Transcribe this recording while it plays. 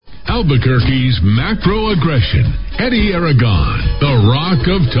Albuquerque's macro-aggression. Eddie Aragon, the Rock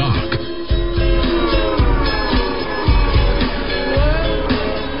of Talk.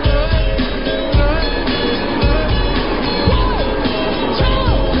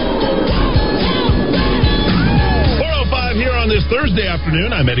 This Thursday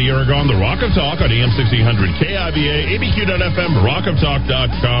afternoon, I'm Eddie Aragon, the Rock of Talk on AM 1600 KIVA, ABQ.FM,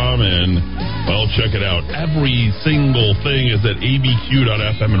 rockoftalk.com, and, well, check it out. Every single thing is at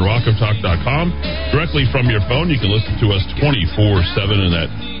ABQ.FM and rockoftalk.com. Directly from your phone, you can listen to us 24/7 in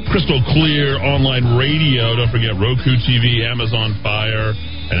that crystal clear online radio. Don't forget Roku TV, Amazon Fire,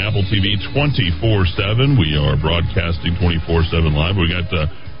 and Apple TV 24/7. We are broadcasting 24/7 live. We got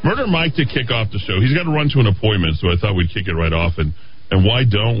Murder Mike to kick off the show. He's got to run to an appointment, so I thought we'd kick it right off. And why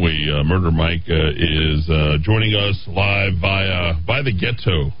don't we? Murder Mike is joining us live via the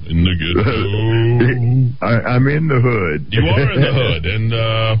ghetto. In the ghetto. I'm in the hood. You are in the hood. And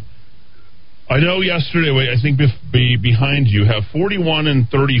I know yesterday, I think behind you have 41 and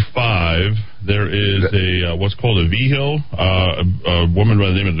 35. There is what's called a V-Hill. A woman by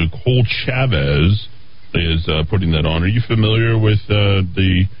the name of Nicole Chavez is putting that on. Are you familiar with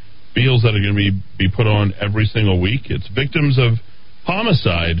the veils that are going to be put on every single week? It's Victims of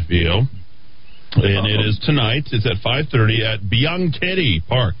Homicide veil, and it is tonight. It's at 5:30 at Bianchetti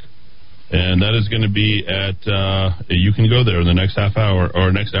Park, and that is going to be at, you can go there in the next half hour,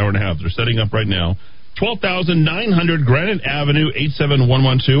 or next hour and a half. They're setting up right now. 12,900 Granite Avenue,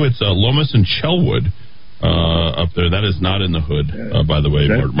 87112. It's Lomas and Chelwood. Up there. That is not in the hood, by the way.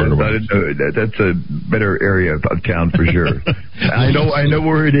 That's a better area of town for sure. I know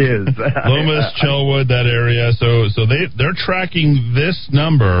where it is. Lomas, Chelwood, that area. So they're tracking this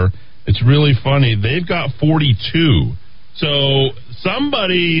number. It's really funny. They've got 42. So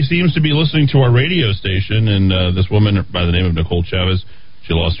somebody seems to be listening to our radio station, and this woman by the name of Nicole Chavez,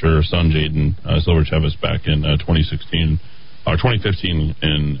 she lost her son, Jaden Silver Chavez, back in 2016. Or 2015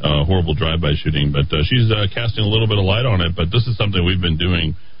 in a horrible drive-by shooting, but she's casting a little bit of light on it. But this is something we've been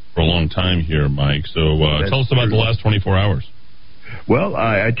doing for a long time here, Mike. So tell us about the last 24 hours. Well,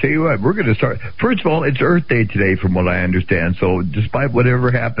 I tell you what, we're going to start. First of all, it's Earth Day today, from what I understand. So despite whatever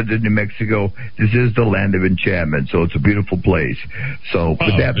happened in New Mexico, this is the land of enchantment. So it's a beautiful place. So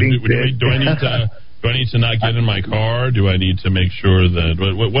with that being said, do I need to not get in my car? Do I need to make sure that...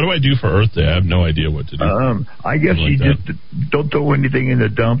 What do I do for Earth Day? I have no idea what to do. I guess you just don't throw anything in the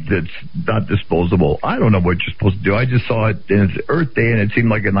dump that's not disposable. I don't know what you're supposed to do. I just saw it, and it's Earth Day, and it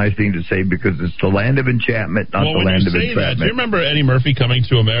seemed like a nice thing to say because it's the land of enchantment, not the land of entrapment. Do you remember Eddie Murphy coming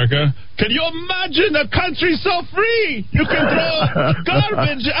to America? Can you imagine a country so free? You can throw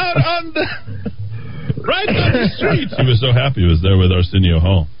garbage out on right on the streets. He was so happy he was there with Arsenio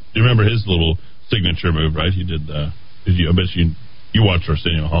Hall. Do you remember his little signature move, right? He did. I bet you watched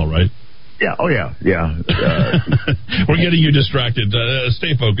Arsenio Hall, right? Yeah. Oh, yeah. We're getting you distracted.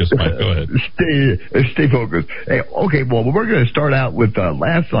 Stay focused, Mike. Go ahead. Stay focused. Hey, okay. Well, we're going to start out with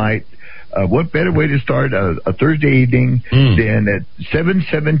last night. What better way to start a Thursday evening than at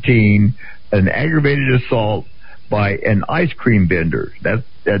 7:17, an aggravated assault by an ice cream vendor. That's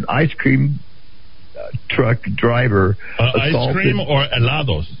an ice cream truck driver. Ice cream or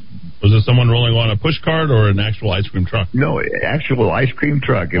helados? Was it someone rolling on a push cart or an actual ice cream truck? No, actual ice cream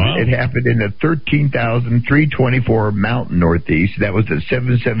truck. Wow. It happened in the 13,324 Mountain Northeast. That was at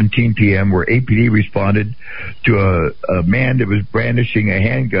 7:17 p.m. where APD responded to a man that was brandishing a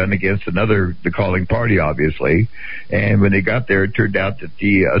handgun against the calling party, obviously. And when they got there, it turned out that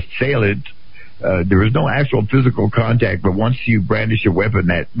the assailant, there was no actual physical contact, but once you brandish a weapon,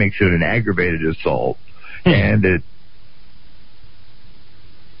 that makes it an aggravated assault. And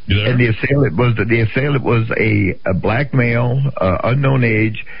the assailant was a black male, unknown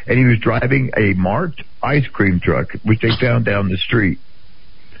age, and he was driving a marked ice cream truck, which they found down the street.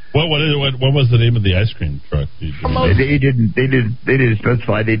 What was the name of the ice cream truck? They didn't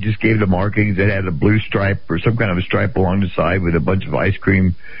specify. They just gave the markings. It had a blue stripe or some kind of a stripe along the side with a bunch of ice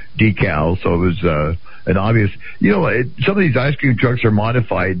cream decals. So it was an obvious. Some of these ice cream trucks are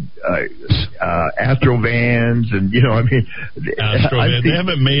modified Astrovans, and Astrovans. They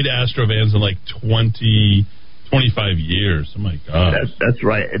haven't made Astrovans in like 25 years. Oh my God. That's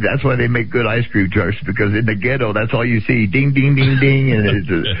right. That's why they make good ice cream trucks, because in the ghetto, that's all you see. Ding, ding, ding, ding. And it's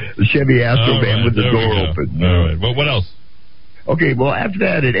a Chevy Astrovan with the door open. All right. Well, what else? Okay. Well, after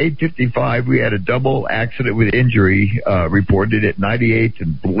that, at 8:55, we had a double accident with injury reported at 98th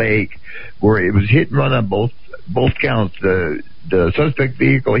and Blake, where it was hit and run on both counts. The the suspect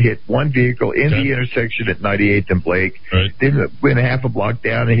vehicle hit one vehicle in the intersection at 98th and Blake. Right. Then went a half a block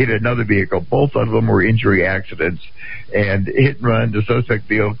down and hit another vehicle. Both of them were injury accidents. And hit and run, the suspect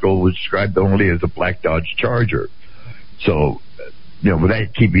vehicle was described only as a black Dodge Charger. So, with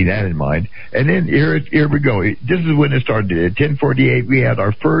that, keeping that in mind. And then here we go. This is when it started. At 10:48, we had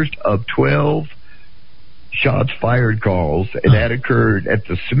our first of 12 shots fired calls, and that occurred at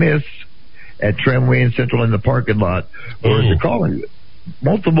the Smiths at Tramway and Central in the parking lot, where they're calling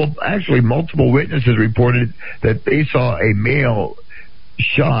multiple witnesses reported that they saw a male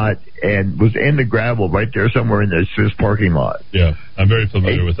shot and was in the gravel right there somewhere in the Smiths parking lot. Yeah, I'm very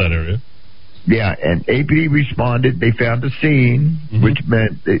familiar with that area. Yeah, and APD responded. They found the scene, which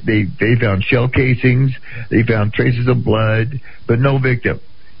meant they found shell casings. They found traces of blood, but no victim.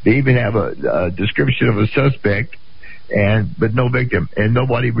 They even have a description of a suspect, but no victim. And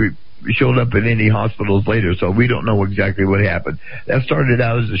nobody showed up in any hospitals later, so we don't know exactly what happened. That started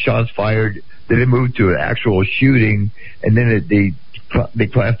out as the shots fired. Then it moved to an actual shooting, and then they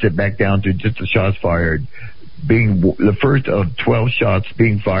classed it back down to just the shots fired, being the first of 12 shots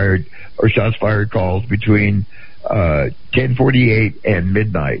being fired, or shots fired calls between 10:48 and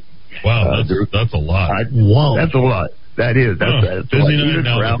midnight. Wow, that's a lot. Whoa. That's a lot. That is. That's busy a lot. night in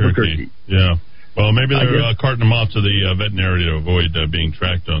Albuquerque. Yeah. Well, maybe they're carting them off to the veterinary to avoid being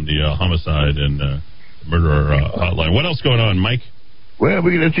tracked on the homicide and murder hotline. What else going on, Mike? Well,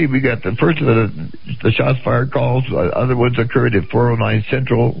 let's see. We got the first of the shots fired calls. Other ones occurred at 409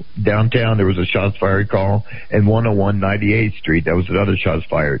 Central downtown. There was a shots fired call, and 101 98th Street. That was another shots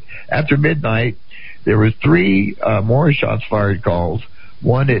fired. After midnight, there was 3 more shots fired calls.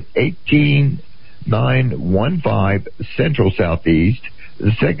 One at 18915 Central Southeast.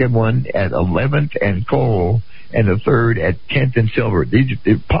 The second one at 11th and Cole, and the third at 10th and Silver. These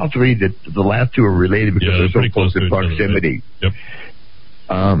possibly the last two are related because they're so close in proximity. Yep.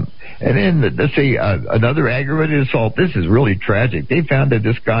 And then, let's see, another aggravated assault. This is really tragic. They found that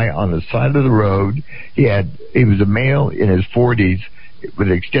this guy on the side of the road, he was a male in his 40s with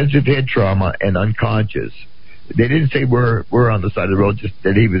extensive head trauma and unconscious. They didn't say where on the side of the road, just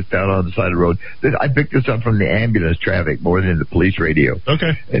that he was found on the side of the road. I picked this up from the ambulance traffic more than the police radio.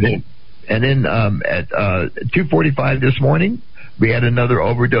 Okay. And then at 2:45 this morning, we had another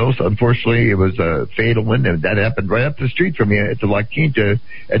overdose. Unfortunately, it was a fatal one, and that happened right up the street from here at the La Quinta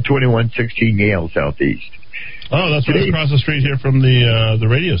at 2116 Yale Southeast. Oh, that's right across the street here from the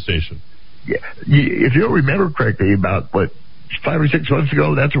radio station. Yeah, if you'll remember correctly, about 5 or 6 months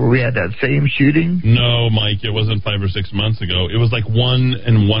ago, that's where we had that same shooting? No, Mike, it wasn't 5 or 6 months ago. It was like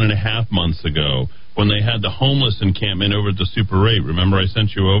 1.5 months ago when they had the homeless encampment over at the Super 8. Remember I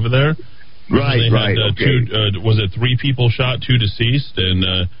sent you over there? Right. Okay. Was it 3 people shot, 2 deceased, and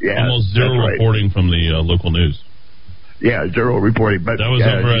almost zero reporting from the local news? Yeah, zero reporting. But that was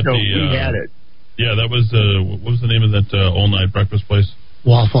over at we had it. Yeah, that was, what was the name of that all-night breakfast place?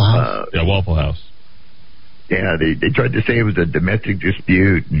 Waffle House. Waffle House. Yeah, they tried to say it was a domestic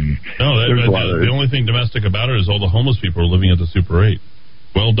dispute. The only thing domestic about it is all the homeless people are living at the Super 8.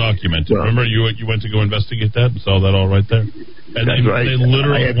 Well documented. Well, remember you went to go investigate that and saw that all right there? And that's right. They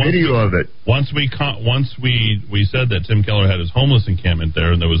literally, I have video of it. Once we said that Tim Keller had his homeless encampment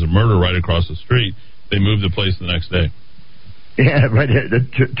there and there was a murder right across the street, they moved the place the next day. Yeah, right.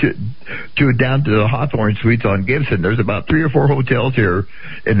 Down to the Hawthorne Suites on Gibson. There's about 3 or 4 hotels here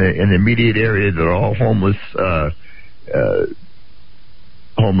in the immediate area that are all homeless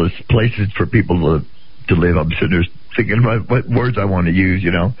places for people to live. I'm sitting there thinking about what words I want to use.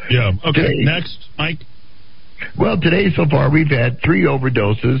 Yeah. Okay. Today, next, Mike. Well, today so far we've had 3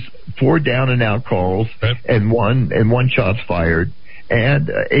 overdoses, 4 down and out calls, and one shots fired. And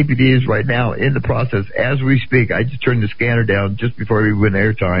APD is right now in the process, as we speak. I just turned the scanner down just before we went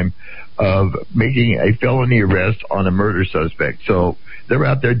airtime, of making a felony arrest on a murder suspect. So they're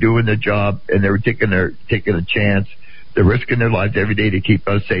out there doing their job, and they're taking a chance. They're risking their lives every day to keep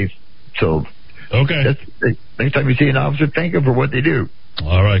us safe. So, okay. Next time you see an officer, thank them for what they do.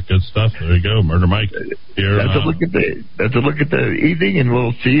 All right, good stuff. There you go, Murder Mike. Here, that's a look at the evening, and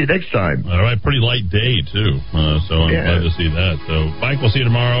we'll see you next time. All right, pretty light day too, so I'm glad to see that. So, Mike, we'll see you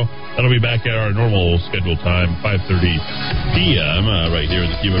tomorrow. That'll be back at our normal scheduled time, 5:30 p.m. Right here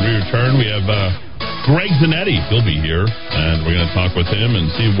in the Cuban Return. We have Greg Zanetti. He'll be here, and we're going to talk with him and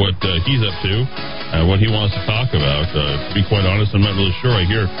see what he's up to and what he wants to talk about. To be quite honest, I'm not really sure. I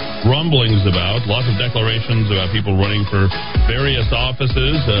hear rumblings about lots of declarations about people running for various offices.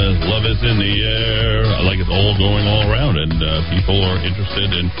 Love is in the air. Like it's all going all around, and people are interested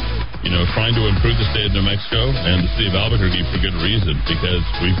in trying to improve the state of New Mexico and the city of Albuquerque for good reason, because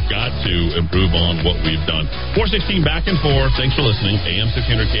we've got to improve on what we've done. 416 back and forth. Thanks for listening. AM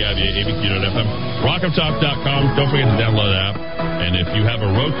 1600 KIVA, ABQ.FM, rockoftalk.com. Don't forget to download the app. And if you have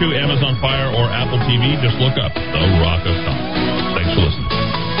a Roku, Amazon Fire, or Apple TV, just look up The Rock of Talk. Thanks for listening.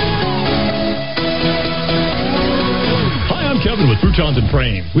 I'm Kevin with Futons and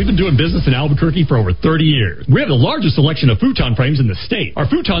Frames. We've been doing business in Albuquerque for over 30 years. We have the largest selection of futon frames in the state. Our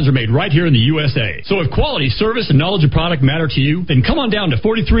futons are made right here in the USA. So if quality, service, and knowledge of product matter to you, then come on down to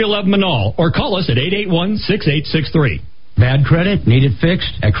 4311 Manal or call us at 881-6863. Bad credit? Need it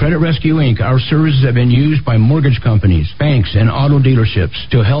fixed? At Credit Rescue Inc., our services have been used by mortgage companies, banks, and auto dealerships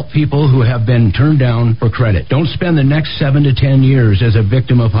to help people who have been turned down for credit. Don't spend the next 7 to 10 years as a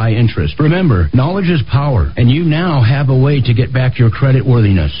victim of high interest. Remember, knowledge is power, and you now have a way to get back your credit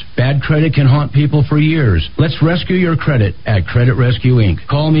worthiness. Bad credit can haunt people for years. Let's rescue your credit at Credit Rescue Inc.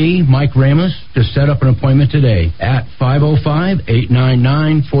 Call me, Mike Ramos, to set up an appointment today at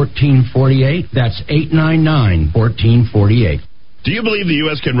 505-899-1448. That's 899-1448. Do you believe the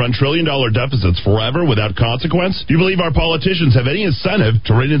U.S. can run trillion-dollar deficits forever without consequence? Do you believe our politicians have any incentive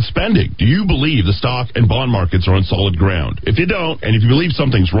to rein in spending? Do you believe the stock and bond markets are on solid ground? If you don't, and if you believe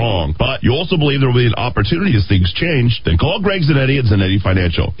something's wrong, but you also believe there will be an opportunity as things change, then call Greg Zanetti at Zanetti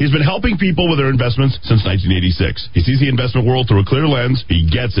Financial. He's been helping people with their investments since 1986. He sees the investment world through a clear lens. He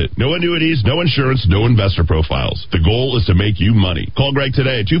gets it. No annuities, no insurance, no investor profiles. The goal is to make you money. Call Greg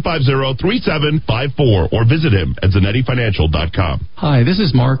today at 250-3754 or visit him at ZanettiFinancial.com. Hi, this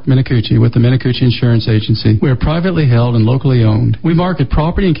is Mark Minicucci with the Minicucci Insurance Agency. We are privately held and locally owned. We market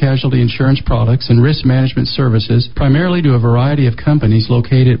property and casualty insurance products and risk management services primarily to a variety of companies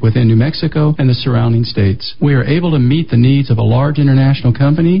located within New Mexico and the surrounding states. We are able to meet the needs of a large international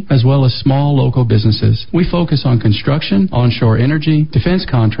company as well as small local businesses. We focus on construction, onshore energy, defense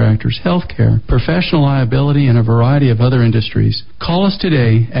contractors, healthcare, professional liability, and a variety of other industries. Call us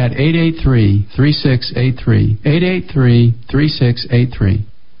today at 883-3683. 883-3683.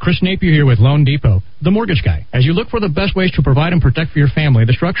 Chris Napier here with Loan Depot, the mortgage guy. As you look for the best ways to provide and protect for your family,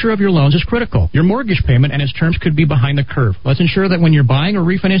 the structure of your loans is critical. Your mortgage payment and its terms could be behind the curve. Let's ensure that when you're buying or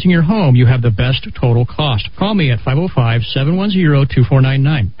refinancing your home, you have the best total cost. Call me at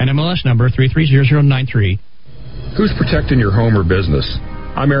 505-710-2499. NMLS number 330093. Who's protecting your home or business?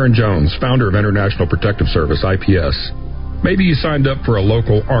 I'm Aaron Jones, founder of International Protective Service, IPS. Maybe you signed up for a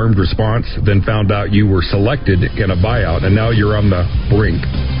local armed response, then found out you were selected in a buyout, and now you're on the brink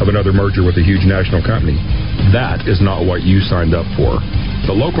of another merger with a huge national company. That is not what you signed up for.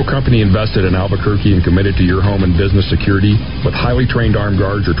 The local company invested in Albuquerque and committed to your home and business security with highly trained armed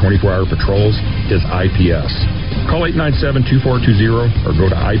guards or 24-hour patrols is IPS. Call 897-2420 or go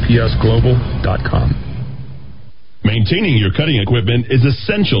to ipsglobal.com. Maintaining your cutting equipment is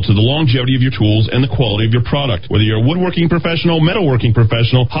essential to the longevity of your tools and the quality of your product. Whether you're a woodworking professional, metalworking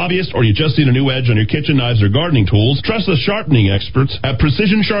professional, hobbyist, or you just need a new edge on your kitchen knives or gardening tools, trust the sharpening experts at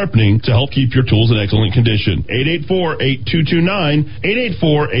Precision Sharpening to help keep your tools in excellent condition. 884-8229,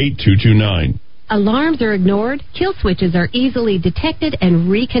 884-8229. Alarms are ignored, kill switches are easily detected and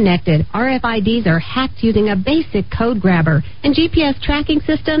reconnected. RFIDs are hacked using a basic code grabber. And GPS tracking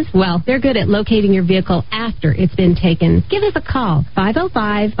systems, well, they're good at locating your vehicle after it's been taken. Give us a call,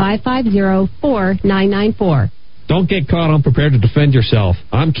 505-550-4994. Don't get caught unprepared to defend yourself.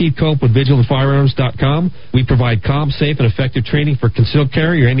 I'm Keith Cope with VigilantFirearms.com. We provide calm, safe, and effective training for concealed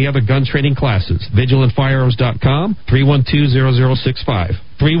carry or any other gun training classes. VigilantFirearms.com, 312-0065.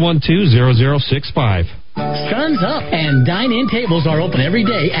 312-0065. Sun's up, and dine-in tables are open every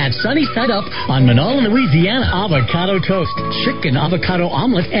day at Sunny Side Up on Manoa, Louisiana. Avocado toast, chicken avocado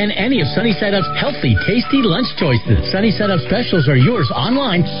omelet, and any of Sunny Side Up's healthy, tasty lunch choices. Sunny Side Up specials are yours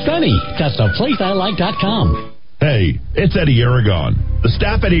online. Sunny, that's a placeilike.com. Hey, it's Eddie Aragon. The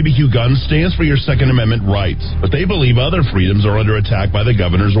staff at ABQ Guns stands for your Second Amendment rights, but they believe other freedoms are under attack by the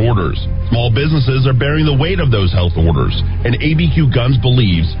governor's orders. Small businesses are bearing the weight of those health orders, and ABQ Guns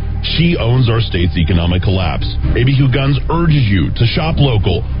believes she owns our state's economic collapse. ABQ Guns urges you to shop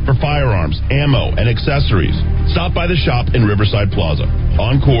local for firearms, ammo, and accessories. Stop by the shop in Riverside Plaza,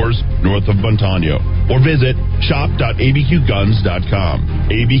 on Coors, north of Montano, or visit shop.abqguns.com.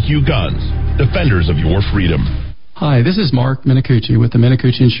 ABQ Guns, defenders of your freedom. Hi, this is Mark Minicucci with the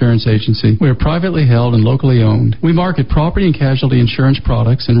Minicucci Insurance Agency. We are privately held and locally owned. We market property and casualty insurance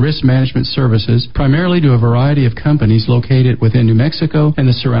products and risk management services primarily to a variety of companies located within New Mexico and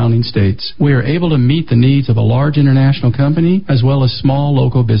the surrounding states. We are able to meet the needs of a large international company as well as small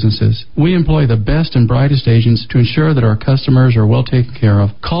local businesses. We employ the best and brightest agents to ensure that our customers are well taken care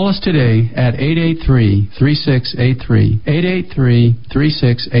of. Call us today at 883-3683.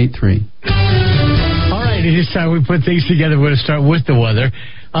 883-3683. It is time we put things together. We're going to start with the weather.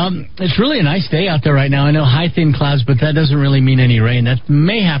 It's really a nice day out there right now. I know high, thin clouds, but that doesn't really mean any rain. That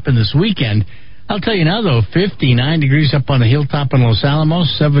may happen this weekend. I'll tell you now, though, 59 degrees up on the hilltop in Los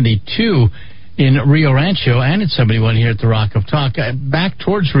Alamos, 72 in Rio Rancho, and it's 71 here at the Rock of Talk. Back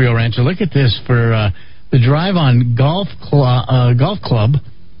towards Rio Rancho, look at this for the drive on Golf Club.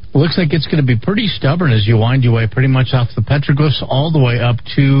 Looks like it's going to be pretty stubborn as you wind your way pretty much off the petroglyphs all the way up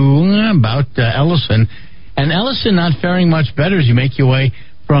to about Ellison. And Ellison not faring much better as you make your way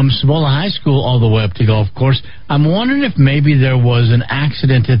from Cibola High School all the way up to Golf Course. I'm wondering if maybe there was an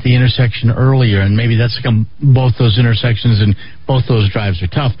accident at the intersection earlier, and maybe that's both those intersections and both those drives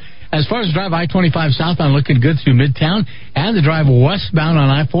are tough. As far as the drive I-25 southbound, looking good through Midtown, and the drive westbound on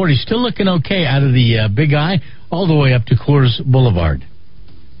I-40 still looking okay out of the Big I all the way up to Coors Boulevard.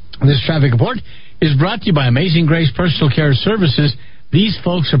 This traffic report is brought to you by Amazing Grace Personal Care Services. These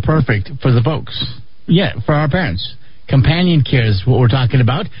folks are perfect for the folks. Yeah, for our parents. Companion care is what we're talking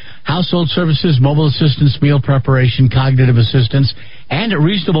about. Household services, mobile assistance, meal preparation, cognitive assistance, and at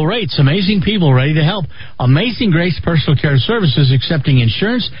reasonable rates. Amazing people ready to help. Amazing Grace Personal Care Services, accepting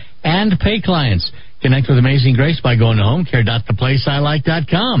insurance and pay clients. Connect with Amazing Grace by going to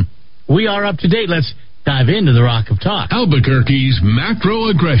homecare.theplaceilike.com. We are up to date. Let's dive into the Rock of Talk. Albuquerque's macro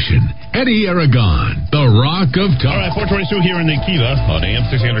aggression. Eddie Aragon, the Rock of Talk. All right, 422 here in the Kiva on AM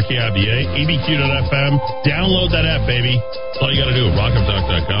 600 KIVA, abq.fm. Download that app, baby. That's all you got to do.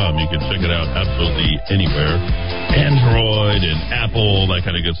 rockoftalk.com. You can check it out absolutely anywhere. Android and Apple, that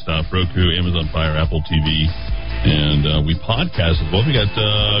kind of good stuff. Roku, Amazon Fire, Apple TV. And we podcast as well. We got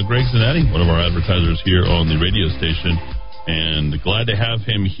Greg Zanetti, one of our advertisers here on the radio station. And glad to have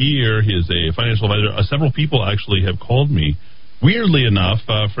him here. He is a financial advisor. Several people actually have called me, weirdly enough,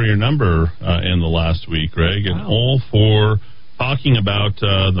 for your number in the last week, Greg, and all for talking about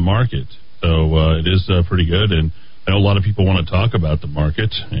the market. So it is pretty good. And I know a lot of people want to talk about the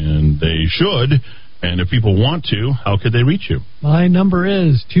market, and they should. And if people want to, how could they reach you? My number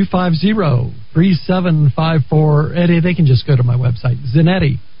is 250-3754. Eddie, they can just go to my website,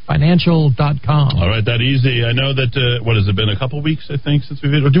 ZanettiFinancial.com. All right, that easy. I know that, what has it been, a couple weeks, I think, since we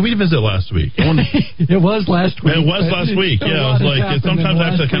visited? Or did we visit last week? It was last week. It was last week, yeah. I was like, sometimes I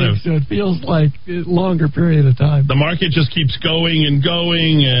have to kind of... So it feels like a longer period of time. The market just keeps going, and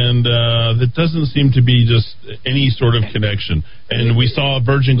it doesn't seem to be just any sort of connection. And we saw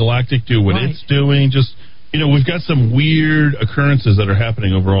Virgin Galactic do what it's doing. Just, we've got some weird occurrences that are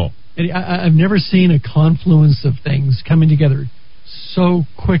happening overall. I've never seen a confluence of things coming together so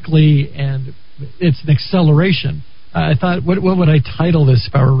quickly, and it's an acceleration. I thought, what would I title this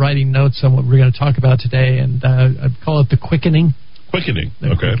if I were writing notes on what we're going to talk about today? And I'd call it the quickening. Quickening.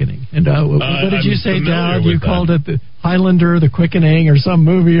 Quickening. And what did you say, Dad? You called it the Highlander, the Quickening, or some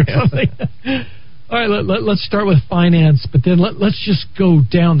movie or something. All right, let's start with finance, but then let's just go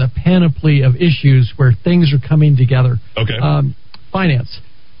down the panoply of issues where things are coming together. Okay. Finance.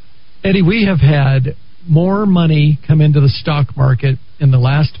 Eddie, we have had more money come into the stock market in the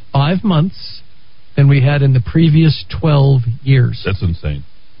last 5 months than we had in the previous 12 years. That's insane.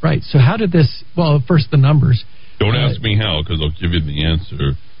 Right. So how did this... Well, first the numbers. Don't ask me how, because I'll give you the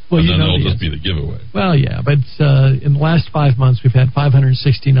answer. Well, and then it'll just be the giveaway. Well, yeah, but in the last 5 months, we've had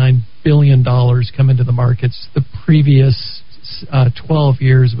 $569 billion come into the markets. The previous 12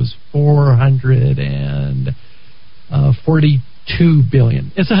 years was $442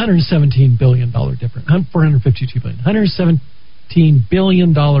 billion. It's $117 billion difference. $452 billion. $117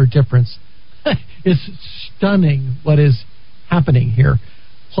 billion difference. It's stunning what is happening here.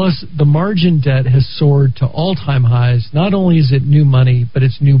 Plus, the margin debt has soared to all-time highs. Not only is it new money, but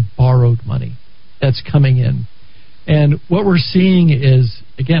it's new borrowed money that's coming in. And what we're seeing is,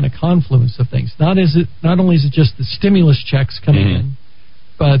 again, a confluence of things. Not only is it just the stimulus checks coming in,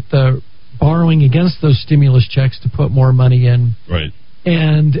 but the borrowing against those stimulus checks to put more money in. Right.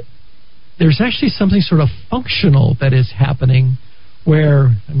 And there's actually something sort of functional that is happening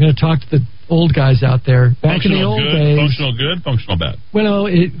where I'm going to talk to the old guys out there. Back in the old days. Functional good, functional bad. Well,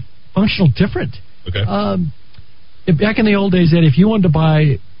 functional different. Okay. Back in the old days, Ed, if you wanted to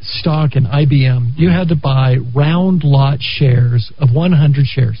buy stock in IBM, you had to buy round lot shares of 100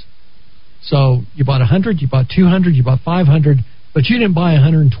 shares. So you bought 100, you bought 200, you bought 500, but you didn't buy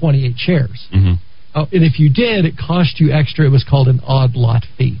 128 shares. Mm-hmm. And if you did, it cost you extra. It was called an odd lot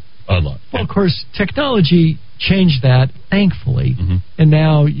fee. Odd lot. Well, of course, technology changed that, thankfully, Mm-hmm. and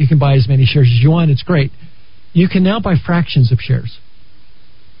now you can buy as many shares as you want. It's great. You can now buy fractions of shares.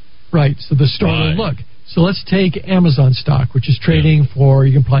 Right, so the store will look. So let's take Amazon stock, which is trading for,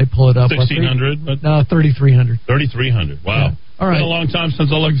 you can probably pull it up. 1,600? No, 3,300. 3,300. Wow. Yeah. All right. It's been a long time since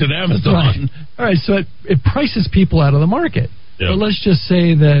I looked at Amazon. Right. All right, so it prices people out of the market. Yeah. But let's just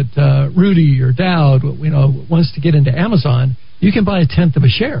say that Rudy or Dowd, wants to get into Amazon. You can buy a tenth of a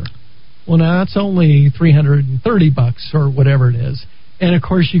share. Well, now that's only $330 or whatever it is. And of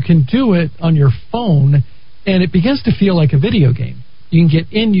course, you can do it on your phone, and it begins to feel like a video game. You can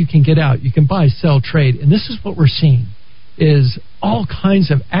get in, you can get out, you can buy, sell, trade. And this is what we're seeing, is all kinds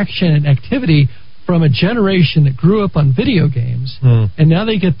of action and activity from a generation that grew up on video games, and now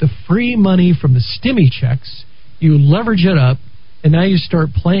they get the free money from the stimmy checks. You leverage it up, and now you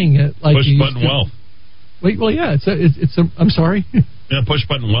start playing it like push you button used to. wealth. Wait, well, yeah, it's a. I'm sorry. Yeah, push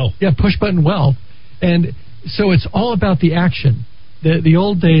button wealth. Yeah, push button wealth, and so it's all about the action. The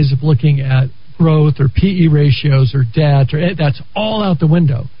old days of looking at growth or PE ratios or debt, that's all out the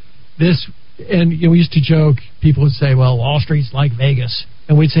window. And we used to joke. People would say, "Well, Wall Street's like Vegas,"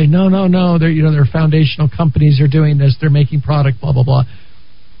 and we'd say, "No. They're foundational companies. They're doing this. They're making product. Blah blah blah."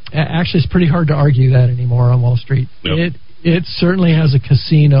 Actually, it's pretty hard to argue that anymore on Wall Street. Yep. It certainly has a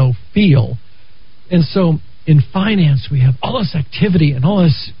casino feel, and so in finance we have all this activity and all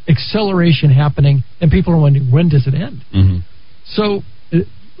this acceleration happening, and people are wondering, when does it end? Mm-hmm. So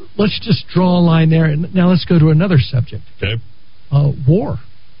let's just draw a line there, and now let's go to another subject. Okay. War.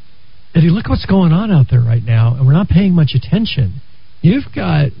 If you look what's going on out there right now, and we're not paying much attention, you've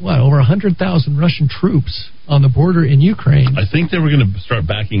got, over 100,000 Russian troops on the border in Ukraine. I think they were going to start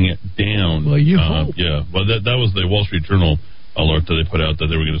backing it down. Well, you hope. Yeah, well, that was the Wall Street Journal alert that they put out, that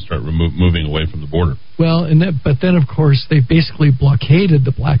they were going to start moving away from the border. Well, but then, of course, they basically blockaded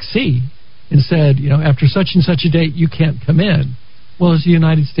the Black Sea and said, after such and such a date, you can't come in. Well, is the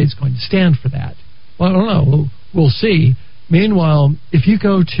United States going to stand for that? Well, I don't know. We'll see. Meanwhile, if you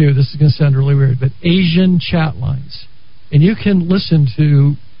go to, this is going to sound really weird, but Asian chat lines, and you can listen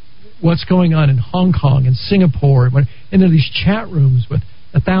to what's going on in Hong Kong and Singapore, and there are these chat rooms with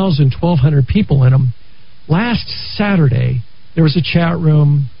 1,000, 1,200 people in them. Last Saturday, there was a chat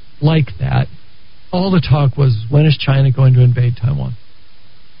room like that. All the talk was, when is China going to invade Taiwan?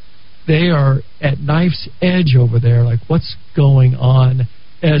 They are at knife's edge over there, like, what's going on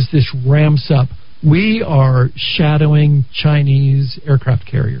as this ramps up? We are shadowing Chinese aircraft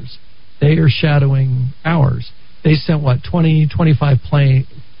carriers. They are shadowing ours. They sent, 20, 25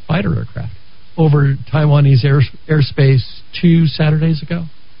 fighter aircraft over Taiwanese airspace 2 Saturdays ago.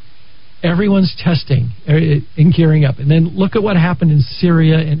 Everyone's testing and gearing up. And then look at what happened in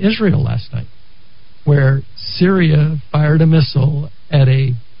Syria and Israel last night, where Syria fired a missile at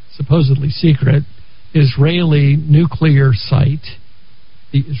a supposedly secret Israeli nuclear site.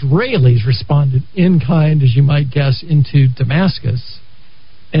 The Israelis responded in kind, as you might guess, into Damascus.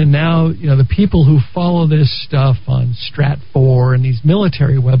 And now, the people who follow this stuff on Stratfor and these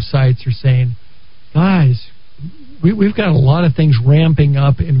military websites are saying, guys, we've got a lot of things ramping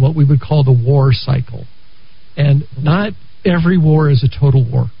up in what we would call the war cycle. And not every war is a total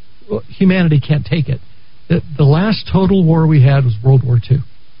war. Humanity can't take it. The last total war we had was World War II.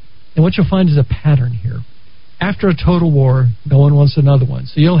 And what you'll find is a pattern here. After a total war, no one wants another one.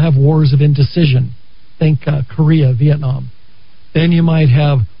 So you'll have wars of indecision. Think Korea, Vietnam. Then you might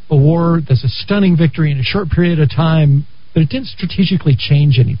have a war that's a stunning victory in a short period of time, but it didn't strategically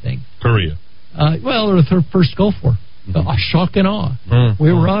change anything. Korea. Or the first Gulf War. Shock and awe. Mm-hmm.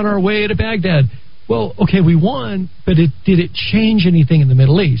 We were on our way to Baghdad. Well, okay, we won, but did it change anything in the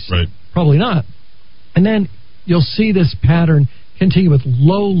Middle East? Right. Probably not. And then you'll see this pattern continue with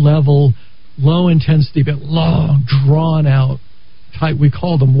low-level, low-intensity, but long, drawn-out type. We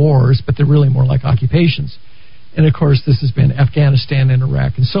call them wars, but they're really more like occupations. And, of course, this has been Afghanistan and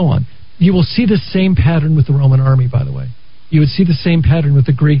Iraq and so on. You will see the same pattern with the Roman army, by the way. You would see the same pattern with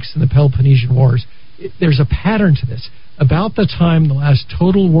the Greeks and the Peloponnesian Wars. There's a pattern to this. About the time the last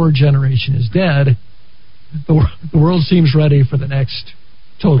total war generation is dead, the world seems ready for the next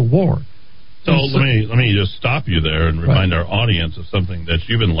total war. So let me just stop you there and remind our audience of something that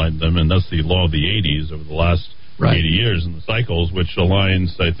you've enlightened them, and that's the law of the 80s. Over the last right. 80 years in the cycles, which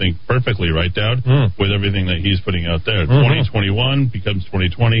aligns, I think, perfectly, right, Dowd, with everything that he's putting out there. 2021 becomes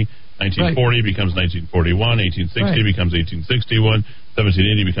 2020, 1940 becomes 1941, 1860 becomes 1861,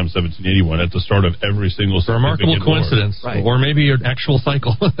 1780 becomes 1781 at the start of every single remarkable coincidence, or maybe an actual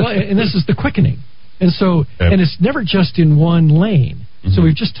cycle. Well, and this is the quickening. And so, and it's never just in one lane. So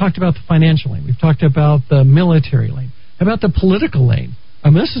we've just talked about the financial lane. We've talked about the military lane. How about the political lane? I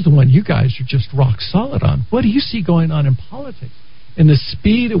mean, this is the one you guys are just rock solid on. What do you see going on in politics? And the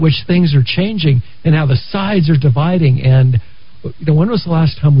speed at which things are changing and how the sides are dividing. And, when was the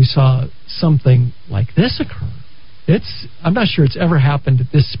last time we saw something like this occur? I'm not sure it's ever happened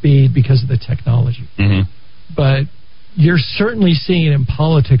at this speed because of the technology. But you're certainly seeing it in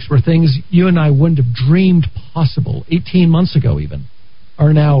politics where things you and I wouldn't have dreamed possible 18 months ago even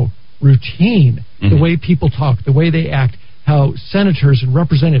are now routine. The way people talk, the way they act, how senators and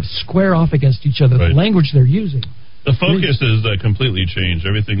representatives square off against each other, the language they're using. The focus is completely changed.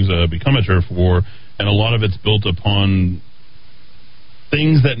 Everything's become a turf war, and a lot of it's built upon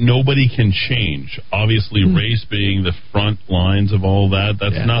things that nobody can change. Obviously, race being the front lines of all that.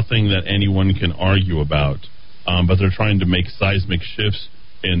 That's nothing that anyone can argue about. But they're trying to make seismic shifts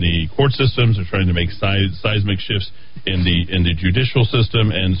in the court systems. They're trying to make seismic shifts in the judicial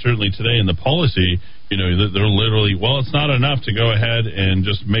system, and certainly today in the policy. They're literally, it's not enough to go ahead and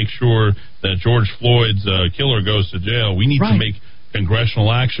just make sure that George Floyd's killer goes to jail. We need to make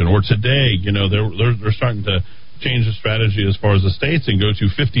congressional action. Or today, they're starting to change the strategy as far as the states and go to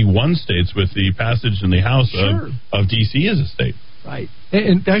 51 states with the passage in the House of D.C. as a state. Right.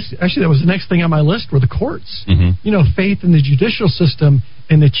 And actually, that was the next thing on my list were the courts. Faith in the judicial system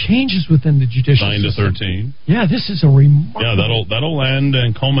and the changes within the judicial 9 to system. 13. Yeah, this is a remarkable... Yeah, that'll end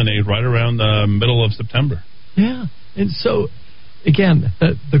and culminate right around the middle of September. Yeah. And so, again,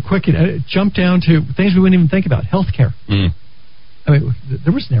 the quick... jump down to things we wouldn't even think about. Healthcare. I mean,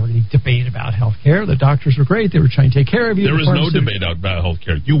 there was never any debate about health care. The doctors were great. They were trying to take care of you. There was no debate about health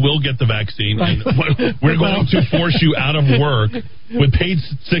care. You will get the vaccine, and we're going to force you out of work with paid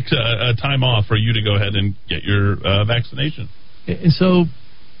sick time off for you to go ahead and get your vaccination. And so,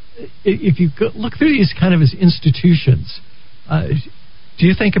 if you look through these kind of as institutions, do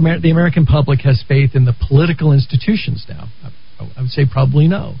you think the American public has faith in the political institutions now? I would say probably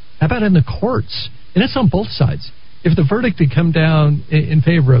no. How about in the courts? And it's on both sides. If the verdict had come down in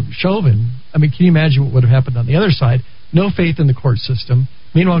favor of Chauvin, I mean, can you imagine what would have happened on the other side? No faith in the court system.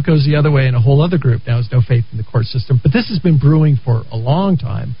 Meanwhile, it goes the other way, and a whole other group now has no faith in the court system. But this has been brewing for a long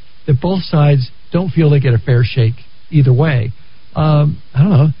time, that both sides don't feel they get a fair shake either way. I don't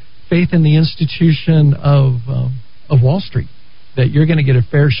know, faith in the institution of Wall Street, that you're going to get a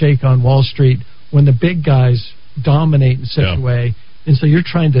fair shake on Wall Street when the big guys dominate in such a way. And so you're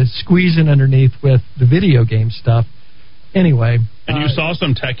trying to squeeze in underneath with the video game stuff. Anyway. And you saw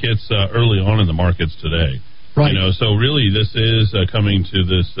some tech hits early on in the markets today. Right. So really this is coming to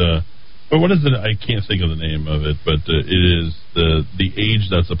this, what is it? I can't think of the name of it, but it is the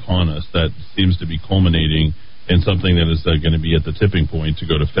age that's upon us that seems to be culminating in something that is going to be at the tipping point to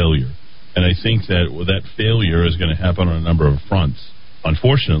go to failure. And I think that failure is going to happen on a number of fronts,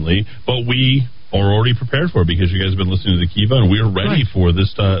 unfortunately, but we are already prepared for it because you guys have been listening to the Kiva, and we're ready for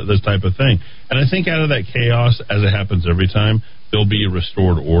this type of thing. And I think out of that chaos, as it happens every time, there'll be a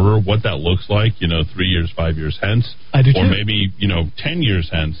restored order. What that looks like, 3 years, 5 years hence, or maybe 10 years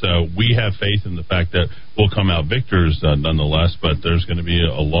hence. We have faith in the fact that we'll come out victors nonetheless, but there's going to be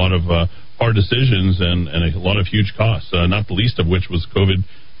a lot of hard decisions and a lot of huge costs, not the least of which was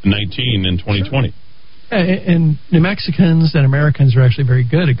COVID-19 in 2020. And New Mexicans and Americans are actually very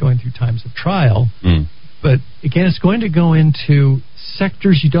good at going through times of trial. But again, it's going to go into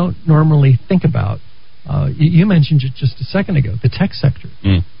sectors you don't normally think about. You mentioned it just a second ago, the tech sector.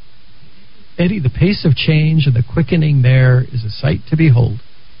 Eddie, the pace of change and the quickening there is a sight to behold.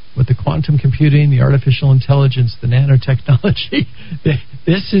 With the quantum computing, the artificial intelligence, the nanotechnology,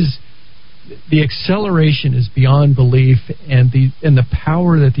 the acceleration is beyond belief, and the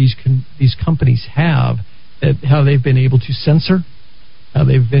power that these companies have, how they've been able to censor, how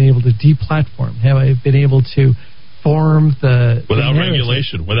they've been able to deplatform, how they've been able to form without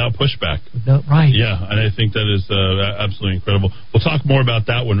regulation, without pushback. Right. Yeah, and I think that is absolutely incredible. We'll talk more about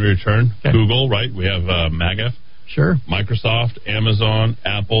that when we return. Okay. Google, right? We have MAGA. Sure. Microsoft, Amazon,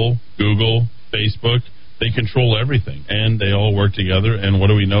 Apple, Google, Facebook. They control everything, and they all work together. And what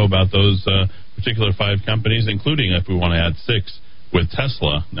do we know about those particular 5 companies, including, if we want to add 6, with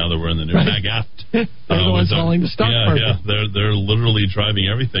Tesla, now that we're in the new MAGA. They're the ones hauling the stock market. Yeah, they're literally driving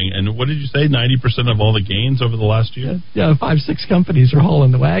everything. And what did you say, 90% of all the gains over the last year? Yeah, 5-6 companies are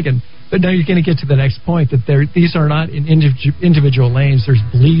hauling the wagon. But now you're going to get to the next point that these are not in individual lanes. There's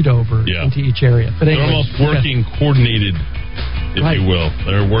bleed over into each area. But anyway, they're almost working coordinated, if you will.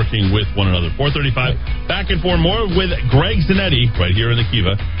 They're working with one another. 4:35. Back and forth more with Greg Zanetti right here in the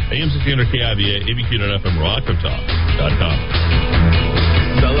Kiva. AM 1600 KIVA, ABQ.FM, rockoftalk.com.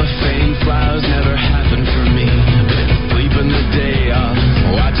 Cellophane flowers never happened for me. Sleeping the day off,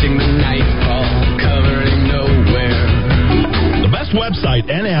 watching the night fall, covering nowhere. The best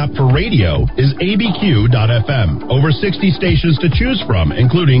website and app for radio is abq.fm. Over 60 stations to choose from,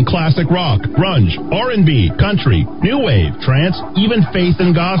 including classic rock, grunge, R&B, country, new wave, trance, even faith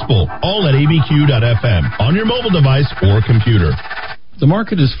and gospel, all at abq.fm on your mobile device or computer. The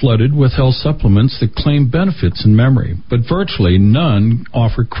market is flooded with health supplements that claim benefits in memory, but virtually none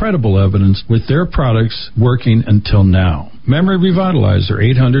offer credible evidence with their products working until now. Memory Revitalizer,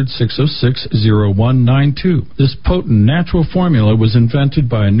 800-606-0192. This potent natural formula was invented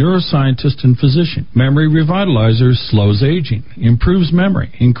by a neuroscientist and physician. Memory Revitalizer slows aging, improves memory,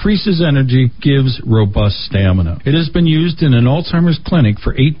 increases energy, gives robust stamina. It has been used in an Alzheimer's clinic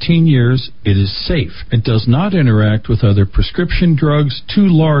for 18 years. It is safe. It does not interact with other prescription drugs. 2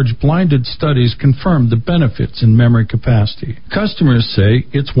 large blinded studies confirm the benefits in memory capacity. Customers say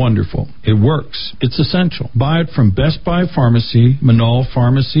it's wonderful. It works. It's essential. Buy it from Best Buy Pharmacy, Manal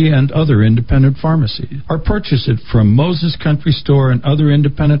Pharmacy, and other independent pharmacies. Or purchase it from Moses Country Store and other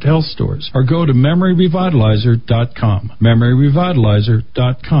independent health stores. Or go to MemoryRevitalizer.com.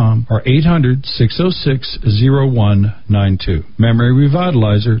 MemoryRevitalizer.com or 800-606-0192.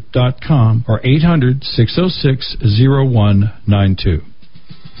 MemoryRevitalizer.com or 800-606-0192.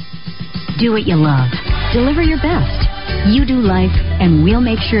 Do what you love. Deliver your best. You do life, and we'll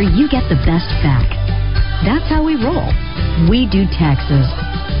make sure you get the best back. That's how we roll. We do taxes.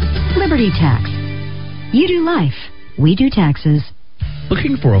 Liberty Tax. You do life. We do taxes.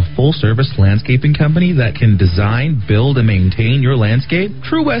 Looking for a full-service landscaping company that can design, build, and maintain your landscape?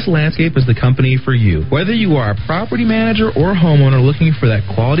 True West Landscape is the company for you. Whether you are a property manager or homeowner looking for that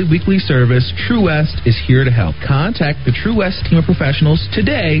quality weekly service, True West is here to help. Contact the True West team of professionals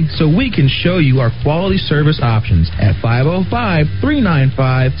today so we can show you our quality service options at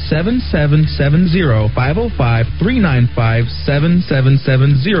 505-395-7770,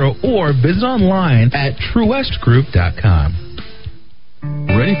 505-395-7770, or visit online at truewestgroup.com.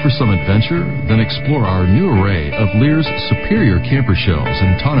 Ready for some adventure? Then explore our new array of Lear's superior camper shells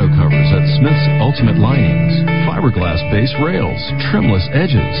and tonneau covers at Smith's Ultimate Linings, fiberglass base rails, trimless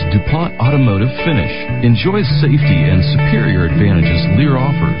edges, DuPont automotive finish. Enjoy safety and superior advantages Lear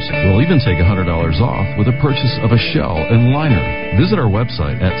offers. We'll even take $100 off with a purchase of a shell and liner. Visit our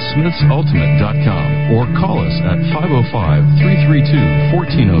website at smithsultimate.com or call us at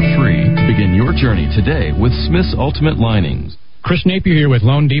 505-332-1403 to begin your journey today with Smith's Ultimate Linings. Chris Napier here with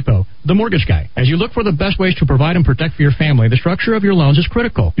Loan Depot, the mortgage guy. As you look for the best ways to provide and protect for your family, the structure of your loans is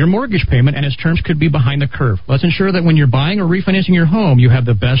critical. Your mortgage payment and its terms could be behind the curve. Let's ensure that when you're buying or refinancing your home, you have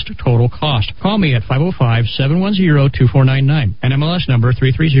the best total cost. Call me at 505-710-2499. NMLS number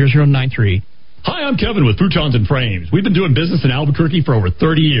 330093. Hi, I'm Kevin with Futons and Frames. We've been doing business in Albuquerque for over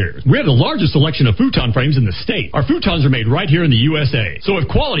 30 years. We have the largest selection of futon frames in the state. Our futons are made right here in the USA. So if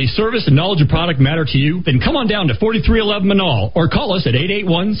quality, service, and knowledge of product matter to you, then come on down to 4311 Manal or call us at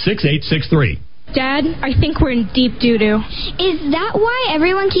 881-6863. Dad, I think we're in deep doo-doo. Is that why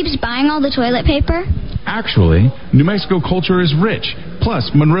everyone keeps buying all the toilet paper? Actually, New Mexico culture is rich. Plus,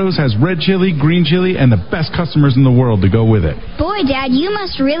 Monroe's has red chili, green chili, and the best customers in the world to go with it. Boy, Dad, you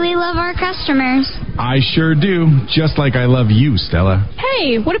must really love our customers. I sure do, just like I love you, Stella.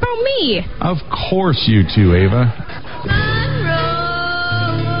 Hey, what about me? Of course you too, Ava.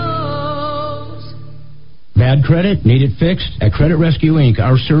 Bad credit? Need it fixed? At Credit Rescue Inc.,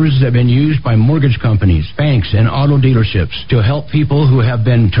 our services have been used by mortgage companies, banks, and auto dealerships to help people who have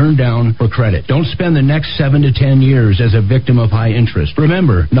been turned down for credit. Don't spend the next 7 to 10 years as a victim of high interest.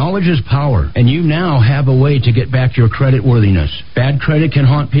 Remember, knowledge is power, and you now have a way to get back your credit worthiness. Bad credit can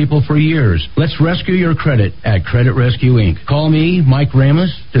haunt people for years. Let's rescue your credit at Credit Rescue Inc. Call me, Mike Ramos,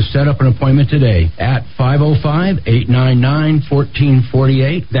 to set up an appointment today at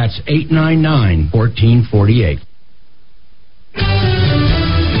 505-899-1448. That's 899-1448.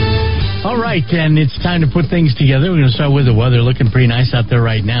 All right, and it's time to put things together. We're going to start with the weather. Looking pretty nice out there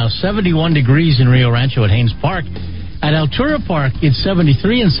right now. 71 degrees in Rio Rancho at Haynes Park. At Altura Park, it's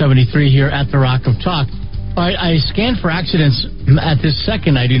 73 and 73 here at the Rock of Talk. I scanned for accidents at this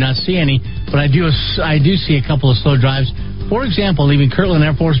second. I do not see any, but I do see a couple of slow drives. For example, leaving Kirtland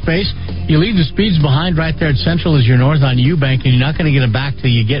Air Force Base, you leave the speeds behind right there at Central as you're north on Eubank, and you're not going to get it back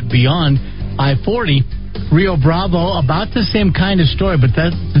till you get beyond I-40. Rio Bravo, about the same kind of story, but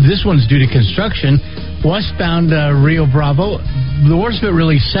This one's due to construction. Westbound Rio Bravo, the worst of it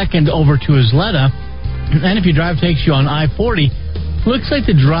really second over to Isleta. And if your drive takes you on I-40, looks like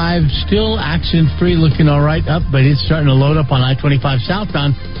the drive still accident-free, looking all right up, but it's starting to load up on I-25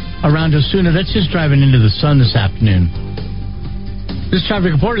 southbound around Osuna. That's just driving into the sun this afternoon. This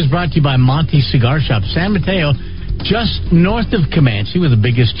traffic report is brought to you by Monty Cigar Shop, San Mateo, just north of Comanche, with the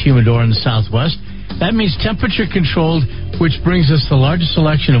biggest humidor in the Southwest. That means temperature-controlled, which brings us the largest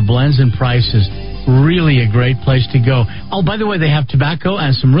selection of blends and prices. Really a great place to go. Oh, by the way, they have tobacco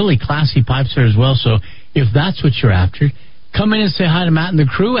and some really classy pipes there as well. So if that's what you're after, come in and say hi to Matt and the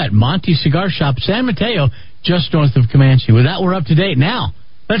crew at Monty Cigar Shop, San Mateo, just north of Comanche. With that, we're up to date. Now,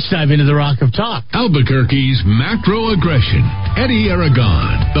 let's dive into the Rock of Talk. Albuquerque's macro aggression. Eddie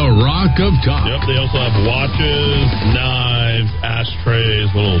Aragon, the Rock of Talk. Yep, they also have watches, knives, ashtrays,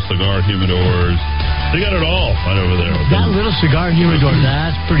 little cigar humidors. They got it all right over there. That little cigar humidor,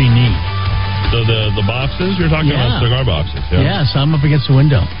 that's pretty neat. So the boxes, you're talking about cigar boxes. Yeah, so I'm up against the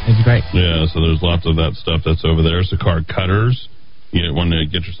window. It's great. Yeah, so there's lots of that stuff that's over there. Cigar cutters. You want to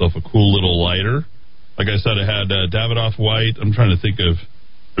get yourself a cool little lighter. Like I said, I had Davidoff White. I'm trying to think of,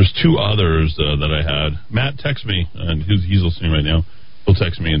 there's two others that I had. Matt texted me, and he's listening right now. He'll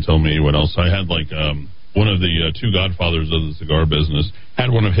text me and tell me what else. I had like one of the two godfathers of the cigar business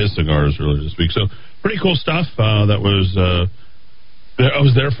had one of his cigars earlier this week. So pretty cool stuff. That was... I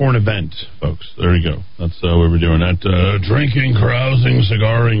was there for an event, folks. There you go. That's what we're doing. Drinking, carousing,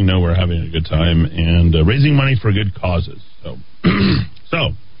 cigaring. No, we're having a good time and raising money for good causes.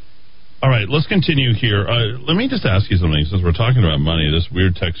 So, all right, let's continue here. Let me just ask you something. Since we're talking about money, this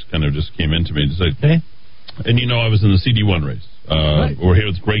weird text kind of just came into me. To say, and you know, I was in the CD1 race. Right. We're here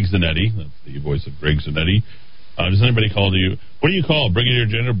with Greg Zanetti. That's the voice of Greg Zanetti. Does anybody call you? What do you call Brigadier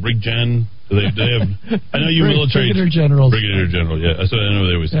General? Brig Gen? Do they have? I know you military Brigadier Generals. Brigadier General. Yeah, so I know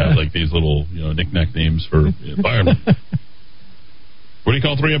they always have like these little knick-knack names for firemen. What do you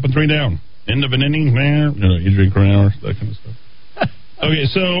call 3 up and 3 down? End of an inning, man. Adrian Crower, that kind of stuff. Okay,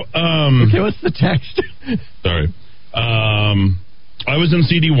 so okay, what's the text? Sorry. I was in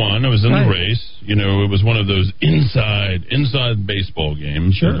CD1. I was in the race. It was one of those inside baseball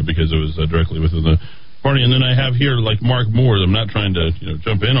games. Sure. Because it was directly within the party. And then I have here like Mark Moore. I'm not trying to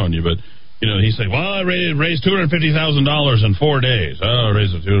jump in on you, but he's saying, well, I raised $250,000 in 4 days. Oh, I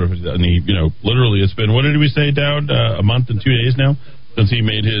raised $250,000, and he literally it's been, what did we say, Dowd, a month and 2 days now since he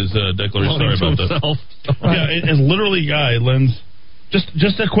made his declaration. Sorry about that. Yeah, and literally, guy lends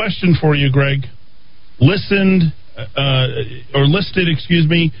just a question for you, Greg. Listed,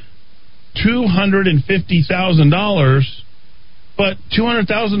 $250,000, but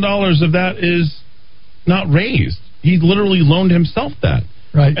 $200,000 of that is not raised. He literally loaned himself that.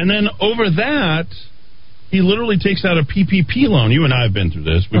 Right. And then over that, he literally takes out a PPP loan. You and I have been through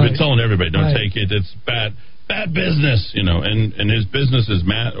this. We've been telling everybody, don't take it. It's bad business, and his business is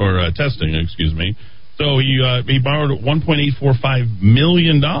testing, excuse me. So he borrowed $1.845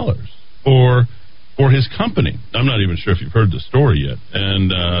 million for his company. I'm not even sure if you've heard the story yet.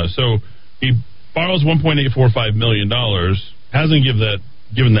 And so he borrows $1.845 million, hasn't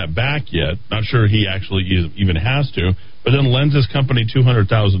given that back yet. Not sure he actually even has to, but then lends his company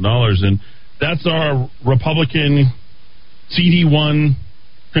 $200,000, and that's our Republican CD1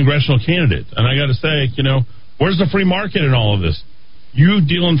 congressional candidate. And I got to say, where's the free market in all of this? You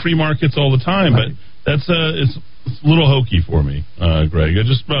deal in free markets all the time, but that's it's a little hokey for me, Greg. I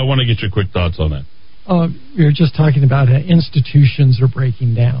just want to get your quick thoughts on that. You're just talking about institutions are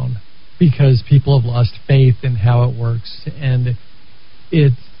breaking down because people have lost faith in how it works, and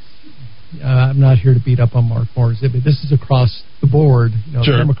it's. I'm not here to beat up on Mark Moore's, but this is across the board,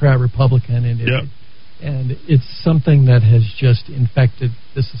 sure. Democrat, Republican, and it's something that has just infected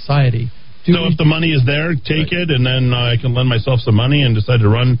the society. If the money is there, take it, and then I can lend myself some money and decide to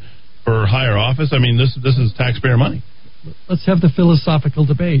run for higher office. I mean, this is taxpayer money. Let's have the philosophical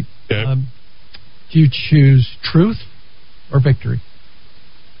debate. Okay. Do you choose truth or victory?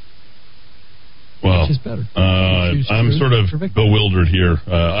 Well, which is better? I'm sort of bewildered here.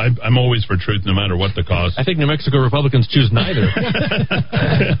 I'm always for truth, no matter what the cost. I think New Mexico Republicans choose neither.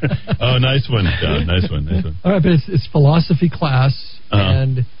 Oh, nice one, John. Nice one. All right, but it's philosophy class,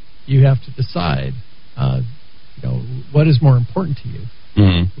 and you have to decide, what is more important to you.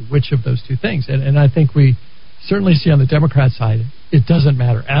 Mm-hmm. Which of those two things? And I think we certainly see on the Democrat side, it doesn't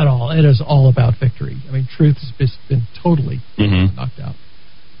matter at all. It is all about victory. I mean, truth has been totally knocked out.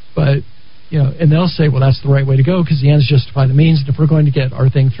 But and they'll say, well, that's the right way to go because the ends justify the means. And if we're going to get our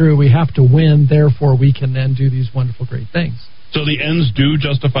thing through, we have to win. Therefore, we can then do these wonderful, great things. So the ends do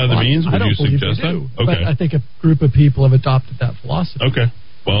justify the means? I don't believe they do. Okay. But I think a group of people have adopted that philosophy. Okay.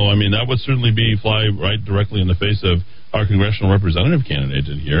 Well, I mean, that would certainly be fly right directly in the face of our congressional representative candidate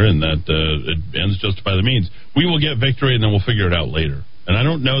in here, and that it ends justify the means. We will get victory, and then we'll figure it out later. And I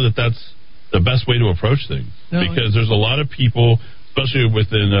don't know that that's the best way to approach things, because there's a lot of people, especially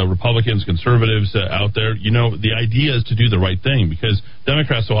within Republicans, conservatives out there, the idea is to do the right thing, because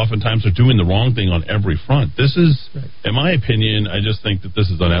Democrats so oftentimes are doing the wrong thing on every front. This is, in my opinion, I just think that this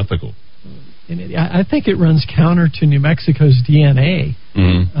is unethical. I think it runs counter to New Mexico's DNA.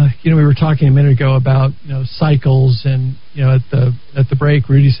 Mm-hmm. We were talking a minute ago about cycles, and at the break,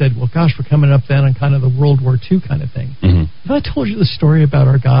 Rudy said, "Well, gosh, we're coming up then on kind of the World War II kind of thing." Mm-hmm. Have I told you the story about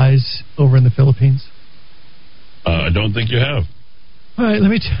our guys over in the Philippines? I don't think you have. All right,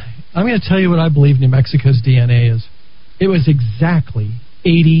 I'm going to tell you what I believe New Mexico's DNA is. It was exactly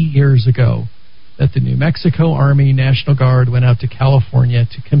 80 years ago that the New Mexico Army National Guard went out to California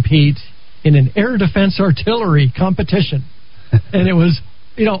to compete in an air defense artillery competition. And it was,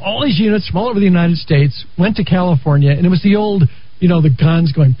 all these units from all over the United States went to California, and it was the old, the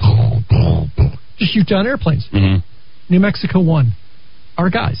guns going, boom, boom, boom, to shoot down airplanes. Mm-hmm. New Mexico won.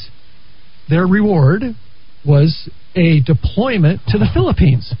 Our guys. Their reward was a deployment to the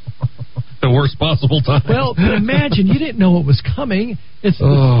Philippines. The worst possible time. Well, but imagine, you didn't know what was coming. It's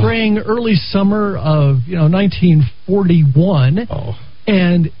the spring, early summer of 1941,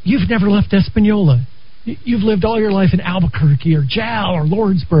 and you've never left Espanola. You've lived all your life in Albuquerque or Jal or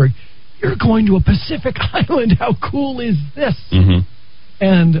Lordsburg. You're going to a Pacific island. How cool is this? Mm-hmm.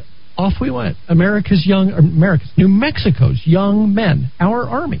 And off we went. New Mexico's young men, our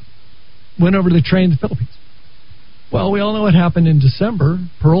army, went over to train the Philippines. Well, we all know what happened in December.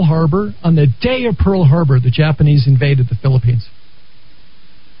 Pearl Harbor. On the day of Pearl Harbor, the Japanese invaded the Philippines.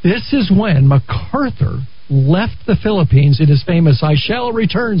 This is when MacArthur left the Philippines in his famous "I shall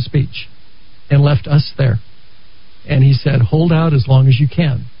return" speech and left us there. And he said, hold out as long as you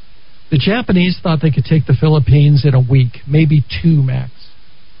can. The Japanese thought they could take the Philippines in a week, maybe 2 max.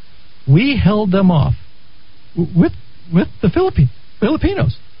 We held them off with the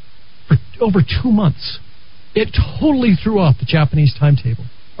Filipinos for over 2 months. It totally threw off the Japanese timetable.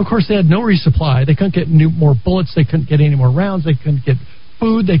 Of course, they had no resupply. They couldn't get more bullets. They couldn't get any more rounds. They couldn't get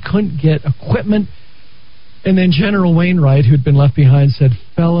food. They couldn't get equipment. And then General Wainwright, who'd been left behind, said,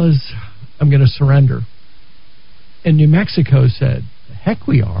 fellas, I'm going to surrender. And New Mexico said, the heck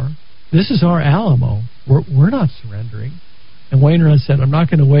we are. This is our Alamo. We're not surrendering. And Wainwright said, I'm not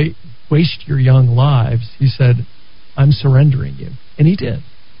going to waste your young lives. He said, I'm surrendering you. And he did.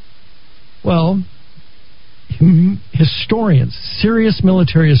 Well, historians, serious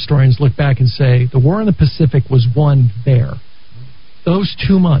military historians, look back and say the war in the Pacific was won there. Those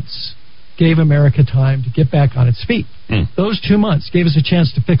 2 months gave America time to get back on its feet. Those 2 months gave us a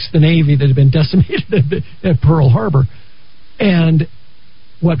chance to fix the Navy that had been decimated at Pearl Harbor. And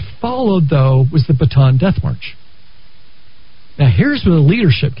what followed, though, was the Bataan Death March. Now, here's where the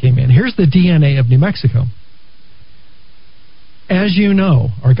leadership came in. Here's the DNA of New Mexico. As you know,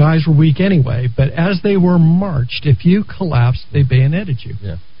 our guys were weak anyway, but as they were marched, if you collapsed, they bayoneted you.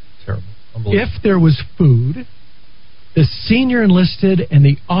 Yeah, terrible. If there was food, the senior enlisted and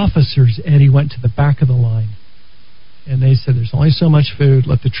the officers, Eddie, went to the back of the line. And they said, there's only so much food,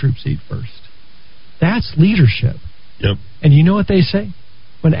 let the troops eat first. That's leadership. Yep. And you know what they say?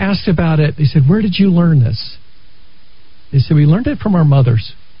 When asked about it, they said, where did you learn this? They said, we learned it from our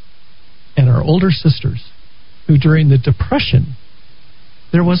mothers and our older sisters, who during the Depression,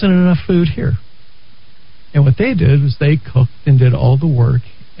 there wasn't enough food here. And what they did was they cooked and did all the work,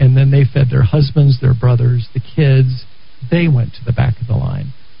 and then they fed their husbands, their brothers, the kids. They went to the back of the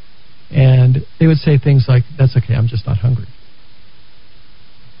line. And they would say things like, that's okay, I'm just not hungry.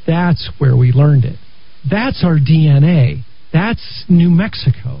 That's where we learned it. That's our DNA. That's New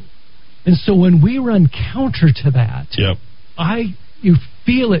Mexico. And so when we run counter to that, yep. You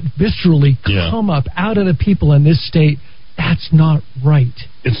feel it viscerally come up out of the people in this state. That's not right.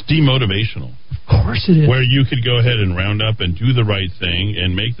 It's demotivational. Of course it is. Where you could go ahead and round up and do the right thing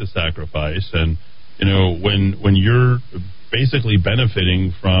and make the sacrifice. And, when you're basically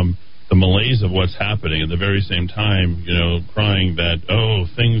benefiting from the malaise of what's happening at the very same time, crying that,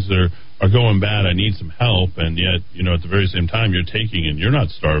 things are going bad, I need some help. And yet, at the very same time, you're taking and you're not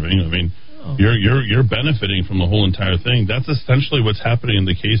starving. I mean, you're benefiting from the whole entire thing. That's essentially what's happening in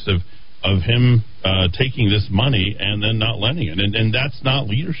the case of him taking this money and then not lending it. And that's not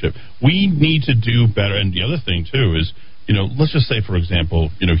leadership. We need to do better. And the other thing, too, is, let's just say, for example,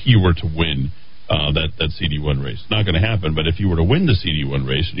 he were to win that CD1 race. Not going to happen, but if you were to win the CD1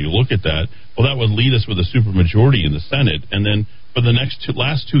 race and you look at that, well, that would lead us with a supermajority in the Senate. And then for the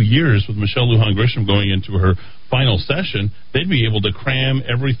last 2 years, with Michelle Lujan Grisham going into her final session, they'd be able to cram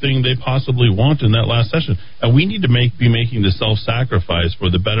everything they possibly want in that last session. And we need to be making the self-sacrifice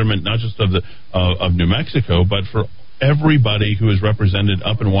for the betterment, not just of New Mexico, but for everybody who is represented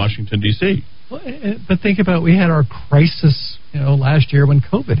up in Washington, D.C. Well, but think about, we had our crisis, last year when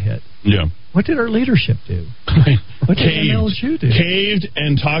COVID hit. Yeah. What did our leadership do? What did MLSU do? Caved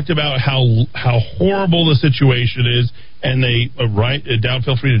and talked about how horrible the situation is, and they Dowd,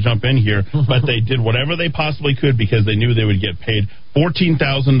 feel free to jump in here, but they did whatever they possibly could because they knew they would get paid $14,000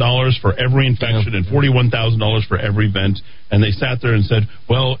 for every infection and $41,000 for every vent, and they sat there and said,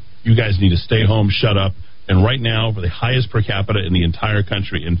 well, you guys need to stay home, shut up. And right now, for the highest per capita in the entire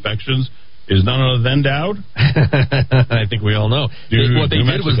country, infections is none other than Dowd. I think we all know. What they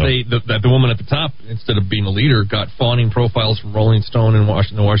did was that the woman at the top, instead of being a leader, got fawning profiles from Rolling Stone and the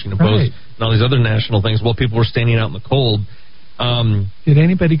Washington Post and all these other national things while people were standing out in the cold. Did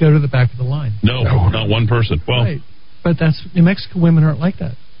anybody go to the back of the line? No, not one person. Well, but New Mexico women aren't like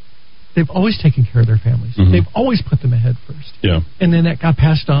that. They've always taken care of their families. Mm-hmm. They've always put them ahead first. Yeah. And then that got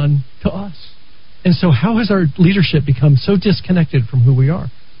passed on to us. And so how has our leadership become so disconnected from who we are?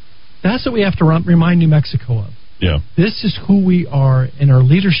 That's what we have to remind New Mexico of. Yeah. This is who we are, and our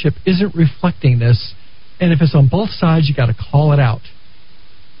leadership isn't reflecting this. And if it's on both sides, you got to call it out.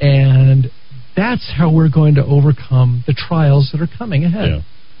 And that's how we're going to overcome the trials that are coming ahead.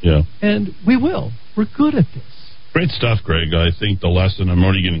 Yeah. And we will. We're good at this. Great stuff, Greg. I think the lesson, I'm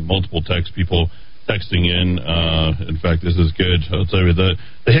already getting multiple texts, people texting in. In fact, this is good. I'll tell you, the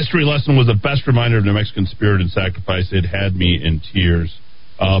history lesson was the best reminder of New Mexican spirit and sacrifice. It had me in tears.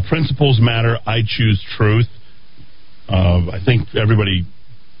 Principles matter. I choose truth. I think everybody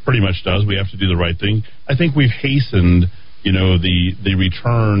pretty much does. We have to do the right thing. I think we've hastened, the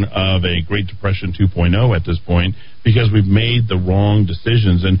return of a Great Depression 2.0 at this point because we've made the wrong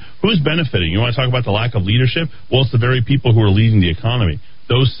decisions. And who's benefiting? You want to talk about the lack of leadership? Well, it's the very people who are leading the economy.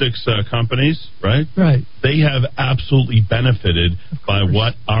 Those 6 companies, right? Right. They have absolutely benefited by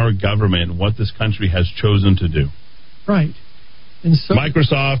what our government, what this country has chosen to do. Right. And so,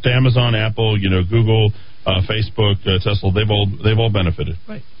 Microsoft, Amazon, Apple, Google, Facebook, Tesla, they've all benefited.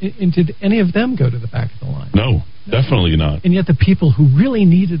 Right. And did any of them go to the back of the line? No, definitely not. And yet the people who really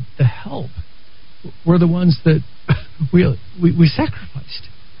needed the help were the ones that we sacrificed.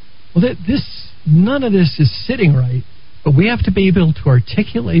 Well, none of this is sitting right, but we have to be able to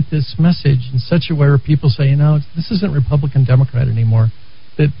articulate this message in such a way where people say, this isn't Republican, Democrat anymore.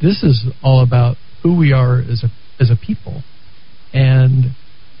 That this is all about who we are as a people. And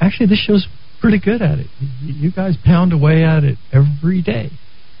actually, this show's pretty good at it. You guys pound away at it every day.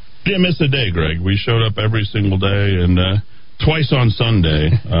 Didn't miss a day, Greg. We showed up every single day and twice on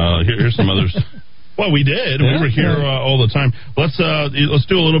Sunday. Here's some others. Well, we did. Yeah, we were here all the time. Let's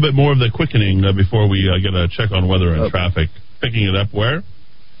do a little bit more of the quickening before we get a check on weather and traffic. Picking it up where?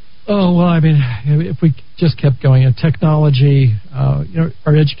 Oh, well, I mean, if we just kept going, technology,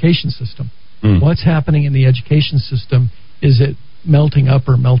 our education system. What's happening in the education system? Is it melting up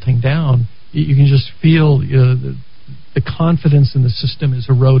or melting down? You can just feel the confidence in the system is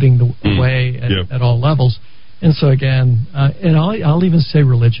eroding away at all levels. And so again, and I'll even say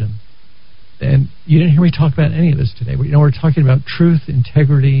religion. And you didn't hear me talk about any of this today. We're talking about truth,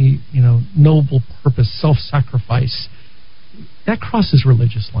 integrity, noble purpose, self-sacrifice. That crosses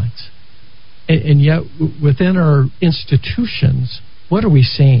religious lines. And yet, within our institutions, what are we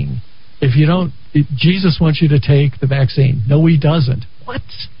seeing? Jesus wants you to take the vaccine. No, he doesn't. What?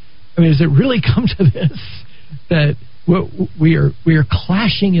 I mean, does it really come to this that we are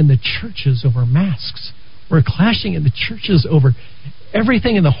clashing in the churches over masks? We're clashing in the churches over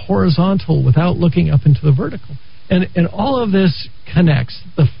everything in the horizontal without looking up into the vertical. And all of this connects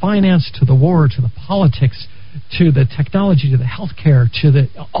the finance to the war, to the politics, to the technology, to the healthcare,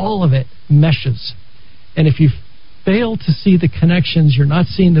 all of it meshes. And if you fail to see the connections, you're not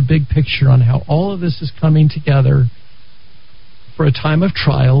seeing the big picture on how all of this is coming together for a time of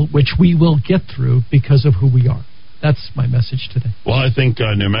trial, which we will get through because of who we are. That's my message today. Well, I think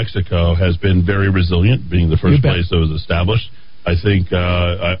New Mexico has been very resilient, being the first place that was established. I think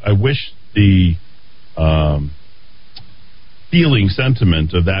I wish the feeling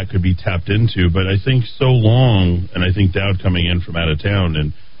sentiment of that could be tapped into, but I think so long, and I think Dowd coming in from out of town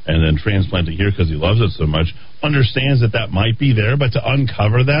and then transplanting here because he loves it so much, understands that might be there, but to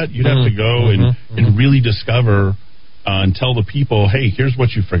uncover that, you'd have to go and really discover and tell the people, hey, here's what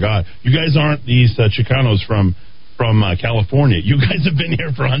you forgot. You guys aren't these Chicanos from from California. You guys have been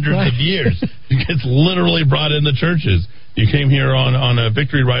here for hundreds of years. You guys literally brought in the churches. You came here on a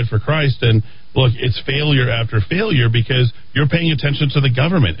victory ride for Christ, and look, it's failure after failure because you're paying attention to the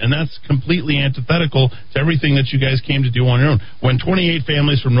government, and that's completely antithetical to everything that you guys came to do on your own. When 28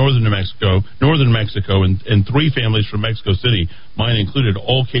 families from northern Mexico, and 3 families from Mexico City, mine included,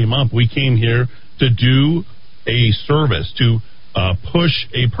 all came up, we came here to do a service, to push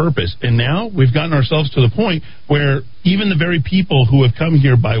a purpose. And now we've gotten ourselves to the point where even the very people who have come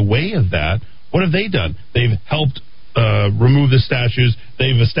here by way of that, what have they done? They've helped remove the statues.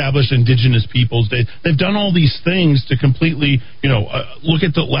 They've established indigenous peoples. They've done all these things to completely, look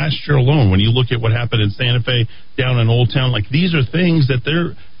at the last year alone. When you look at what happened in Santa Fe, down in Old Town, like these are things that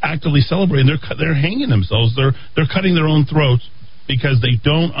they're actively celebrating. They're hanging themselves. They're cutting their own throats because they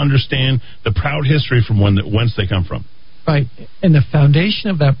don't understand the proud history from whence they come from. Right, and the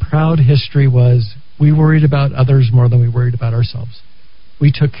foundation of that proud history was we worried about others more than we worried about ourselves.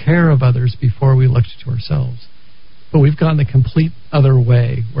 We took care of others before we looked to ourselves. But we've gone the complete other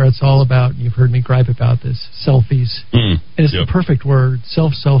way, where it's all about, you've heard me gripe about this, selfies. And it's the perfect word,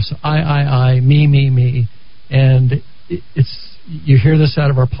 self, I, me. And it's you hear this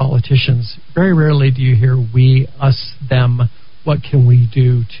out of our politicians. Very rarely do you hear we, us, them. What can we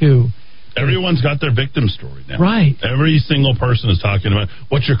do, too? Everyone's got their victim story now. Right. Every single person is talking about,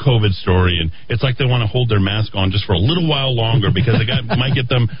 what's your COVID story? And it's like they want to hold their mask on just for a little while longer because might get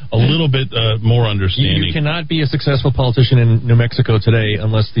them a little bit more understanding. You cannot be a successful politician in New Mexico today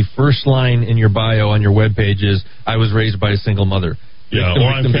unless the first line in your bio on your webpage is, I was raised by a single mother. Yeah,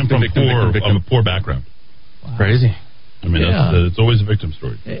 or I came from a poor background. Wow. Crazy. I mean, it's always a victim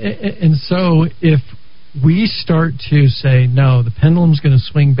story. And so if we start to say, no, the pendulum's going to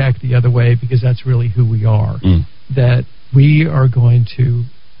swing back the other way because that's really who we are, that we are going to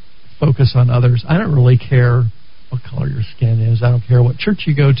focus on others. I don't really care what color your skin is. I don't care what church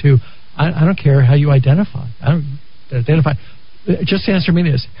you go to. I don't care how you identify. Just answer me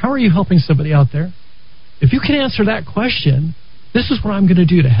this. How are you helping somebody out there? If you can answer that question, this is what I'm going to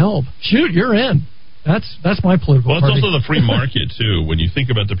do to help. Shoot, you're in. That's my political party. Well, it's also the free market, too. When you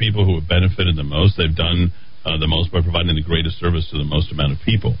think about the people who have benefited the most, they've done the most by providing the greatest service to the most amount of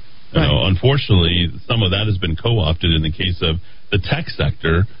people. Right. Unfortunately, some of that has been co-opted in the case of the tech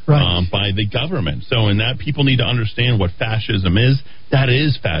sector by the government. So in that, people need to understand what fascism is. That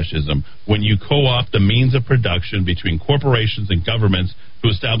is fascism. When you co-opt the means of production between corporations and governments to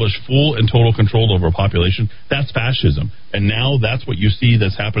establish full and total control over a population, that's fascism. And now that's what you see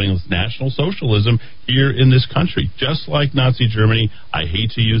that's happening with National Socialism here in this country. Just like Nazi Germany, I hate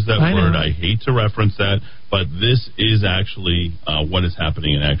to use that word, I hate to reference that, but this is actually what is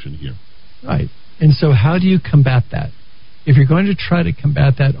happening in action here. Right. And so how do you combat that? If you're going to try to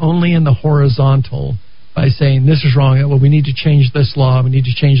combat that only in the horizontal by saying this is wrong, well, we need to change this law, we need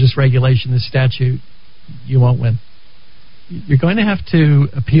to change this regulation, this statute, you won't win. You're going to have to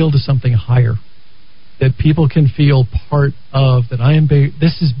appeal to something higher that people can feel part of, that I am big,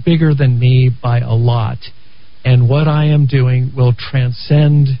 this is bigger than me by a lot, and what I am doing will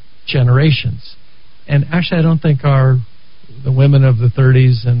transcend generations. And actually, I don't think the women of the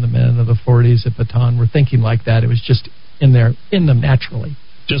 30s and the men of the 40s at Baton were thinking like that. It was just in them naturally.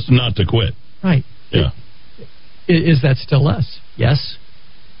 Just not to quit. Right. Yeah. Is that still us? Yes.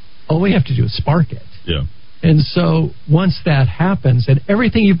 All we have to do is spark it. Yeah. And so once that happens, and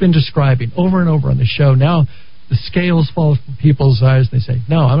everything you've been describing over and over on the show, now the scales fall from people's eyes and they say,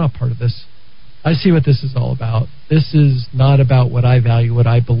 no, I'm not part of this. I see what this is all about. This is not about what I value, what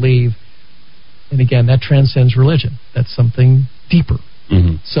I believe. And again, that transcends religion. That's something deeper.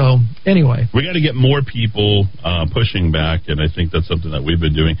 Mm-hmm. So, anyway. We got to get more people pushing back, and I think that's something that we've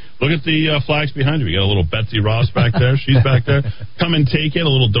been doing. Look at the flags behind you. We got a little Betsy Ross back there. She's back there. Come and take it. A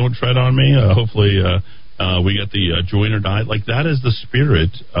little Don't Tread on Me. Hopefully, we got the Join or Die. Like, that is the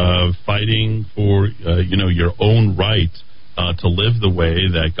spirit of fighting for, your own right to live the way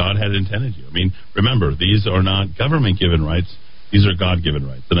that God had intended you. I mean, remember, these are not government-given rights. These are God-given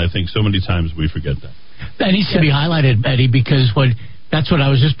rights. And I think so many times we forget that. That needs to be highlighted, Eddie, because that's what I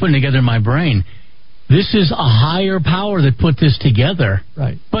was just putting together in my brain. This is a higher power that put this together.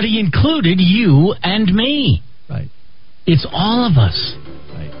 Right. But he included you and me. Right. It's all of us.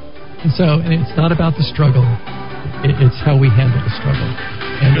 Right. And it's not about the struggle. It's how we handle the struggle.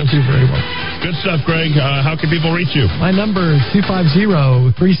 And we'll do very well. Good stuff, Greg. How can people reach you? My number is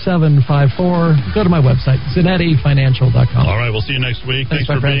 250-3754. Go to my website, ZanettiFinancial.com. All right, we'll see you next week. Thanks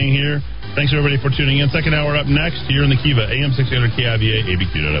for being here. Thanks, everybody, for tuning in. Second hour up next here in the Kiva, AM 600 KIVA,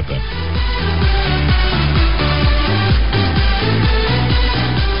 ABQ.FM.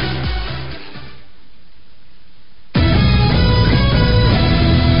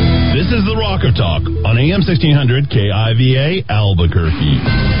 Auto Talk on AM 1600 KIVA Albuquerque.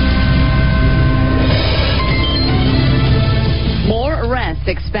 More arrests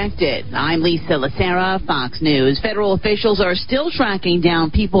expected. I'm Lisa Lacera, Fox News. Federal officials are still tracking down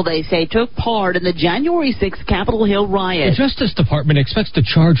people they say took part in the January 6th Capitol Hill riot. The Justice Department expects to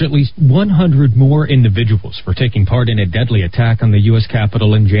charge at least 100 more individuals for taking part in a deadly attack on the U.S.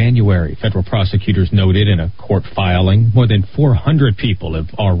 Capitol in January. Federal prosecutors noted in a court filing more than 400 people have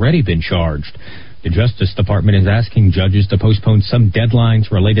already been charged. The Justice Department is asking judges to postpone some deadlines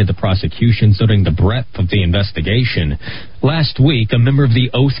related to prosecutions, noting the breadth of the investigation. Last week, a member of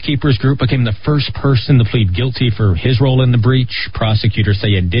the Oath Keepers group became the first person to plead guilty for his role in the breach. Prosecutors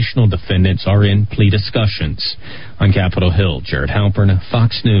say additional defendants are in plea discussions. On Capitol Hill, Jared Halpern,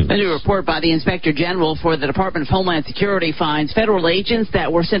 Fox News. A new report by the Inspector General for the Department of Homeland Security finds federal agents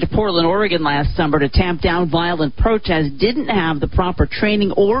that were sent to Portland, Oregon last summer to tamp down violent protests didn't have the proper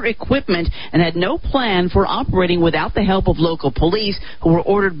training or equipment and had no plan for operating without the help of local police who were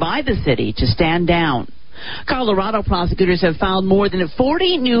ordered by the city to stand down. Colorado prosecutors have filed more than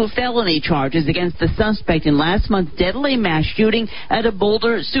 40 new felony charges against the suspect in last month's deadly mass shooting at a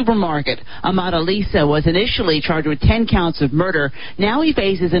Boulder supermarket. Ahmad Alisa was initially charged with 10 counts of murder. Now he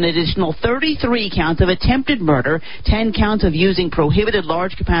faces an additional 33 counts of attempted murder, 10 counts of using prohibited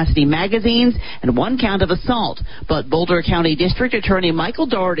large-capacity magazines, and 1 count of assault. But Boulder County District Attorney Michael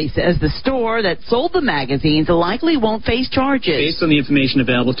Doherty says the store that sold the magazines likely won't face charges. Based on the information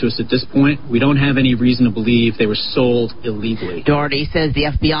available to us at this point, we don't have any reason to believe they were sold illegally. Doherty says the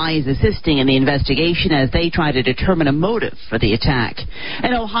FBI is assisting in the investigation as they try to determine a motive for the attack.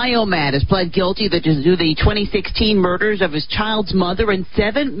 An Ohio man has pled guilty to the 2016 murders of his child's mother and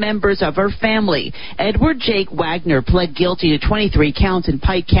 7 members of her family. Edward Jake Wagner pled guilty to 23 counts in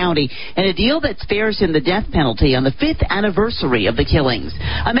Pike County in a deal that spares him the death penalty on the 5th anniversary of the killings.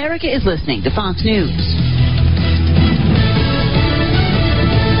 America is listening to Fox News.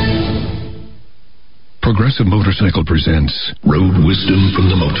 Progressive Motorcycle presents Road Wisdom from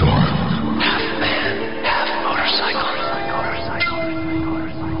the Motor. Half man, half motorcycle.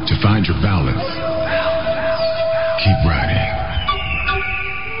 To find your balance, keep riding.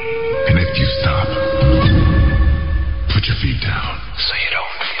 And if you stop, put your feet down so you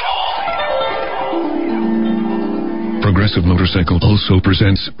don't fall. Progressive Motorcycle also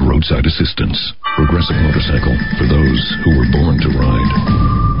presents Roadside Assistance. Progressive Motorcycle, for those who were born to ride.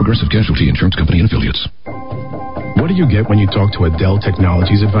 Progressive Casualty Insurance Company and Affiliates. What do you get when you talk to a Dell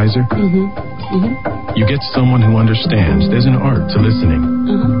Technologies advisor? You get someone who understands there's an art to listening.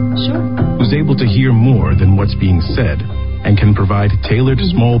 Sure. Who's able to hear more than what's being said and can provide tailored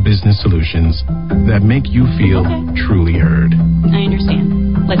small business solutions that make you feel truly heard. I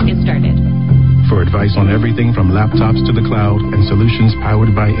understand. Let's get started. For advice on everything from laptops to the cloud and solutions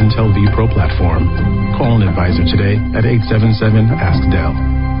powered by Intel vPro platform, call an advisor today at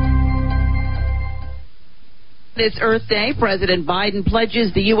 877-ASK-DELL. This Earth Day, President Biden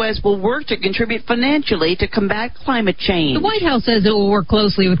pledges the U.S. will work to contribute financially to combat climate change. The White House says it will work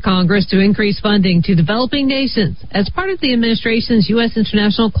closely with Congress to increase funding to developing nations as part of the administration's U.S.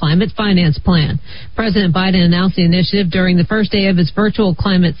 International Climate Finance Plan. President Biden announced the initiative during the first day of his virtual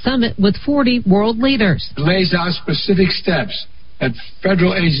climate summit with 40 world leaders. It lays out specific steps that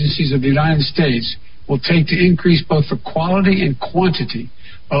federal agencies of the United States will take to increase both the quality and quantity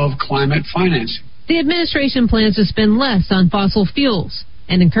of climate financing. The administration plans to spend less on fossil fuels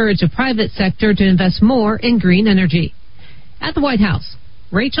and encourage the private sector to invest more in green energy. At the White House,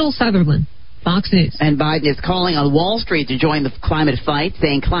 Rachel Sutherland, Fox News. And Biden is calling on Wall Street to join the climate fight,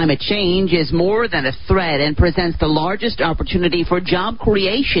 saying climate change is more than a threat and presents the largest opportunity for job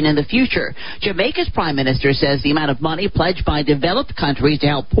creation in the future. Jamaica's prime minister says the amount of money pledged by developed countries to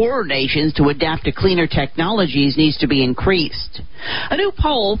help poorer nations to adapt to cleaner technologies needs to be increased. A new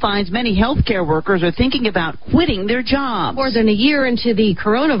poll finds many healthcare workers are thinking about quitting their jobs. More than a year into the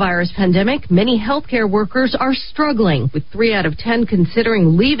coronavirus pandemic, many healthcare workers are struggling, with 3 out of 10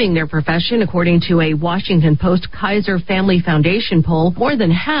 considering leaving their profession, according to a Washington Post Kaiser Family Foundation poll. More than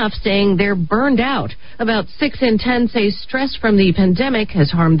half saying they're burned out. About 6 in 10 say stress from the pandemic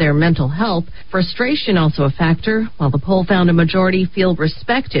has harmed their mental health. Frustration also a factor. While the poll found a majority feel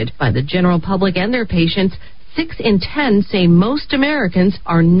respected by the general public and their patients, 6 in 10 say most Americans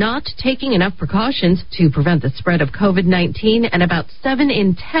are not taking enough precautions to prevent the spread of COVID-19, and about 7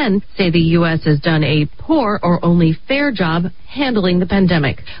 in 10 say the U.S. has done a poor or only fair job handling the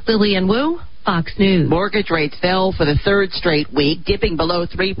pandemic. Lillian Wu, Fox News. Mortgage rates fell for the third straight week, dipping below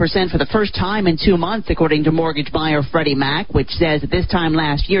 3% for the first time in 2 months, according to mortgage buyer Freddie Mac, which says at this time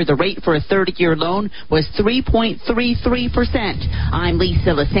last year the rate for a 30-year loan was 3.33%. I'm Lisa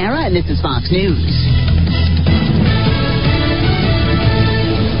Lacera, and this is Fox News.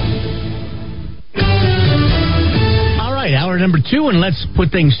 All right, hour number 2, and let's put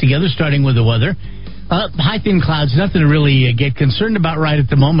things together, starting with the weather. High thin clouds, nothing to really get concerned about right at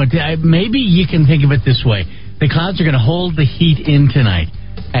the moment. Maybe you can think of it this way. The clouds are going to hold the heat in tonight.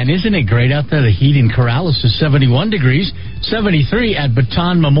 And isn't it great out there? The heat in Corrales is 71 degrees, 73 at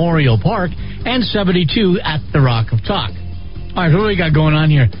Baton Memorial Park, and 72 at the Rock of Talk. All right, what do we got going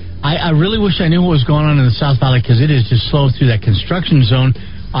on here? I really wish I knew what was going on in the South Valley, because it is just slow through that construction zone.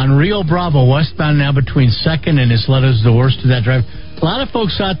 On Rio Bravo, westbound now between 2nd and Isleta is the worst of that drive. A lot of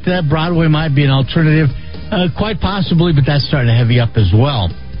folks thought that Broadway might be an alternative, quite possibly, but that's starting to heavy up as well.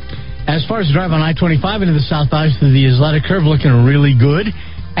 As far as the drive on I-25 into the South Valley through the Isleta curve, looking really good.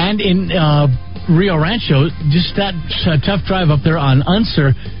 And in Rio Rancho, just that tough drive up there on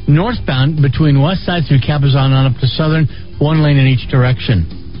Unser, northbound between west side through Cabazon on up to Southern, 1 lane in each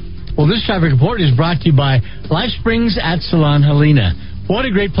direction. Well, this traffic report is brought to you by Life Springs at Salon Helena. What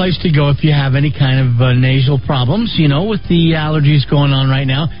a great place to go if you have any kind of nasal problems, with the allergies going on right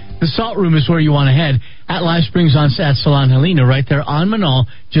now. The Salt Room is where you want to head at Life Springs at Salon Helena, right there on Manal,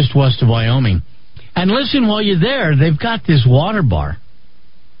 just west of Wyoming. And listen, while you're there, they've got this water bar.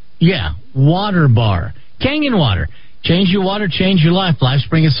 Yeah, water bar. Kangen water. Change your water, change your life. Life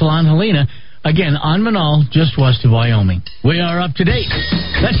Spring at Salon Helena. Again, on Manal, just west of Wyoming. We are up to date.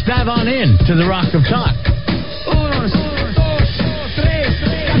 Let's dive on in to the Rock of Talk.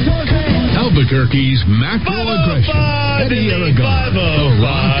 Albuquerque's macro aggression. Eddie Aragon.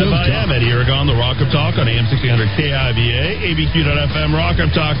 I am Eddie Aragon, the Rock of Talk on AM 1600 KIVA, ABQ.FM,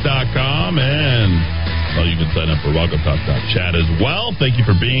 rockoftalk.com, and you can sign up for rockoftalk.chat as well. Thank you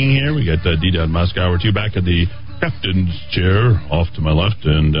for being here. We got D-Down Musk Hour 2 back at the captain's chair off to my left,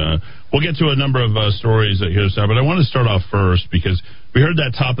 and we'll get to a number of stories here this hour, but I want to start off first because we heard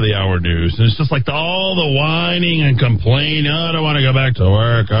that top of the hour news, and it's just like all the whining and complaining. Oh, I don't want to go back to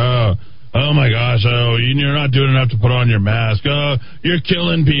work. Oh my gosh, you're not doing enough to put on your mask. Oh, you're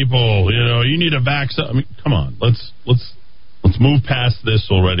killing people. You need a vaccine. I mean, come on. Let's move past this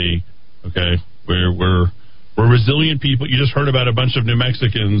already. Okay? We're resilient people. You just heard about a bunch of New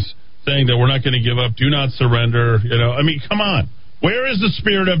Mexicans saying that we're not going to give up, do not surrender. I mean, come on. Where is the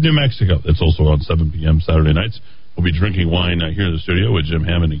spirit of New Mexico? It's also on 7 p.m. Saturday nights. We'll be drinking wine here in the studio with Jim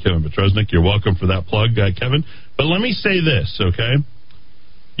Hammond and Kevin Petrosnik. You're welcome for that plug, Kevin. But let me say this, okay?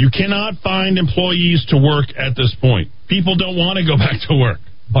 You cannot find employees to work at this point. People don't want to go back to work.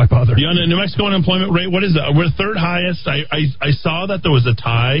 Why bother? The New Mexico unemployment rate, what is that? We're third highest. I saw that there was a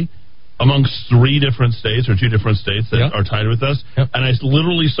tie amongst 3 different states or 2 different states that are tied with us. Yep. And I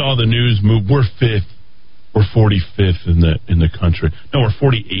literally saw the news move. We're 5th. We're 45th in the country. No, we're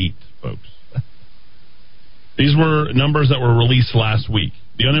 48, folks. These were numbers that were released last week.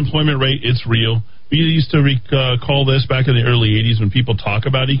 The unemployment rate, it's real. We used to recall this back in the early 80s when people talk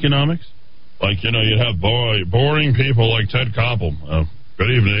about economics. Like, you'd have boring people like Ted Koppel. Good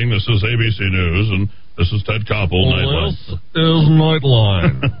evening, this is ABC News, and this is Ted Koppel. This is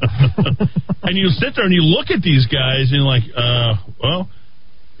Nightline. And you sit there and you look at these guys and you're like, I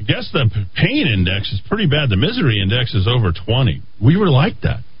guess the pain index is pretty bad. The misery index is over 20. We were like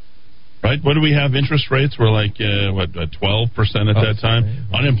that. Right? What do we have? Interest rates were like, 12% at that time.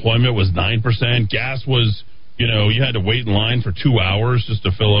 Unemployment was 9%. Gas was, you had to wait in line for 2 hours just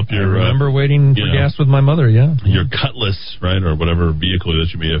to fill up your... I remember waiting for gas with my mother, Your Cutlass, right? Or whatever vehicle that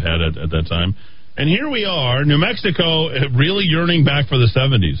you may have had at that time. And here we are, New Mexico, really yearning back for the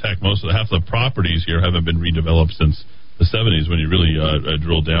 70s. Heck, half the properties here haven't been redeveloped since the 70s when you really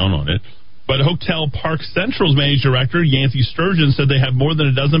drill down on it. But Hotel Park Central's managing director, Yancey Sturgeon, said they have more than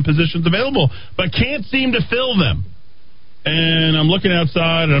a dozen positions available, but can't seem to fill them. And I'm looking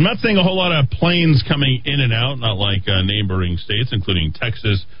outside, and I'm not seeing a whole lot of planes coming in and out, not like neighboring states, including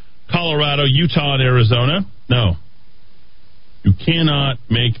Texas, Colorado, Utah, and Arizona. No. You cannot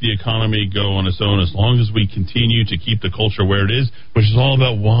make the economy go on its own as long as we continue to keep the culture where it is, which is all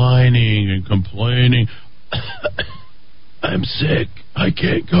about whining and complaining. I'm sick. I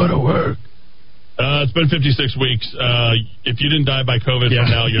can't go to work. It's been 56 weeks. If you didn't die by COVID from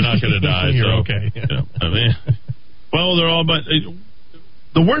now, you're not going to die. You're okay. Yeah. I mean, well, they're all, but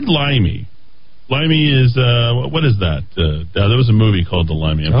the word limey. Limey is, what is that? There was a movie called The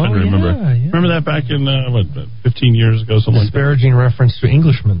Limey. I'm trying to remember. Yeah. Remember that back in, 15 years ago? Something disparaging like that? Reference to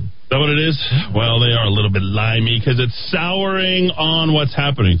Englishmen. that what it is? Well, they are a little bit limey because it's souring on what's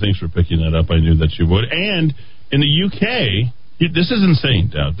happening. Thanks for picking that up. I knew that you would. And in the UK, this is insane,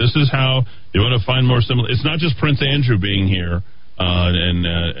 Dad. This is how you want to find more similar. It's not just Prince Andrew being here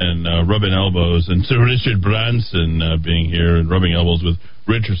and rubbing elbows, and Sir Richard Branson being here and rubbing elbows with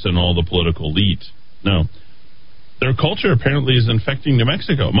Richardson, all the political elite. No. Their culture apparently is infecting New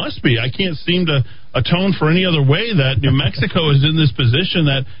Mexico. It must be. I can't seem to atone for any other way that New Mexico is in this position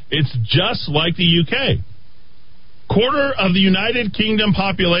that it's just like the UK. Quarter of the United Kingdom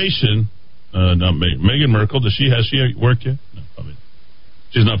population, not Meghan Merkel, does she work yet? No, probably.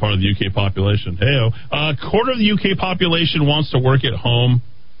 She's not part of the UK population. Hey-o. A quarter of the UK population wants to work at home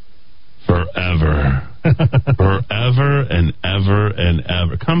forever. Forever and ever and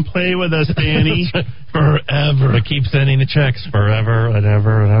ever. Come play with us, Danny. Forever. But keep sending the checks forever and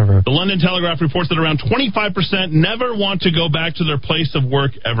ever and ever. The London Telegraph reports that around 25% never want to go back to their place of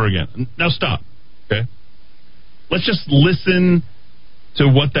work ever again. Now stop. Okay? Let's just listen to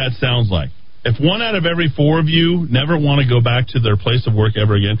what that sounds like. If 1 out of every 4 of you never want to go back to their place of work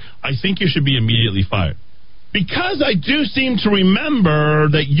ever again, I think you should be immediately fired. Because I do seem to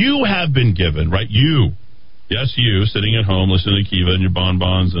remember that you have been given, right? You, sitting at home listening to Kiva and your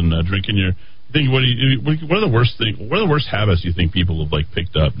bonbons and drinking your. What are the worst things? What are the worst habits you think people have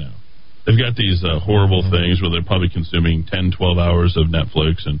picked up now? They've got these horrible things where they're probably consuming 10, 12 hours of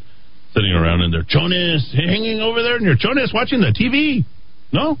Netflix and sitting around in their chonis, hanging over there in your chonis, watching the TV.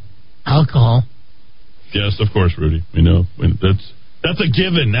 No, alcohol. Yes, of course, Rudy. We know that's a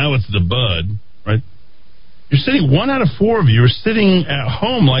given. Now it's the bud, right? You're sitting, 1 out of 4 of you are sitting at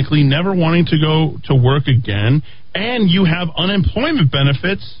home, likely never wanting to go to work again, and you have unemployment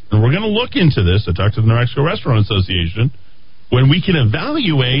benefits. And we're going to look into this. I talked to the New Mexico Restaurant Association. When we can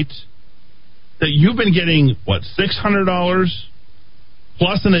evaluate that you've been getting, $600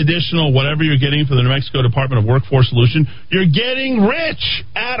 plus an additional whatever you're getting for the New Mexico Department of Workforce Solutions, you're getting rich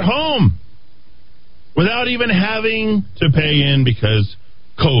at home without even having to pay in because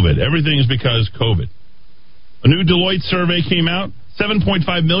COVID. Everything is because COVID. A new Deloitte survey came out. 7.5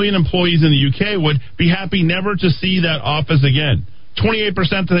 million employees in the UK would be happy never to see that office again. 28%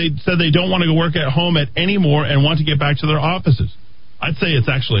 said they don't want to go work at home anymore and want to get back to their offices. I'd say it's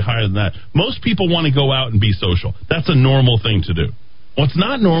actually higher than that. Most people want to go out and be social. That's a normal thing to do. What's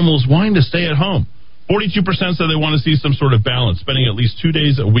not normal is wanting to stay at home. 42% said they want to see some sort of balance, spending at least 2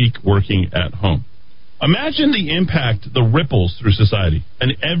 days a week working at home. Imagine the impact, the ripples through society,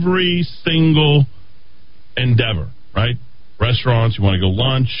 and every single endeavor, right? Restaurants, you want to go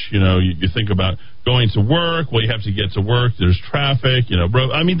lunch, you think about going to work, you have to get to work, there's traffic,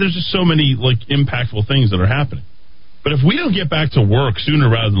 there's just so many impactful things that are happening. But if we don't get back to work sooner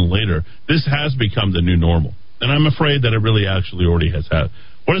rather than later, this has become the new normal. And I'm afraid that it really actually already has had.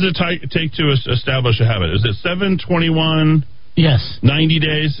 What does it take to establish a habit? Is it 7/21? Yes. 90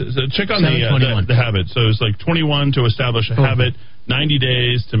 days? Check on the habit. So it's 21 to establish a habit, 90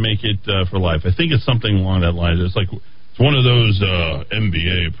 days to make it for life. I think it's something along that line. It's it's one of those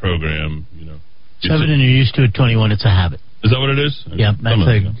MBA program, 7 and you're used to it, 21, it's a habit. Is that what it is? Yeah, that's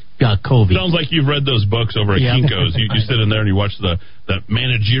COVID. Sounds like you've read those books over at Kinko's. You sit in there and you watch the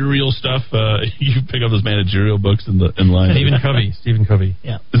managerial stuff. You pick up those managerial books in line. Stephen Covey.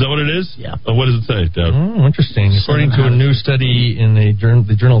 Yeah. Is that what it is? Yeah. What does it say, Deb? Oh, interesting. According to a new study in the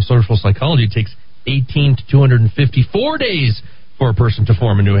Journal of Social Psychology, it takes 18 to 254 days for a person to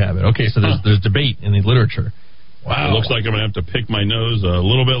form a new habit. Okay, so there's debate in the literature. Wow. It looks like I'm going to have to pick my nose a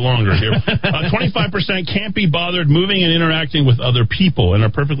little bit longer here. 25% can't be bothered moving and interacting with other people and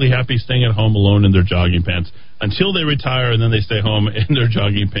are perfectly happy staying at home alone in their jogging pants until they retire, and then they stay home in their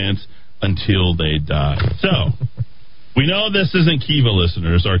jogging pants until they die. So, we know this isn't Kiva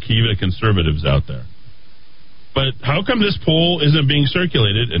listeners, our Kiva conservatives out there. But how come this poll isn't being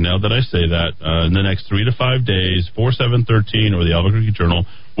circulated? And now that I say that, in the next 3 to 5 days, 4713 or the Albuquerque Journal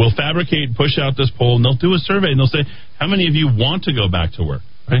will fabricate and push out this poll, and they'll do a survey, and they'll say, how many of you want to go back to work?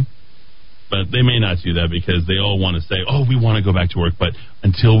 Right? But they may not do that because they all want to say, we want to go back to work, but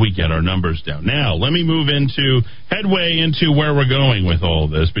until we get our numbers down. Now, let me move into where we're going with all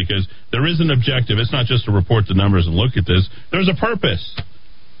of this, because there is an objective. It's not just to report the numbers and look at this. There's a purpose.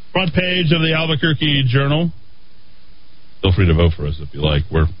 Front page of the Albuquerque Journal. Feel free to vote for us if you like.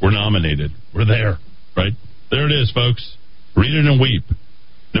 We're nominated. We're there, right? There it is, folks. Read it and weep.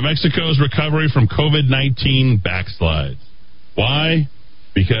 New Mexico's recovery from COVID-19 backslides. Why?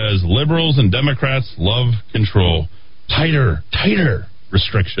 Because liberals and Democrats love control. Tighter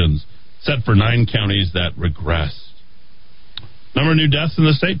restrictions set for 9 counties that regressed. Number of new deaths in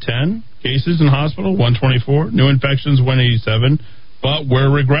the state, 10. Cases in hospital, 124. New infections, 187. But we're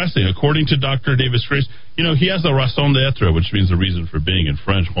regressing. According to Dr. David Scrace, he has the raison d'etre, which means the reason for being in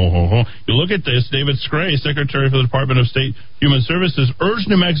French. You look at this, David Scrace, Secretary for the Department of State Human Services, urged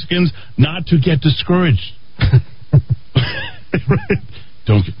New Mexicans not to get discouraged.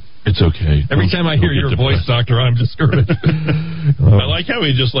 It's okay. Every time I hear your voice, Doctor, I'm discouraged. I like how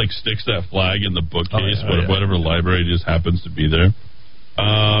he just sticks that flag in the bookcase, whatever library just happens to be there.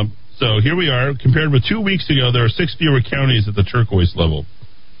 So here we are. Compared with 2 weeks ago, there are 6 fewer counties at the turquoise level.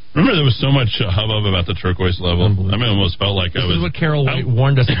 Remember, there was so much hubbub about the turquoise level. I mean, it almost felt like this is what Carol White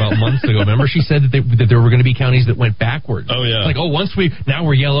warned us about months ago. Remember, she said that there were going to be counties that went backwards. Oh yeah, now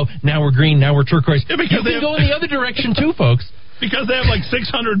we're yellow, now we're green, now we're turquoise. Yeah, because they go in the other direction too, folks. Because they have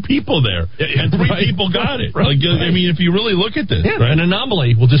 600 people there, and 3 people got it. Right. I mean, if you really look at this, an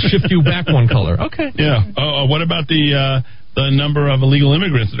anomaly will just shift you back one color. Okay. Yeah. What about the number of illegal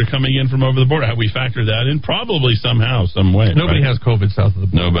immigrants that are coming in from over the border? Have we factored that in? Probably somehow, some way. Nobody has COVID south of the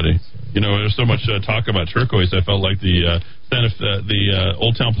border. Nobody. There's so much talk about turquoise. I felt like the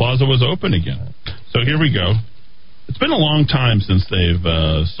Old Town Plaza was open again. So here we go. It's been a long time since they've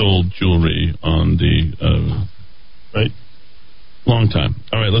sold jewelry on the right. Long time.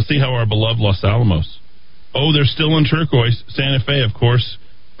 All right, let's see how our beloved Los Alamos. Oh, they're still in turquoise. Santa Fe, of course,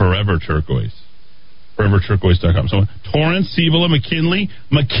 forever turquoise. ForeverTurquoise.com. So Torrance, Cibola, McKinley.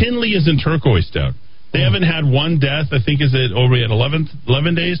 McKinley is in turquoise down. They haven't had one death. I think is it over at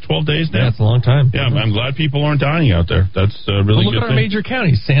 11 days, 12 days now? Yeah, it's a long time. Yeah, I'm glad people aren't dying out there. That's really look good. Look at our major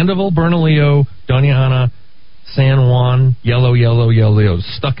counties: Sandoval, Bernalillo, Doña Ana, San Juan. Yellow,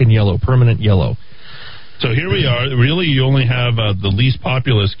 stuck in yellow, permanent yellow. So here we are. Really, you only have the least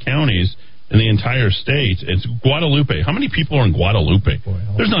populous counties in the entire state. It's Guadalupe. How many people are in Guadalupe?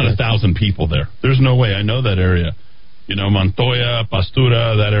 There's not 1,000 people there. There's no way. I know that area. Montoya,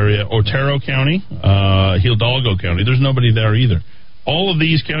 Pastura, that area. Otero County, Hidalgo County. There's nobody there either. All of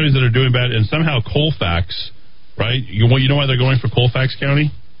these counties that are doing bad, and somehow Colfax, right? You know why they're going for Colfax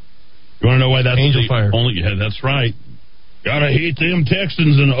County? You want to know why that's Angel Fire. Yeah, that's right. Gotta hate them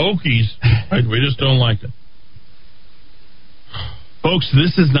Texans and Okies. Right? We just don't like it. Folks,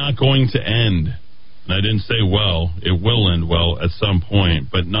 this is not going to end. And I didn't say it will end well at some point,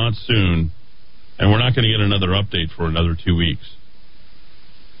 but not soon. And we're not going to get another update for another 2 weeks.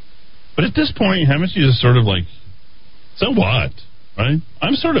 But at this point, haven't you just sort of so what? Right?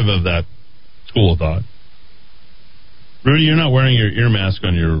 I'm sort of that school of thought. Rudy, you're not wearing your ear mask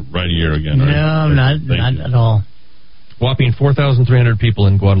on your right ear again, right? No, not at all. Whopping 4,300 people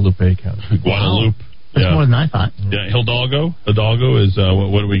in Guadalupe County. Guadalupe. Wow. That's more than I thought. Yeah, Hidalgo is,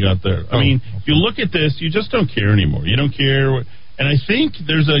 what do we got there? I mean, if you look at this, you just don't care anymore. You don't care. And I think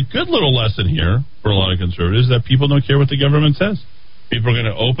there's a good little lesson here for a lot of conservatives that people don't care what the government says. People are going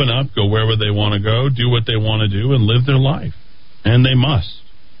to open up, go wherever they want to go, do what they want to do, and live their life. And they must.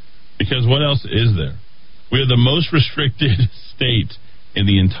 Because what else is there? We are the most restricted state in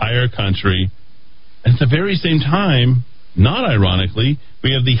the entire country. At the very same time, not ironically,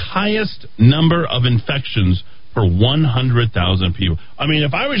 we have the highest number of infections per 100,000 people. I mean,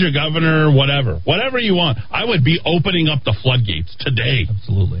 if I was your governor, whatever you want, I would be opening up the floodgates today.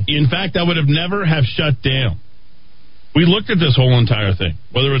 Absolutely. In fact, I would have never have shut down. We looked at this whole entire thing,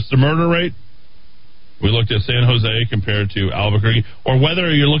 whether it's the murder rate, we looked at San Jose compared to Albuquerque, or whether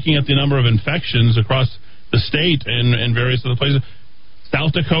you're looking at the number of infections across the state and various other places.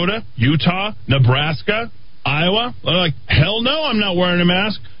 South Dakota, Utah, Nebraska, Iowa, they're like, hell no, I'm not wearing a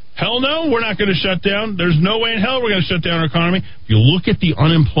mask. Hell no, we're not going to shut down. There's no way in hell we're going to shut down our economy. If you look at the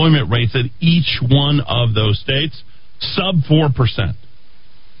unemployment rates at each one of those states, sub 4%.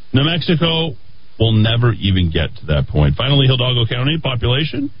 New Mexico will never even get to that point. Finally, Hidalgo County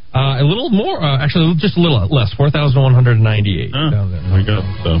population? A little more, actually, just a little less, 4,198. Down there. There we go.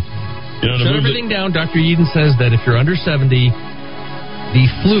 So, shut everything down. Dr. Eden says that if you're under 70, the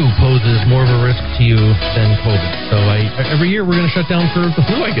flu poses more of a risk to you than COVID. So every year we're going to shut down for the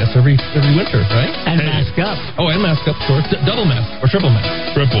flu, I guess, every winter, right? And mask up. Oh, and mask up, of course. Double mask or triple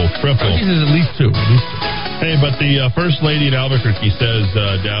mask. Triple. He says at least two. Hey, but the First Lady in Albuquerque says,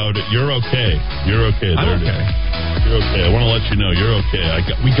 Dowd, you're okay. You're okay. I'm okay. You're okay. I want to let you know you're okay.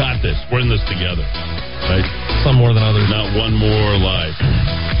 We got this. We're in this together. Right? Some more than others. Not one more life.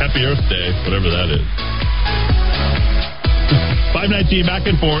 Happy Earth Day, whatever that is. 519 back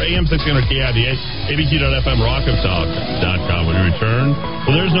and 4 AM 600 KIDA, ABC.FM, rockoftalk.com. When we return,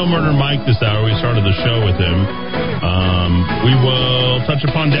 well, there's no Murder Mike this hour. We started the show with him. We will touch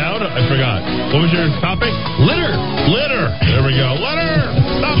upon Dowd. I forgot. What was your topic? Litter. There we go. Litter.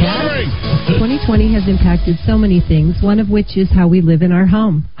 Stop littering. 2020 has impacted so many things, one of which is how we live in our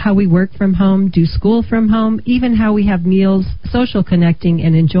home. how we work from home, do school from home, even how we have meals, social connecting,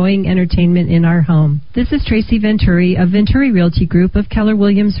 and enjoying entertainment in our home. This is Tracy Venturi of Venturi Realty Group of Keller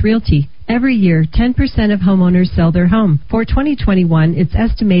Williams Realty. Every year, 10% of homeowners sell their home. For 2021, it's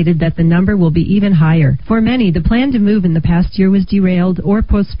estimated that the number will be even higher. For many, the plan to move in the past year was derailed or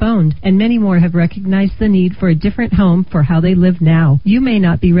postponed, and many more have recognized the need for a different home for how they live now. You may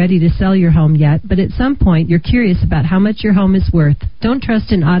not be ready to sell your home yet, but at some point, you're curious about how much your home is worth. Don't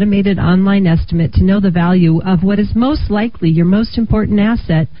trust an automated online estimate to know the value of what is most likely your most important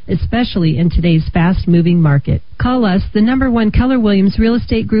asset, especially in today's fast-moving market. Call us, the #1 Keller Williams Real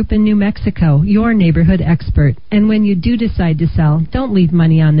Estate Group in New Mexico, your neighborhood expert. And when you do decide to sell, don't leave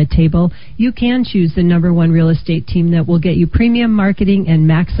money on the table. You can choose the #1 real estate team that will get you premium marketing and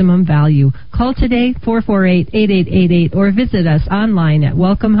maximum value. Call today, 448-8888, or visit us online at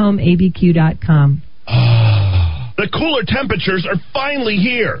welcomehomeabq.com. The cooler temperatures are finally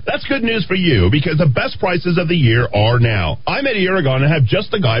here. That's good news for you because the best prices of the year are now. I'm Eddie Aragon and have just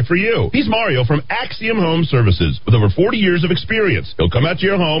the guy for you. He's Mario from Axiom Home Services with over 40 years of experience. He'll come out to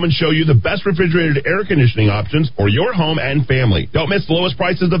your home and show you the best refrigerated air conditioning options for your home and family. Don't miss the lowest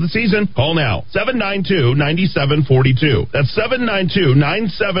prices of the season. Call now, 792-9742. That's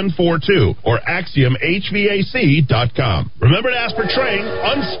 792-9742 or AxiomHVAC.com. Remember to ask for Trey,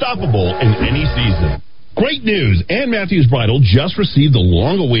 unstoppable in any season. Great news! Ann Matthews Bridal just received the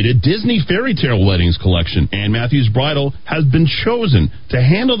long-awaited Disney Fairy Tale Weddings collection. Ann Matthews Bridal has been chosen to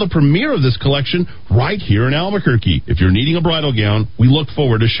handle the premiere of this collection right here in Albuquerque. If you're needing a bridal gown, we look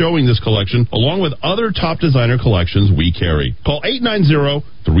forward to showing this collection along with other top designer collections we carry. Call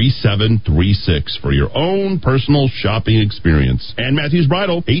 890-3736 for your own personal shopping experience. Ann Matthews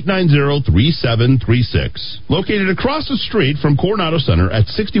Bridal, 890-3736. Located across the street from Coronado Center at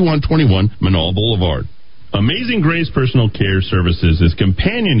 6121 Manal Boulevard. Amazing Grace Personal Care Services is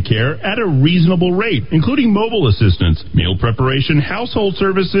companion care at a reasonable rate, including mobile assistance, meal preparation, household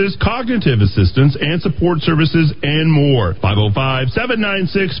services, cognitive assistance, and support services, and more.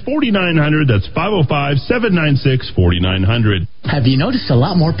 505-796-4900. That's 505-796-4900. Have you noticed a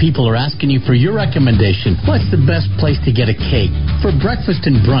lot more people are asking you for your recommendation? What's the best place to get a cake? For breakfast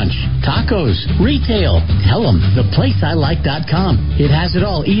and brunch, tacos, retail. Tell them theplaceilike.com. It has it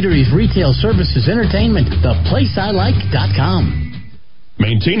all: eateries, retail, services, entertainment. theplaceilike.com.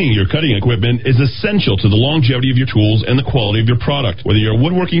 Maintaining your cutting equipment is essential to the longevity of your tools and the quality of your product. Whether you're a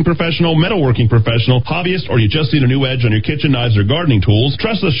woodworking professional, metalworking professional, hobbyist, or you just need a new edge on your kitchen knives or gardening tools,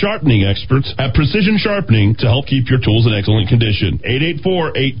 trust the sharpening experts at Precision Sharpening to help keep your tools in excellent condition.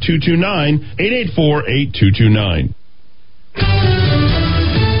 884-8229, 884-8229.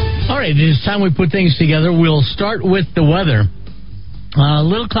 All right, it is time we put things together. We'll start with the weather. A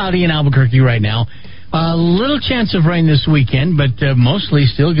little cloudy in Albuquerque right now. A little chance of rain this weekend, but mostly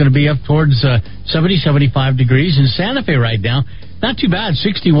still going to be up towards 70, 75 degrees. In Santa Fe right now, not too bad,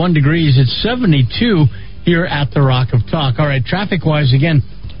 61 degrees. It's 72 here at the Rock of Talk. All right, traffic-wise, again,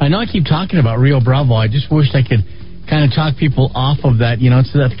 I know I keep talking about Rio Bravo. I just wished I could kind of talk people off of that. You know,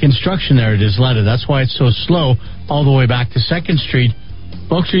 it's that construction there at Isleta. That's why it's so slow all the way back to 2nd Street.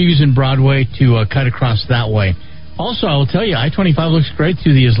 Folks are using Broadway to cut across that way. Also, I will tell you, I-25 looks great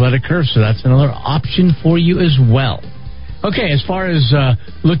through the Isleta curve, so that's another option for you as well. Okay, as far as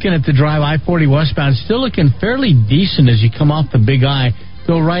looking at the drive, I-40 westbound, still looking fairly decent as you come off the Big I.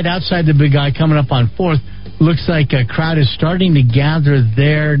 Go right outside the Big I, coming up on 4th. Looks like a crowd is starting to gather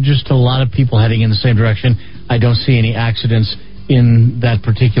there. Just a lot of people heading in the same direction. I don't see any accidents in that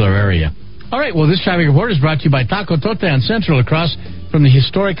particular area. All right, well, this traffic report is brought to you by Taco Tote on Central across from the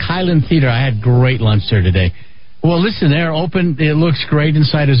historic Highland Theater. I had great lunch there today. Well, listen, they're open. It looks great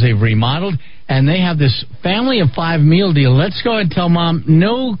inside as they've remodeled, and they have this family of 5 meal deal. Let's go and tell Mom,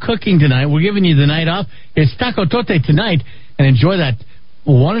 no cooking tonight. We're giving you the night off. It's Taco Tote tonight, and enjoy that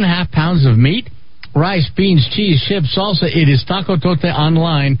 1.5 pounds of meat, rice, beans, cheese, chips, salsa. It is Taco Tote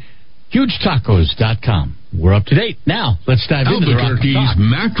online, hugetacos.com. We're up to date. Now, let's dive into the Rock of Talk.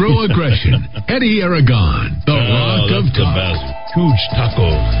 Macro Aggression. Eddie Aragon, the Rock of Talk. The best. Huge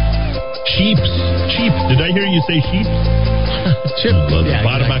tacos. Sheeps. Sheep. Did I hear you say sheep? Chip. Yeah,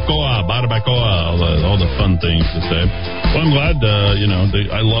 barbacoa, all the fun things to say. Well, I'm glad,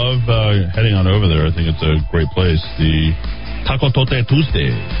 I love heading on over there. I think it's a great place. The Taco Tote Tuesday.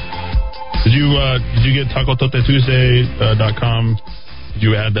 Did you get TacoToteTuesday.com? Did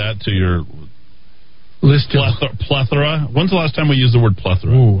you add that to your list? Plethora. When's the last time we used the word plethora?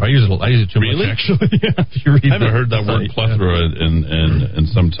 Ooh, I use it too much, actually. Yeah, I haven't heard that word plethora in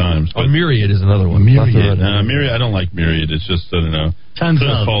some times. But myriad is another one. Myriad. Myriad. I don't like myriad. It's just, I don't know. Tons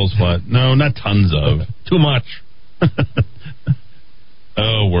of. Falls flat. No, not tons of. Too much.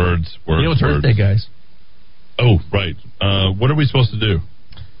 Oh, words. You know, it's Earth Day, guys. Oh, right. What are we supposed to do?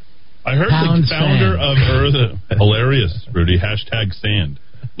 I heard the founder of Earth. Hilarious, Rudy. Hashtag sand.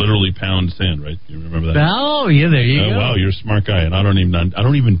 Literally pound sand, right? You remember that? Oh, yeah, there you go. Wow, you're a smart guy, and I don't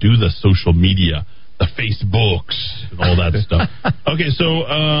even do the social media, the Facebooks, and all that stuff. Okay, so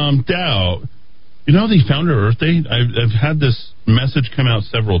Dow, you know the founder of Earth Day? I've had this message come out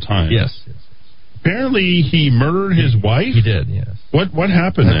several times. Yes. Apparently, he murdered his wife. He did. Yes. What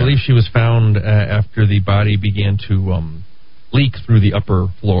happened? I believe she was found after the body began to leak through the upper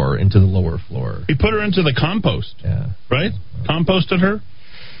floor into the lower floor. He put her into the compost. Yeah. Right? Composted her.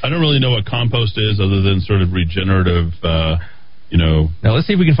 I don't really know what compost is other than sort of regenerative, Now, let's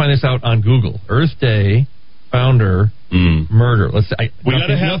see if we can find this out on Google. Earth Day founder murder. Let's see. We have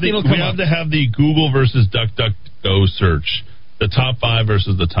to have the Google versus DuckDuckGo search. The top 5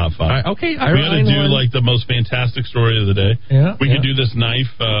 versus the top 5. Okay. We got to do like the most fantastic story of the day. Yeah. We could do this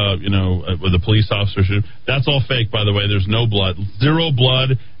knife, with a police officer shoot. That's all fake, by the way. There's no blood. 0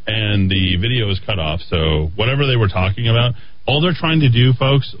 blood, and the video is cut off. So whatever they were talking about, all they're trying to do,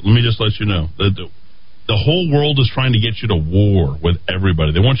 folks, let me just let you know, the whole world is trying to get you to war with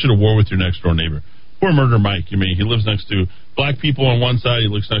everybody. They want you to war with your next door neighbor. Poor Murder Mike. I mean, he lives next to black people on one side, he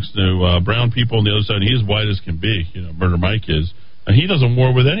lives next to brown people on the other side, and he's white as can be. Murder Mike is. And he doesn't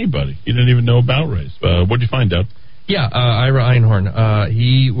war with anybody. He didn't even know about race. What did you find out? Yeah, Ira Einhorn.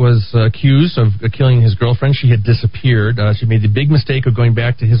 He was accused of killing his girlfriend. She had disappeared. She made the big mistake of going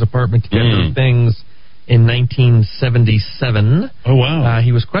back to his apartment to get her things in 1977. Oh, wow.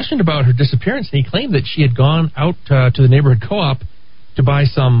 He was questioned about her disappearance, and he claimed that she had gone out to the neighborhood co-op to buy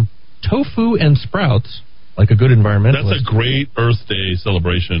some tofu and sprouts, like a good environmentalist. That's a great Earth Day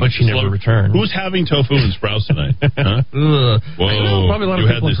celebration. But she never returned. Who's having tofu and sprouts tonight? Huh? Whoa. Probably a lot of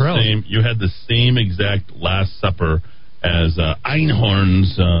people in Corral. You had the same exact Last Supper as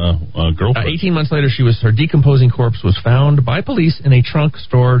Einhorn's girlfriend. 18 months later, her decomposing corpse was found by police in a trunk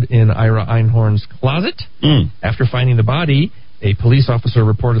stored in Ira Einhorn's closet. After finding the body, a police officer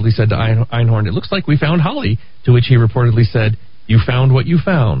reportedly said to Einhorn, "It looks like we found Holly," to which he reportedly said, "You found what you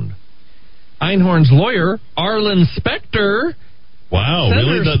found." Einhorn's lawyer, Arlen Specter. Wow,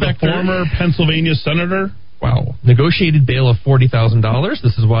 really? The former Pennsylvania senator? Wow. Negotiated bail of $40,000.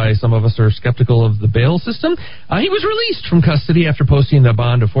 This is why some of us are skeptical of the bail system. He was released from custody after posting the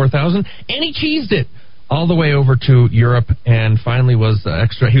bond of $4,000, and he cheesed it all the way over to Europe, and finally was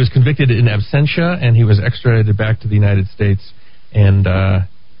he was convicted in absentia, and he was extradited back to the United States, and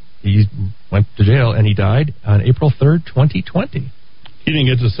he went to jail, and he died on April 3rd, 2020. He didn't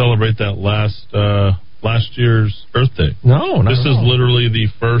get to celebrate that last year's Earth Day. No, this is literally the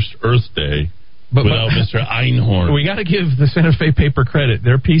first Earth Day without Mr. Einhorn. We got to give the Santa Fe paper credit.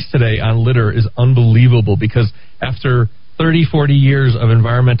 Their piece today on litter is unbelievable, because after 30, 40 years of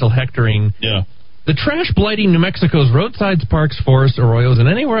environmental hectoring, the trash blighting New Mexico's roadsides, parks, forests, arroyos, and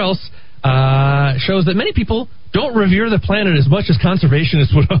anywhere else shows that many people don't revere the planet as much as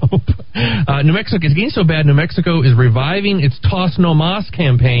conservationists would hope. New Mexico is getting so bad. New Mexico is reviving its Toss No Mas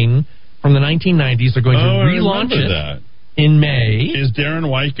campaign from the 1990s. They're going to relaunch it in May. Is Darren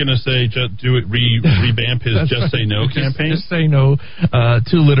White going to say, revamp his Just Say No campaign? Just say no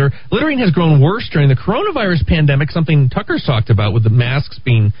to litter. Littering has grown worse during the coronavirus pandemic, something Tucker's talked about with the masks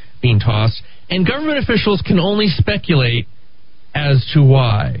being tossed. And government officials can only speculate as to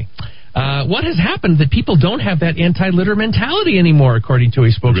why. What has happened that people don't have that anti-litter mentality anymore, according to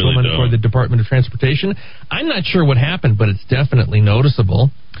a spokeswoman for the Department of Transportation. I'm not sure what happened, but it's definitely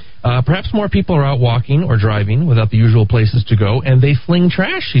noticeable. Perhaps more people are out walking or driving without the usual places to go, and they fling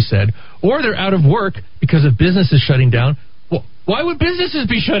trash, she said. Or they're out of work because of businesses shutting down. Well, why would businesses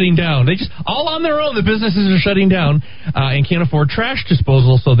be shutting down? They just, all on their own, the businesses are shutting down and can't afford trash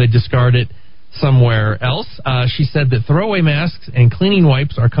disposal, so they discard it somewhere else. She said that throwaway masks and cleaning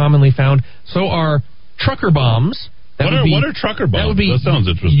wipes are commonly found. So are trucker bombs. What are trucker bombs? That sounds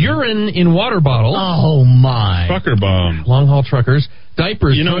interesting. Urine in water bottles. Oh, my. Trucker bombs. Long-haul truckers.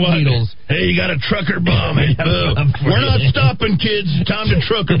 Diapers, drug needles. Hey, you got a trucker bomb. We're not stopping, kids. Time to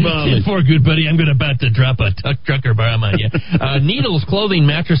trucker bomb. For good, buddy. I'm about to drop a trucker bomb on you. Needles, clothing,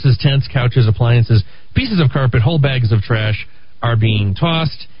 mattresses, tents, couches, appliances, pieces of carpet, whole bags of trash are being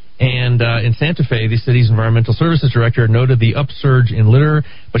tossed. And in Santa Fe, the city's environmental services director noted the upsurge in litter,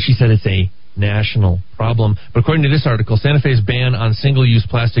 but she said it's a national problem. But according to this article, Santa Fe's ban on single-use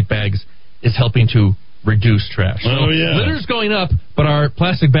plastic bags is helping to reduce trash. So litter's going up, but our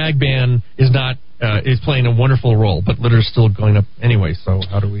plastic bag ban is not. Is playing a wonderful role, but litter's still going up anyway. So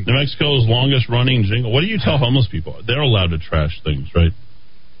how do we? New Mexico's longest-running jingle. What do you tell homeless people? They're allowed to trash things, right?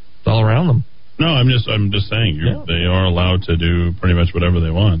 It's all around them. No, I'm just saying they are allowed to do pretty much whatever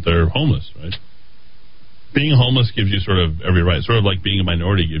they want. They're homeless, right? Being homeless gives you sort of every right. Sort of like being a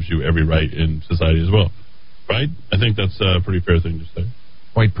minority gives you every right in society as well, right? I think that's a pretty fair thing to say.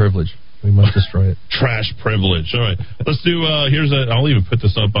 White privilege. We must destroy it. Trash privilege. All right, let's do. I'll even put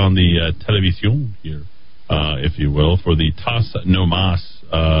this up on the television here, if you will, for the Tas No Mas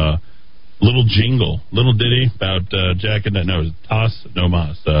little jingle, little ditty about Jack and no, Tas No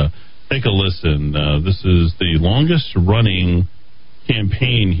Mas. Take a listen. This is the longest running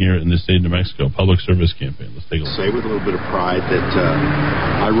campaign here in the state of New Mexico, public service campaign. Let's take a look. Say with a little bit of pride that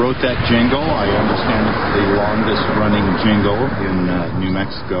I wrote that jingle. I understand it's the longest running jingle in New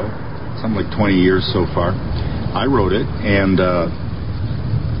Mexico. Something like 20 years so far. I wrote it, and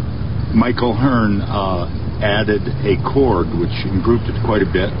Michael Hearn added a chord which improved it quite a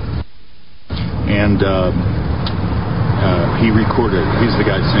bit. And he recorded it. He's the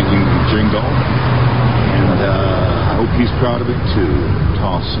guy singing the jingle. And I hope he's proud of it too.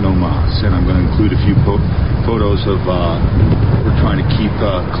 Tas No Mas. And I'm going to include a few photos of we're trying to keep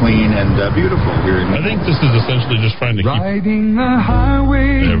clean and beautiful here. I think this is essentially just trying to keep... Riding the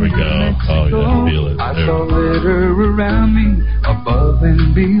highway. There we go. Oh, yeah, feel it. I saw litter around me, above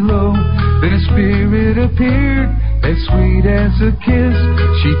and below. Then a spirit appeared, as sweet as a kiss.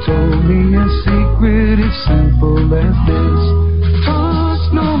 She told me a secret as simple as this. Tas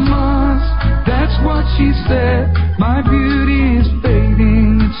No Mas, that's what she said. My beauty is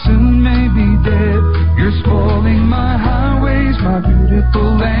fading, it soon may be dead. You're spoiling my highways, my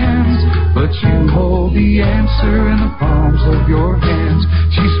beautiful lands, but you hold the answer in the palms of your hands.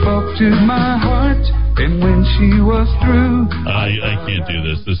 She spoke to my heart, and when she was through, I can't do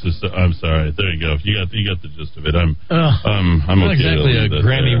this. This is. I'm sorry. There you go. You got the gist of it. I'm okay. Exactly a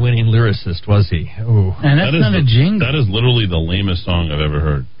Grammy-winning lyricist, was he? Ooh. And that's not a jingle. That is literally the lamest song I've ever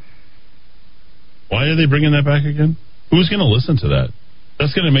heard. Why are they bringing that back again? Who's going to listen to that?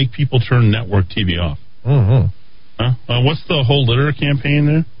 That's going to make people turn network TV off. Mm-hmm. Huh? What's the whole litter campaign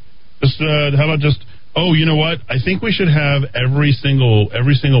there? Just how about just? Oh, you know what? I think we should have every single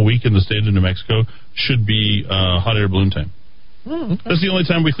week in the state of New Mexico should be hot air balloon time. Oh, okay. That's the only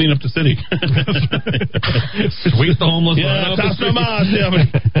time we clean up the city. Sweep the homeless. Yeah, Tas No Mas. Yeah,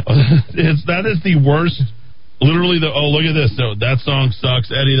 that is the worst. Literally, look at this. No, that song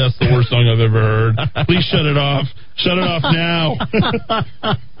sucks. Eddie, that's the worst song I've ever heard. Please shut it off. Shut it off now.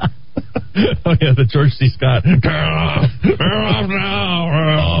 Oh, yeah, the George C. Scott. Turn off now.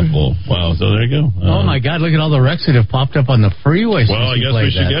 Awful. Wow, so there you go. Oh, my God, look at all the wrecks that have popped up on the freeway. Well, I guess we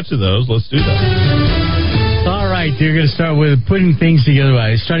should get to those. Let's do that. All right, you're going to start with putting things together,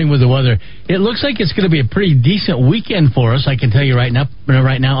 starting with the weather. It looks like it's going to be a pretty decent weekend for us. I can tell you right now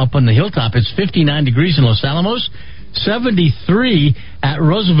up on the hilltop, it's 59 degrees in Los Alamos, 73 at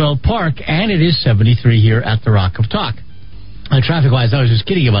Roosevelt Park, and it is 73 here at the Rock of Talk. Traffic-wise, I was just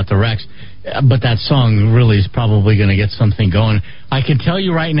kidding about the wrecks, but that song really is probably going to get something going. I can tell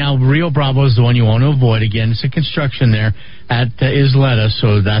you right now, Rio Bravo is the one you want to avoid. Again, it's a construction there at Isleta,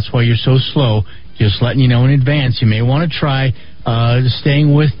 so that's why you're so slow. Just letting you know in advance, you may want to try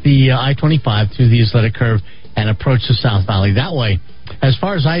staying with the I-25 through the Isleta curve and approach the South Valley that way. As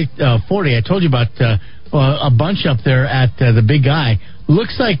far as I-40, I told you about a bunch up there at the Big Eye.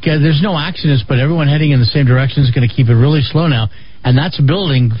 Looks like there's no accidents, but everyone heading in the same direction is going to keep it really slow now. And that's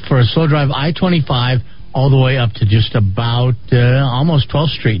building for a slow drive I-25 all the way up to just about almost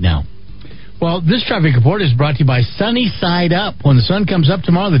 12th Street now. Well, this traffic report is brought to you by Sunny Side Up. When the sun comes up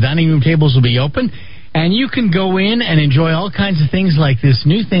tomorrow, the dining room tables will be open, and you can go in and enjoy all kinds of things like this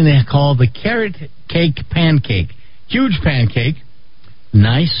new thing they call the carrot cake pancake. Huge pancake,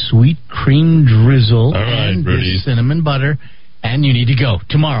 nice sweet cream drizzle, and cinnamon butter, and you need to go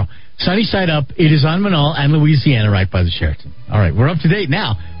tomorrow. Sunny Side Up, it is on Manal and Louisiana, right by the Sheraton. All right, we're up to date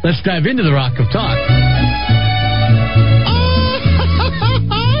now. Let's dive into the Rock of Talk.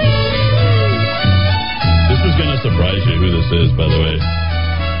 Surprise you who this is, by the way.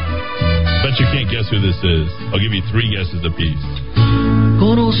 Bet you can't guess who this is. I'll give you 3 guesses apiece.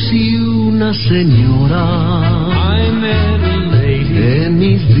 Conocí una señora, I met a lady, en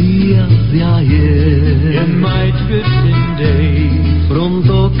mis días de ayer, in my drifting days,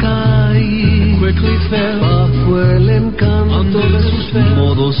 pronto caí, quickly fell, bajo el encanto de sus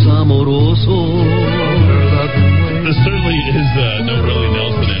modos amorosos. This certainly is no Willie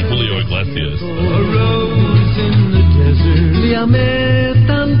Nelson and Julio Iglesias. In the desert, le amé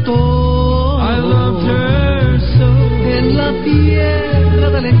tanto. I loved her so. En la tierra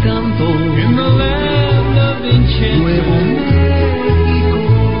del encanto, in the land of enchantment, Nuevo México,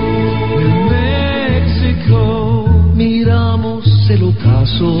 New Mexico. Miramos el ocaso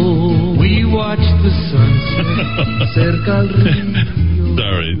pasó. We watched the sunset cerca al río.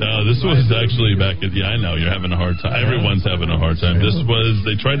 Sorry, no, this was actually back at, I know, you're having a hard time. Everyone's having a hard time.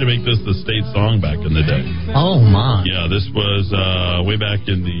 They tried to make this the state song back in the day. Oh, my. Yeah, this was way back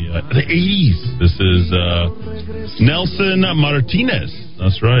in the 80s. This is Nelson Martinez.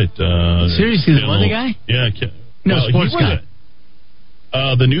 That's right. Seriously, the weather guy? Yeah. Sports guy.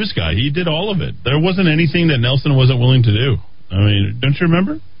 The news guy. He did all of it. There wasn't anything that Nelson wasn't willing to do. I mean, don't you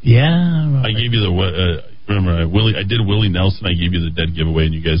remember? Yeah. I gave you the... remember, I did Willie Nelson. I gave you the dead giveaway,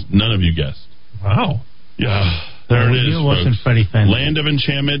 and none of you guessed. Wow. Yeah, there it is. It wasn't Freddie Fender. Land of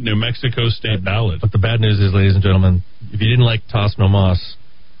Enchantment, New Mexico State Ballad. But the bad news is, ladies and gentlemen, if you didn't like Toss No Mas,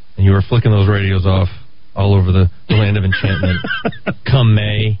 and you were flicking those radios off all over the Land of Enchantment, come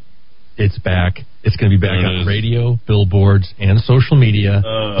May, it's back. It's going to be back on radio, billboards, and social media,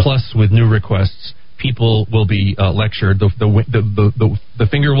 plus with new requests. People will be lectured. The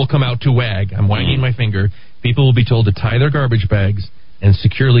finger will come out to wag. I'm wagging my finger. People will be told to tie their garbage bags and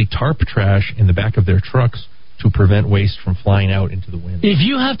securely tarp trash in the back of their trucks to prevent waste from flying out into the wind. If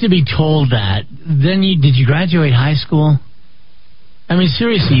you have to be told that, then did you graduate high school? I mean,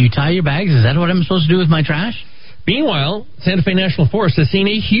 seriously, you tie your bags? Is that what I'm supposed to do with my trash? Meanwhile, Santa Fe National Forest has seen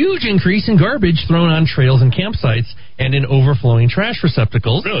a huge increase in garbage thrown on trails and campsites and in overflowing trash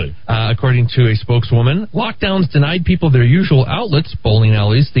receptacles. Really? According to a spokeswoman, lockdowns denied people their usual outlets, bowling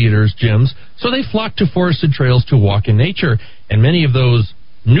alleys, theaters, gyms, so they flocked to forested trails to walk in nature. And many of those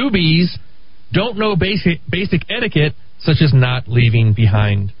newbies don't know basic etiquette, such as not leaving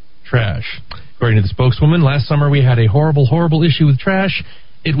behind trash. According to the spokeswoman, last summer we had a horrible, horrible issue with trash.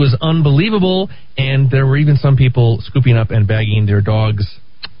 It was unbelievable, and there were even some people scooping up and bagging their dogs'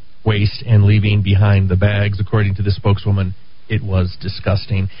 waste and leaving behind the bags. According to the spokeswoman, it was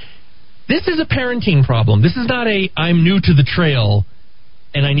disgusting. This is a parenting problem. This is not I'm new to the trail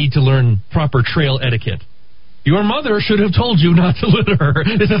and I need to learn proper trail etiquette. Your mother should have told you not to litter.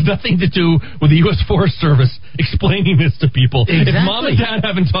 This has nothing to do with the U.S. Forest Service explaining this to people. Exactly. If mom and dad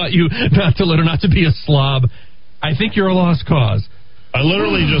haven't taught you not to litter, not to be a slob, I think you're a lost cause. I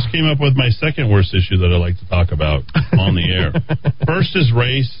literally just came up with my second worst issue that I like to talk about on the air. First is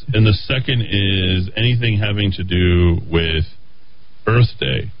race, and the second is anything having to do with Earth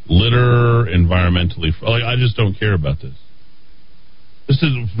Day, litter, environmentally. I just don't care about this. This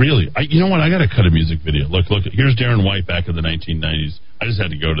is really, you know what? I got to cut a music video. Look, here's Darren White back in the 1990s. I just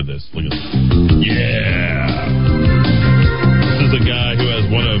had to go to this. Look at this. Yeah. This is a guy who has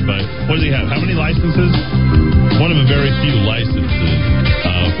one of, what does he have? How many licenses? One of a very few licenses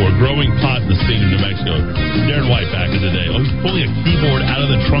for growing pot in the state of New Mexico. Darren White back in the day. Oh, he's pulling a keyboard out of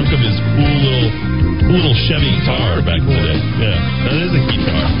the trunk of his cool little Chevy car back in the day. Yeah, that is a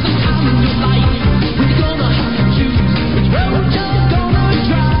guitar.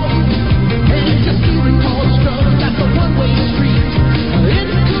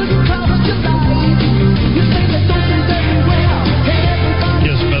 He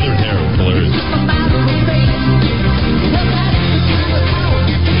has feathered hair. It's hilarious.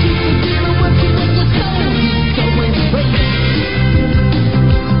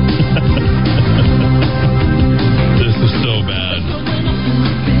 This is so bad.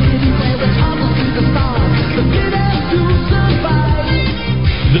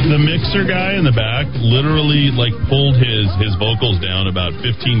 The mixer guy in the back literally pulled his vocals down about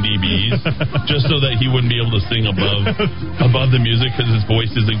 15 dBs just so that he wouldn't be able to sing above the music because his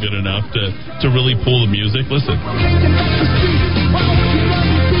voice isn't good enough to really pull the music. Listen.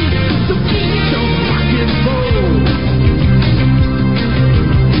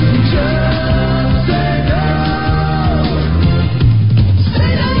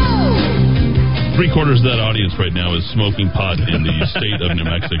 Three-quarters of that audience right now is smoking pot in the state of New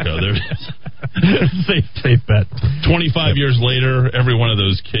Mexico. There it is. Safe bet. 25 years later, every one of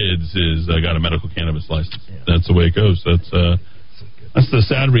those kids is got a medical cannabis license. Yeah. That's the way it goes. That's the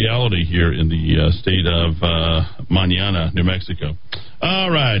sad reality here in the state of Manana, New Mexico.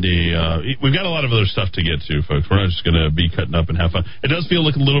 All righty. We've got a lot of other stuff to get to, folks. We're not just going to be cutting up and have fun. It does feel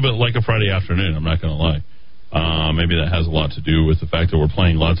like a little bit like a Friday afternoon. I'm not going to lie. Maybe that has a lot to do with the fact that we're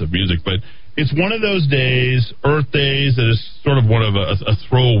playing lots of music, but it's one of those days, Earth Days, that is sort of one of a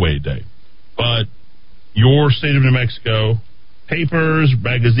throwaway day. But your state of New Mexico, papers,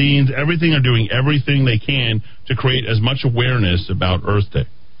 magazines, everything are doing everything they can to create as much awareness about Earth Day.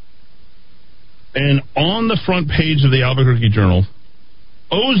 And on the front page of the Albuquerque Journal,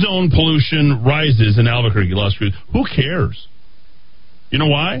 ozone pollution rises in Albuquerque last week. Who cares? You know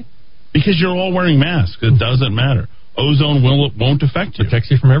why? Because you're all wearing masks. It doesn't matter. ozone won't affect you. Protects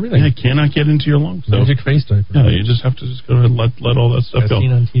you from everything. Yeah, it cannot get into your lungs. So, Magic face diaper. Yeah, you just have to go ahead and let all that stuff go.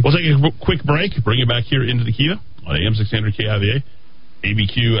 We'll take a quick break, bring you back here into the Kiva on AM 600 KIVA,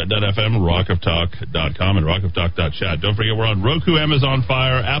 ABQ.FM, rockoftalk.com, and rockoftalk.chat. Don't forget, we're on Roku, Amazon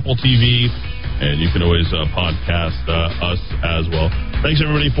Fire, Apple TV, and you can always podcast us as well. Thanks,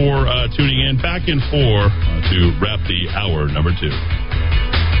 everybody, for tuning in. Back in 4 to wrap the hour number 2.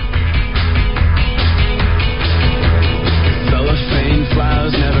 Cellophane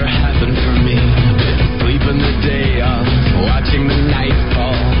flowers never happened for me. Sleeping the day off, watching the night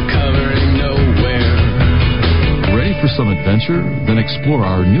fall, covering nowhere. Ready for some adventure? Then explore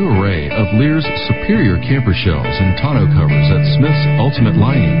our new array of Lear's superior camper shells and tonneau covers at Smith's Ultimate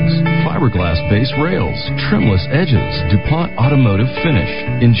Linings. Fiberglass-based rails, trimless edges, DuPont automotive finish.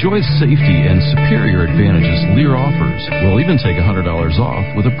 Enjoy safety and superior advantages Lear offers. We'll even take $100 off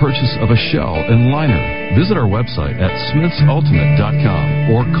with a purchase of a shell and liner. Visit our website at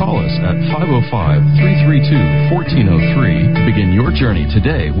smithsultimate.com or call us at 505-332-1403 to begin your journey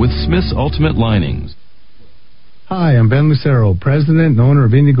today with Smith's Ultimate Linings. Hi, I'm Ben Lucero, president and owner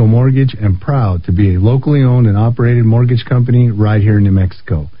of Indigo Mortgage, and proud to be a locally owned and operated mortgage company right here in New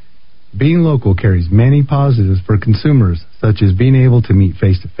Mexico. Being local carries many positives for consumers, such as being able to meet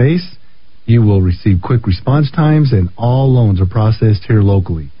face-to-face. You will receive quick response times, and all loans are processed here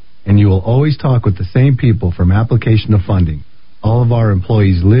locally. And you will always talk with the same people from application to funding. All of our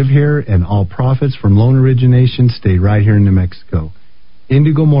employees live here, and all profits from loan origination stay right here in New Mexico.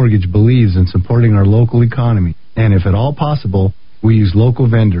 Indigo Mortgage believes in supporting our local economy, and if at all possible, we use local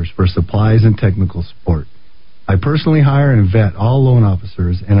vendors for supplies and technical support. I personally hire and vet all loan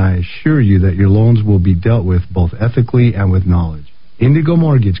officers, and I assure you that your loans will be dealt with both ethically and with knowledge. Indigo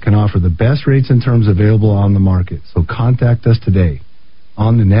Mortgage can offer the best rates and terms available on the market, so contact us today.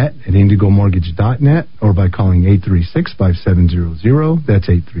 On the net at indigomortgage.net or by calling 836-5700. That's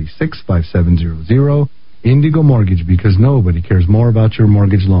 836-5700. Indigo Mortgage, because nobody cares more about your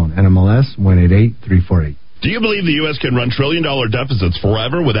mortgage loan. NMLS 188348. Do you believe the U.S. can run trillion-dollar deficits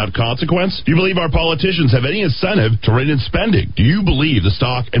forever without consequence? Do you believe our politicians have any incentive to rein in spending? Do you believe the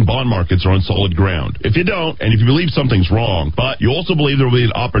stock and bond markets are on solid ground? If you don't, and if you believe something's wrong, but you also believe there will be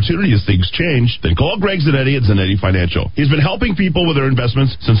an opportunity as things change, then call Greg Zanetti at Zanetti Financial. He's been helping people with their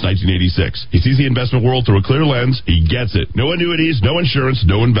investments since 1986. He sees the investment world through a clear lens. He gets it. No annuities, no insurance,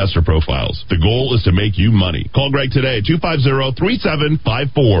 no investor profiles. The goal is to make you money. Call Greg today at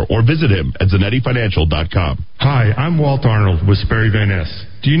 250-3754 or visit him at ZanettiFinancial.com. Hi, I'm Walt Arnold with Sperry Van Ness.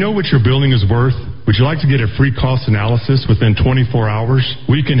 Do you know what your building is worth? Would you like to get a free cost analysis within 24 hours?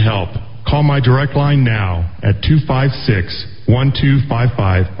 We can help. Call my direct line now at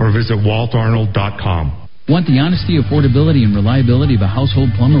 256-1255 or visit waltarnold.com. Want the honesty, affordability, and reliability of a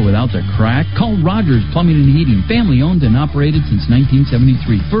household plumber without the crack? Call Rogers Plumbing and Heating, family owned and operated since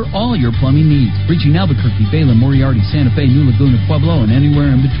 1973 for all your plumbing needs. Reaching Albuquerque, Balen, Moriarty, Santa Fe, New Laguna, Pueblo, and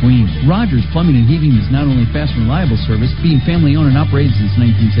anywhere in between. Rogers Plumbing and Heating is not only fast and reliable service, being family owned and operated since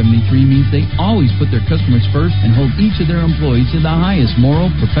 1973 means they always put their customers first and hold each of their employees to the highest moral,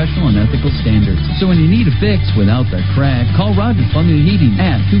 professional, and ethical standards. So when you need a fix without the crack, call Rogers Plumbing and Heating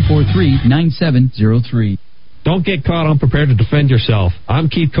at 243-9703. Don't get caught unprepared to defend yourself. I'm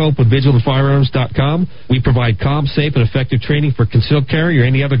Keith Cope with VigilantFirearms.com. We provide calm, safe, and effective training for concealed carry or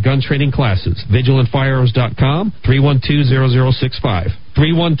any other gun training classes. VigilantFirearms.com, 312-0065.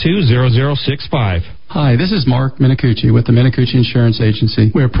 312-0065. Hi, this is Mark Minicucci with the Minicucci Insurance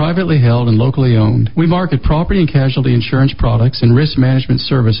Agency. We are privately held and locally owned. We market property and casualty insurance products and risk management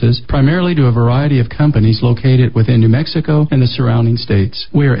services primarily to a variety of companies located within New Mexico and the surrounding states.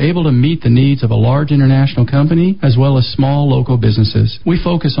 We are able to meet the needs of a large international company as well as small local businesses. We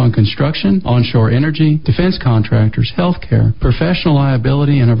focus on construction, onshore energy, defense contractors, healthcare, professional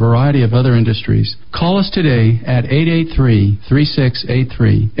liability, and a variety of other industries. Call us today at 883-3683.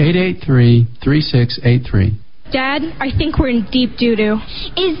 883-3683. Dad, I think we're in deep doo-doo.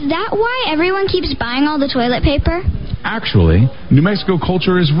 Is that why everyone keeps buying all the toilet paper? Actually, New Mexico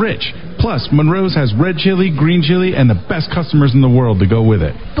culture is rich. Plus, Monroe's has red chili, green chili, and the best customers in the world to go with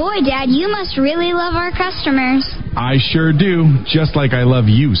it. Boy, Dad, you must really love our customers. I sure do, just like I love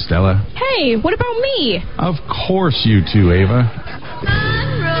you, Stella. Hey, what about me? Of course you too, Ava.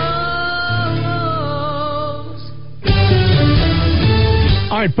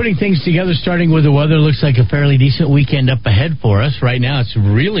 All right, putting things together, starting with the weather, looks like a fairly decent weekend up ahead for us. Right now, it's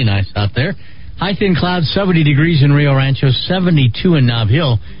really nice out there. High thin clouds, 70 degrees in Rio Rancho, 72 in Nob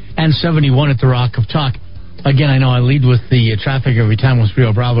Hill, and 71 at the Rock of Talk. Again, I know I lead with the traffic every time with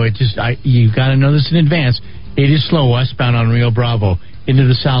Rio Bravo. You got to know this in advance. It is slow westbound on Rio Bravo into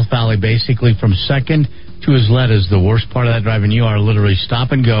the South Valley, basically from 2nd to Isleta is the worst part of that drive, and you are literally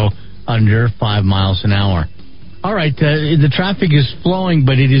stop and go under 5 miles an hour. All right, the traffic is flowing,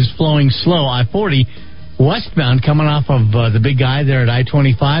 but it is flowing slow. I-40 westbound coming off of the big guy there at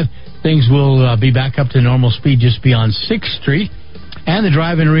I-25. Things will be back up to normal speed just beyond 6th Street. And the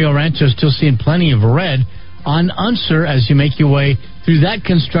drive in Rio Rancho is still seeing plenty of red on Unser as you make your way through that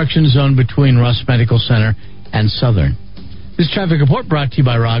construction zone between Russ Medical Center and Southern. This traffic report brought to you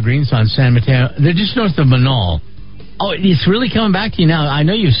by Raw Greens on San Mateo. They're just north of Manal. Oh, it's really coming back to you now. I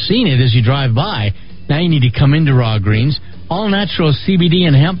know you've seen it as you drive by. Now you need to come into Raw Greens. All natural CBD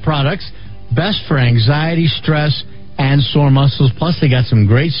and hemp products, best for anxiety, stress, and sore muscles. Plus, they got some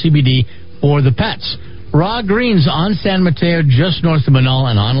great CBD for the pets. Raw Greens on San Mateo, just north of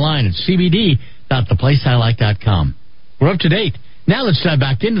Manal, and online at cbd.theplaceilike.com. We're up to date. Now let's dive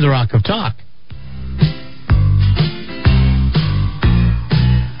back into the Rock of Talk.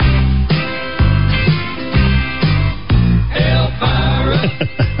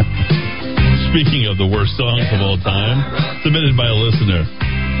 Speaking of the worst songs of all time, submitted by a listener.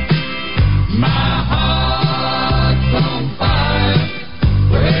 My heart's on fire,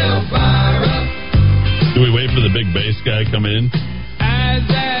 hellfire. Do we wait for the big bass guy coming in? Eyes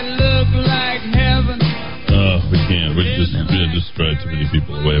that look like heaven. Oh, we can't. We just drive too many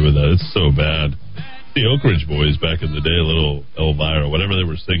people away with that. It's so bad. The Oak Ridge Boys back in the day, a little Elvira, whatever they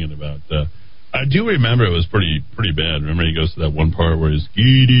were singing about. I do remember it was pretty bad. Remember he goes to that one part where he's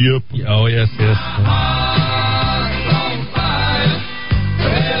giddy up. Oh, yes. I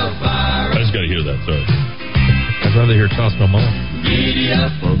just got to hear that, sorry. I'd rather hear Toss No More. Giddy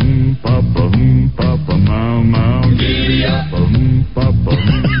up. Giddy up.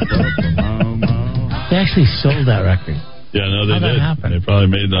 They actually sold that record. Yeah, no, they did. They probably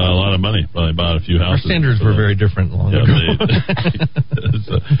made a lot of money. Probably bought a few houses. Our standards were very different long ago.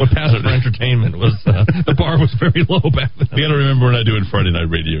 What passed for entertainment was the bar was very low back then. We got to remember we're not doing Friday night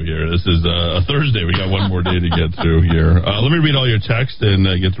radio here. This is a Thursday. We got one more day to get through here. Let me read all your text and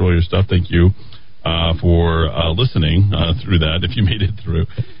get through all your stuff. Thank you for listening through that. If you made it through.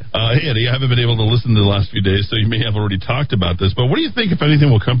 Hey, Eddie, I haven't been able to listen to the last few days, so you may have already talked about this. But what do you think, if anything,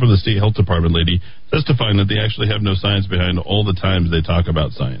 will come from the State Health Department lady testifying that they actually have no science behind all the times they talk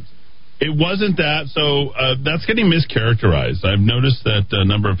about science? It wasn't that, so that's getting mischaracterized. I've noticed that a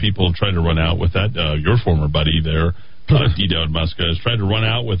number of people have tried to run out with that. Your former buddy there, D. Dowd Muska, has tried to run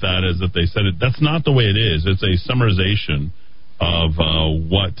out with that as if they said it. That's not the way it is. It's a summarization of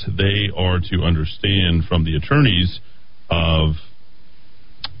what they are to understand from the attorneys of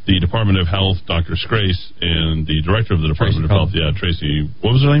the Department of Health, Dr. Scrace, and the director of the Department of Health, Tracy,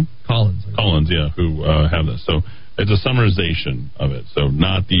 what was her name? Collins, who have this. So it's a summarization of it. So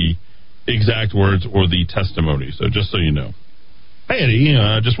not the exact words or the testimony. So just so you know. Hey, Eddie,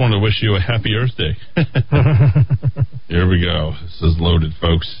 I just wanted to wish you a happy Earth Day. Here we go. This is loaded,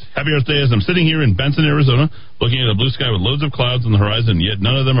 folks. Happy Earth Day as I'm sitting here in Benson, Arizona, looking at a blue sky with loads of clouds on the horizon, yet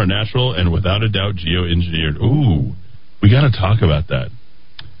none of them are natural and without a doubt geoengineered. Ooh, we got to talk about that.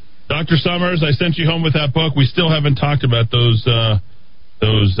 Dr. Summers, I sent you home with that book. We still haven't talked about those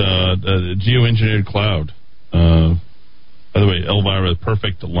geoengineered cloud. By the way, Elvira,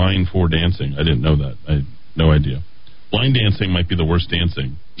 perfect line for dancing. I didn't know that. I had no idea. Line dancing might be the worst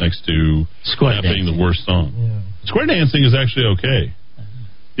dancing next to that being the worst song. Yeah. Square dancing is actually okay.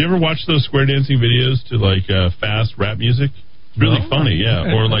 You ever watch those square dancing videos to like fast rap music? It's really funny,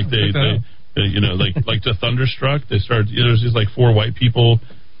 yeah. Or like they like to Thunderstruck. They start. There's just like 4 white people.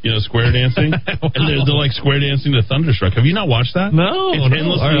 Square dancing, and they're like square dancing to Thunderstruck. Have you not watched that? No, it's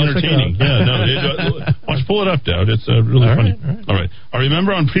endlessly entertaining. Pull it up, Dowd. It's really funny. All right. I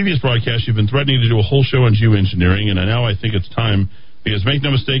remember on previous broadcasts you've been threatening to do a whole show on geoengineering, and now I think it's time because make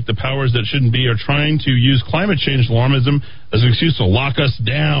no mistake, the powers that shouldn't be are trying to use climate change alarmism as an excuse to lock us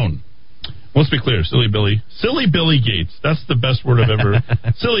down. Let's be clear, Silly Billy Gates. That's the best word I've ever.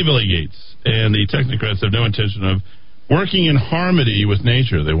 Silly Billy Gates and the technocrats have no intention of working in harmony with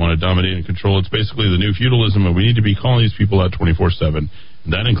nature. They want to dominate and control. It's basically the new feudalism, and we need to be calling these people out 24/7. And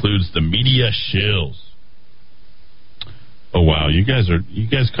that includes the media shills. Oh wow, you guys,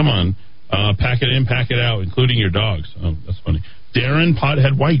 come on, pack it in, pack it out, including your dogs. Oh, that's funny. Darren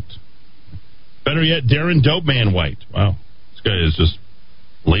Pothead White. Better yet, Darren Dope Man White. Wow, this guy is just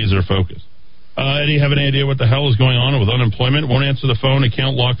laser focused. Eddie, have any idea what the hell is going on with unemployment? Won't answer the phone,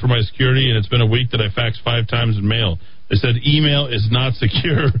 account locked for my security, and it's been a week that I faxed 5 times in mail. They said email is not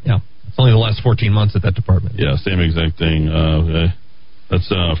secure. Yeah, it's only the last 14 months at that department. Yeah, same exact thing. That's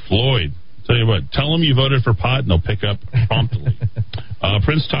Floyd. Tell you what, tell them you voted for pot, and they'll pick up promptly.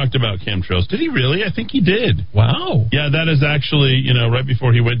 Prince talked about chemtrails. Did he really? I think he did. Wow. Yeah, that is actually, right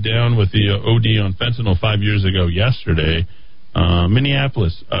before he went down with the OD on fentanyl 5 years ago yesterday.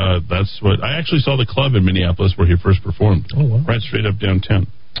 Minneapolis. That's what I actually saw the club in Minneapolis where he first performed. Oh, wow. Right straight up downtown.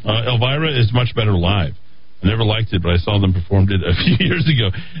 Elvira is much better live. I never liked it, but I saw them performed it a few years ago.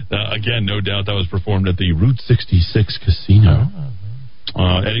 Again, no doubt that was performed at the Route 66 Casino.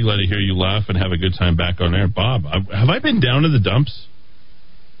 Eddie, glad to hear you laugh and have a good time back on air. Bob, have I been down to the dumps?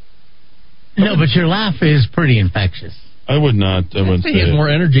 No, but your laugh is pretty infectious. I would not. I would say he has more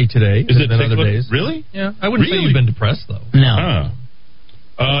energy today than other days. Really? Yeah. I wouldn't say you've been depressed, though. No.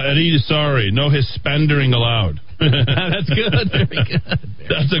 Eddie, sorry. No hispandering allowed. That's good. Very good.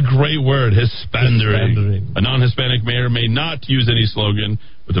 That's a great word, hispandering. A non-Hispanic mayor may not use any slogan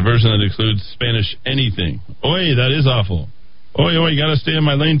with a version that includes Spanish anything. Oy, that is awful. Oy, gotta stay in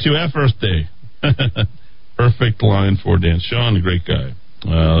my lane too. First day. Perfect line for Dan. Sean, a great guy.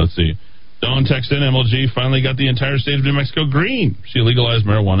 Let's see. Dawn texted in, MLG finally got the entire state of New Mexico green. She legalized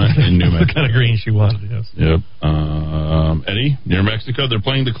marijuana in New Mexico. What kind of green she wanted, yes. Yep. Eddie, near Mexico, they're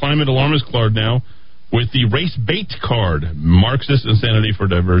playing the climate alarmist card now with the race bait card. Marxist insanity for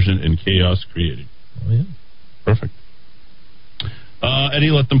diversion and chaos creating. Oh, yeah. Perfect. Eddie,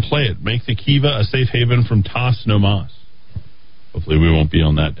 let them play it. Make the Kiva a safe haven from Toss No Mas. Hopefully we won't be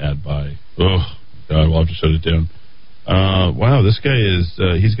on that ad buy. Oh, God, we'll have to shut it down. Wow, this guy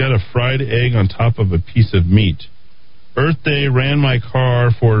he's got a fried egg on top of a piece of meat. Earth Day ran my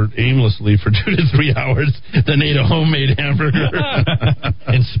car aimlessly for 2 to 3 hours, then ate a homemade hamburger.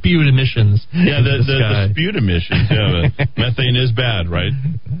 And spewed emissions. Yeah, the spewed emissions. Yeah, methane is bad, right?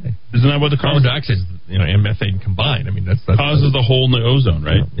 Isn't that what the carbon dioxide, and methane combined? I mean, that's causes the hole in the ozone,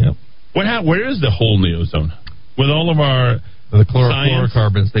 right? Yeah. Where is the hole in the ozone? With all of our the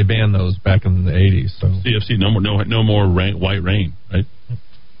chlorofluorocarbons, they banned those back in the 80s. So CFC, no more white rain, right?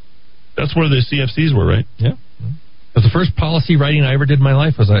 That's where the CFCs were, right? Yeah. But the first policy writing I ever did in my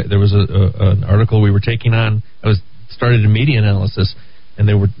life was there was an article we were taking on. I started a media analysis, and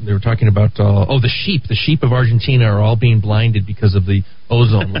they were talking about the sheep of Argentina are all being blinded because of the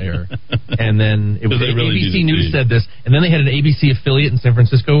ozone layer. And then ABC News said this, and then they had an ABC affiliate in San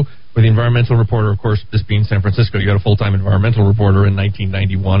Francisco where the environmental reporter, of course, this being San Francisco, you got a full-time environmental reporter in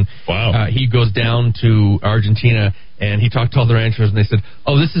 1991. Wow. He goes down to Argentina, and he talked to all the ranchers, and they said,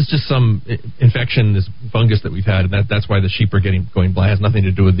 this is just some infection, this fungus that we've had, and that's why the sheep are going blind. It has nothing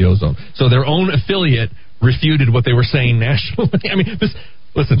to do with the ozone. So their own affiliate refuted what they were saying nationally. I mean,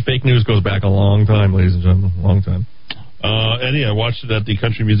 listen, fake news goes back a long time, ladies and gentlemen, a long time. Eddie, I watched it at the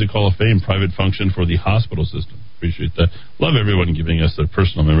Country Music Hall of Fame private function for the hospital system. Appreciate that. Love everyone giving us their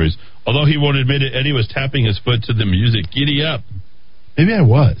personal memories. Although he won't admit it, Eddie was tapping his foot to the music. Giddy up. Maybe I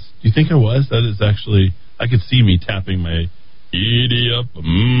was. Do you think I was? That is actually, I could see me tapping my giddy up,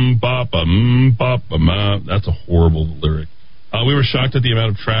 papa, papa, ma. That's a horrible lyric. We were shocked at the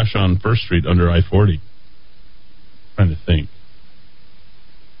amount of trash on First Street under I-40. Trying to think.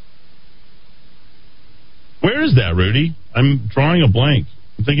 Where is that, Rudy? I'm drawing a blank.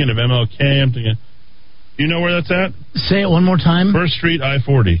 I'm thinking of MLK. I'm thinking. You know where that's at? Say it one more time. First Street,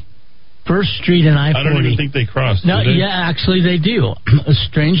 I-40. First Street and I-40. I don't even think they crossed. No, do they? Yeah, actually they do.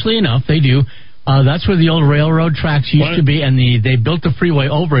 Strangely enough, they do. That's where the old railroad tracks used to be, and they built the freeway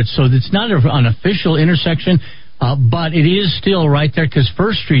over it, so it's not an official intersection, but it is still right there because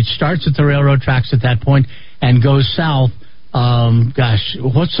First Street starts at the railroad tracks at that point and goes south.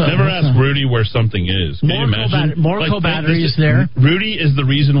 Never ask Rudy where something is. Can you imagine? Morco Battery is there. Rudy is the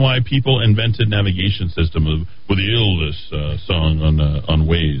reason why people invented navigation system with the Elvis song on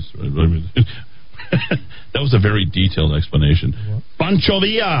Waze. That was a very detailed explanation. Pancho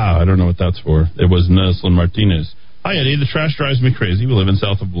Villa. I don't know what that's for. It was Nelson Martinez. Hi, Eddie. The trash drives me crazy. We live in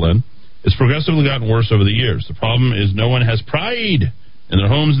south of Belen. It's progressively gotten worse over the years. The problem is no one has pride in their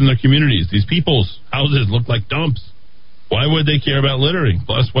homes and their communities. These people's houses look like dumps. Why would they care about littering?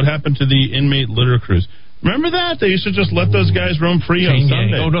 Plus, what happened to the inmate litter crews? Remember that? They used to just let those guys roam free on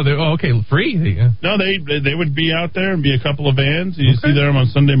Sunday. Oh, no, okay, free? Yeah. No, they would be out there and be a couple of vans. You see them on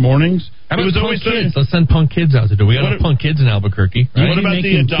Sunday mornings. How about punk kids? Let's send punk kids out to do. We got punk kids in Albuquerque. Right? What about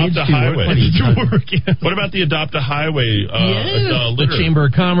the Adopt a Highway? What about the Adopt a Highway? The Chamber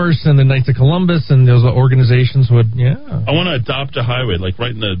of Commerce and the Knights of Columbus and those organizations would, I want to adopt a highway, like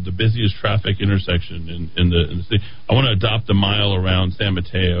right in the busiest traffic intersection in the city. I want to adopt a mile around San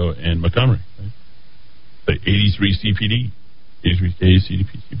Mateo and Montgomery. Right? The 83 CPD. 83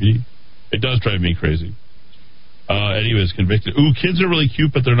 CPD. It does drive me crazy. Eddie was convicted. Ooh, kids are really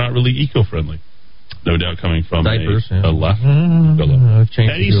cute, but they're not really eco-friendly. No doubt coming from diapers, a left.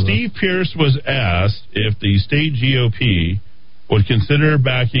 Eddie, Steve Pierce was asked if the state GOP would consider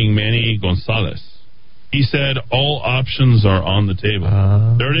backing Manny Gonzalez. He said all options are on the table.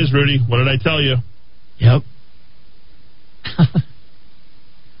 There it is, Rudy. What did I tell you? Yep.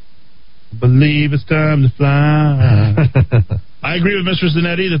 Believe it's time to fly. I agree with Mr.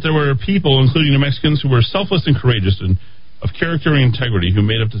 Zanetti that there were people, including New Mexicans, who were selfless and courageous and of character and integrity who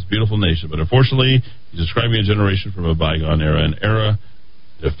made up this beautiful nation. But unfortunately, he's describing a generation from a bygone era, an era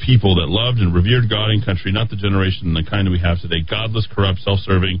of people that loved and revered God and country, not the generation and the kind that we have today, godless, corrupt,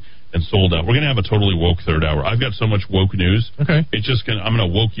 self-serving, and sold out. We're going to have a totally woke third hour. I've got so much woke news. Okay. It's just I'm going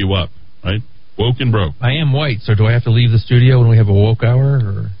to woke you up, right? Woke and broke. I am white, so do I have to leave the studio when we have a woke hour?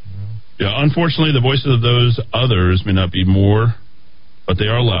 Or? Yeah, unfortunately, the voices of those others may not be more, but they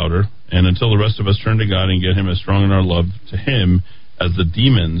are louder. And until the rest of us turn to God and get Him as strong in our love to Him as the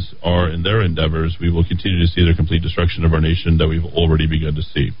demons are in their endeavors, we will continue to see the complete destruction of our nation that we've already begun to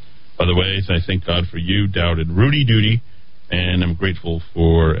see. By the way, I thank God for you, Dowd and Rudy Duty, and I'm grateful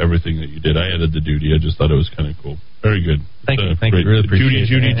for everything that you did. I added the duty. I just thought it was kind of cool. Very good. Thank you. Really appreciate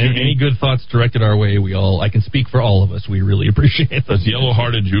it. Judy. Any good thoughts directed our way, I can speak for all of us. We really appreciate it. That's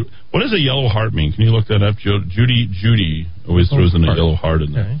yellow-hearted. What does a yellow heart mean? Can you look that up? Judy always throws in a yellow heart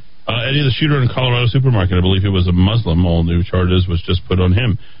in there. Okay. Eddie, the shooter in Colorado supermarket, I believe he was a Muslim. All new charges was just put on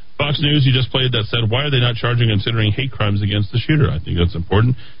him. Fox News, you just played that, said, why are they not charging considering hate crimes against the shooter? I think that's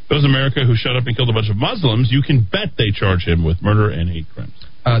important. If it was America who shut up and killed a bunch of Muslims, you can bet they charge him with murder and hate crimes.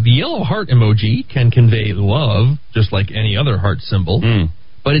 The yellow heart emoji can convey love, just like any other heart symbol.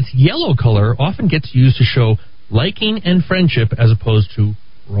 But its yellow color often gets used to show liking and friendship as opposed to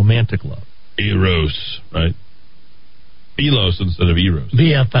romantic love. Eros, right? Elos instead of Eros.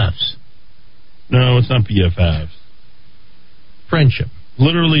 BFFs. No, it's not BFFs. Friendship.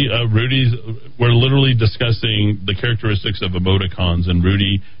 Literally, we're literally discussing the characteristics of emoticons, and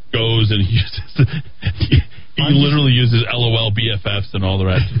Rudy goes and he literally uses LOL, BFFs, and all the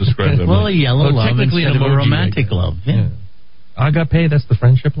rest to describe them. Well, a yellow love instead of a romantic love. Yeah. Agape, that's the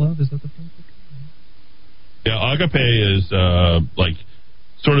friendship love? Is that the friendship? Yeah, agape is like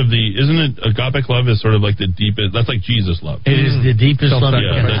sort of isn't it agape love is sort of like the deepest, that's like Jesus love. It is the deepest love.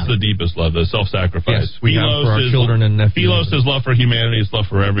 Yeah, that's the deepest love, the self-sacrifice. Yes, we have for our children and nephews. Philos is love for humanity, it's love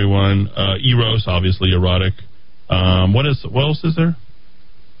for everyone. Eros, obviously erotic. What else is there?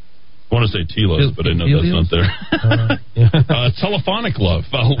 I want to say telos, but I know that's not there. Telephonic love,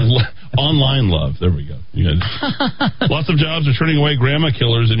 online love. There we go. Lots of jobs are turning away grandma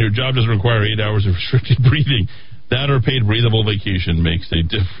killers, and your job doesn't require 8 hours of restricted breathing. That or paid breathable vacation makes a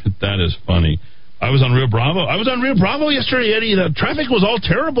difference. That is funny. I was on Rio Bravo yesterday, Eddie. The traffic was all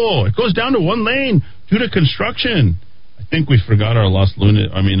terrible. It goes down to one lane due to construction. I think we forgot our our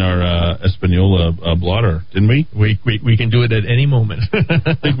Espanola blotter, didn't we? We can do it at any moment.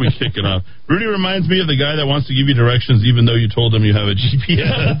 I think we kick it off. Rudy reminds me of the guy that wants to give you directions even though you told him you have a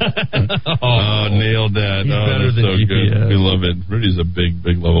GPS. Nailed that. Better than so GPS. Good. We love it. Rudy's a big,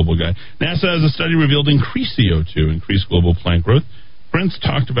 lovable guy. NASA has a study revealed increased CO2, increased global plant growth. Prince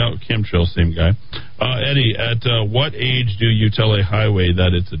talked about chemtrails, same guy. Eddie, at what age do you tell a highway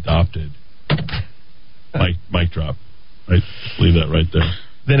that it's adopted? Mic drop. Right, leave that right there.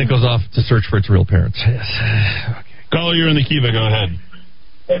 Then it goes off to search for its real parents. Yes. Okay. Caller, you're in the Kiva. Go ahead.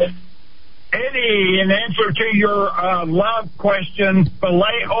 Eddie, in answer to your love question,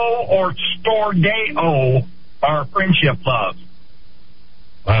 phileo or stordeo are friendship love.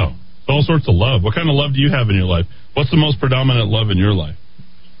 Wow. All sorts of love. What kind of love do you have in your life? What's the most predominant love in your life?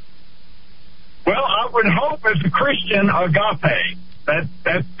 Well, I would hope as a Christian, agape.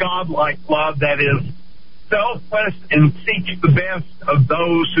 That's God-like love that is selfless and seeks the best of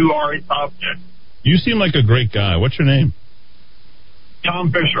those who are its object. You seem like a great guy. What's your name?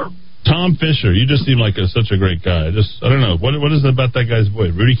 Tom Fisher. Tom Fisher. You just seem like such a great guy. I don't know. What is it about that guy's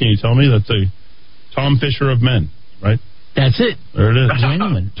voice? Rudy, can you tell me? That's a Tom Fisher of men, right? That's it. There it is.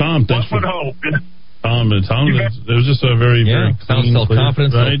 Gentleman. Tom, thanks for hope. Tom, it was just a very sounds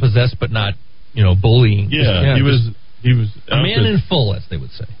self-confident, right? Self-possessed, but not, bullying. Yeah, he was a man in full, as they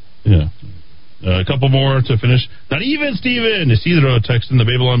would say. Yeah. A couple more to finish. Not even, Steven. Isidro texting the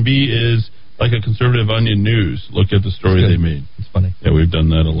Babylon Bee is like a conservative Onion News. Look at the story they made. It's funny. Yeah, we've done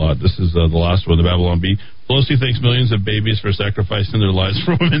that a lot. This is the last one, the Babylon Bee. Pelosi thanks millions of babies for sacrificing their lives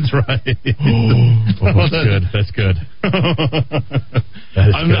for women's rights. That's good.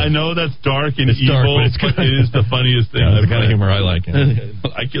 I know that's dark and evil, but it is the funniest thing. Yeah, the kind of humor I like.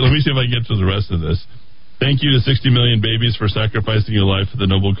 Let me see if I can get to the rest of this. Thank you to 60 million babies for sacrificing your life for the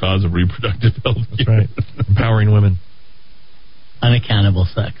noble cause of reproductive health. That's right. Empowering women. Unaccountable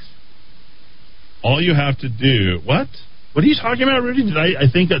sex. All you have to do... What? What are you talking about, Rudy? I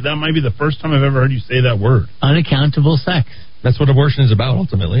think that might be the first time I've ever heard you say that word. Unaccountable sex. That's what abortion is about,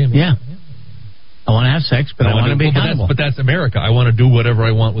 ultimately. Yeah. I want to have sex, but I want to be accountable. But that's America. I want to do whatever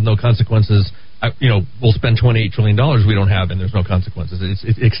I want with no consequences. We'll spend $28 trillion we don't have, and there's no consequences.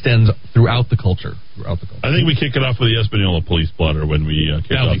 It extends throughout the culture. I think we kick it off with the Espanola police blotter when we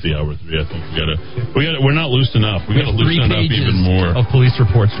kick off the hour 3. I think we're not loose enough. We got to loosen it up even more. Of police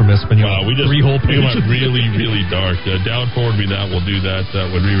reports from Espanola. Wow, we just 3 whole pages. We went really, really dark. Dowd, forward me that. We'll do that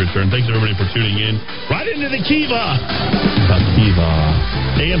when we return. Thanks everybody for tuning in. Right into the Kiva.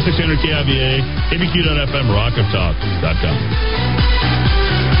 AM 600 KIVA, ABQ.FM, rockoftalk.com.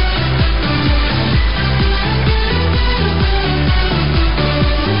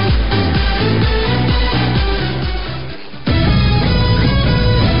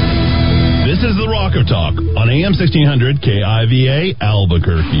 This is the Rock of Talk on AM 1600 KIVA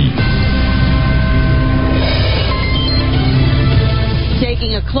Albuquerque.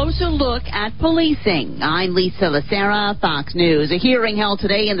 Taking a closer look at policing. I'm Lisa Lacera, Fox News. A hearing held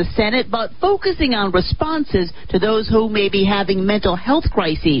today in the Senate, but focusing on responses to those who may be having mental health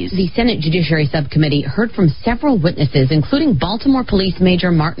crises. The Senate Judiciary Subcommittee heard from several witnesses, including Baltimore Police Major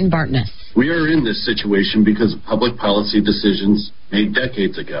Martin Bartness. We are in this situation because of public policy decisions made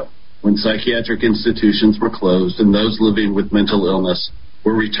decades ago, when psychiatric institutions were closed and those living with mental illness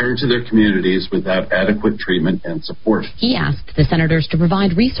were returned to their communities without adequate treatment and support. He asked the senators to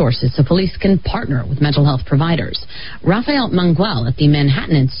provide resources so police can partner with mental health providers. Rafael Manguel at the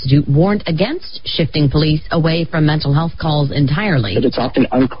Manhattan Institute warned against shifting police away from mental health calls entirely. But it's often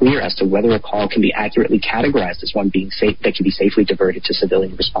unclear as to whether a call can be accurately categorized as one being safe that can be safely diverted to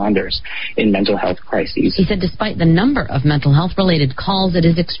civilian responders in mental health crises. He said despite the number of mental health-related calls, it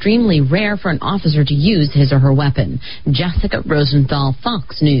is extremely rare for an officer to use his or her weapon. Jessica Rosenthal, Fox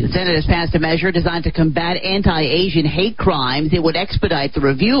News. The Senate has passed a measure designed to combat anti-Asian hate crimes. It would expedite the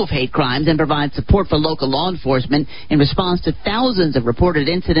review of hate crimes and provide support for local law enforcement in response to thousands of reported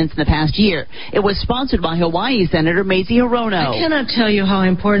incidents in the past year. It was sponsored by Hawaii Senator Mazie Hirono. I cannot tell you how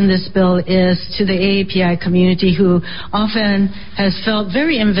important this bill is to the AAPI community, who often has felt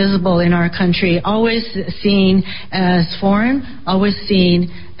very invisible in our country, always seen as foreign, always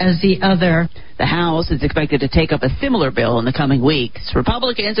seen as the other. The House is expected to take up a similar bill in the coming weeks.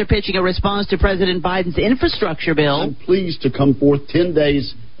 Republicans are pitching a response to President Biden's infrastructure bill. I'm pleased to come forth 10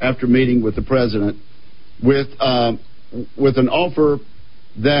 days after meeting with the president with an offer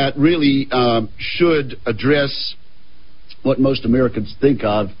that really should address what most Americans think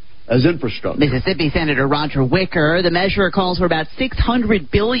of as infrastructure. Mississippi Senator Roger Wicker. The measure calls for about $600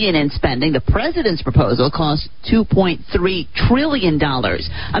 billion in spending. The president's proposal costs $2.3 trillion.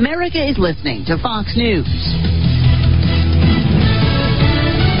 America is listening to Fox News.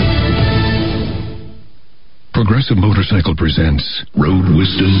 Progressive Motorcycle presents Road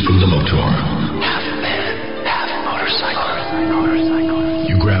Wisdom from the Motor. Half man, half motorcycle.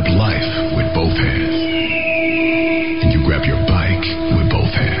 You grab life with both hands, and you grab your bike with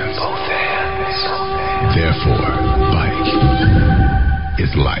both hands. Therefore, bike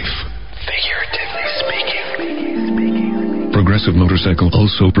is life. Figuratively speaking. Progressive Motorcycle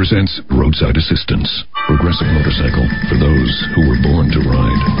also presents Roadside Assistance. Progressive Motorcycle, for those who were born to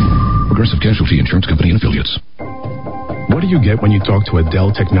ride. Progressive Casualty Insurance Company and Affiliates. What do you get when you talk to a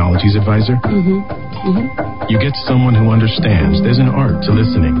Dell Technologies advisor? You get someone who understands there's an art to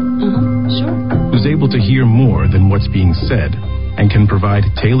listening. Sure. Who's able to hear more than what's being said and can provide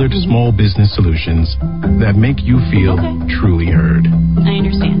tailored small business solutions that make you feel truly heard. I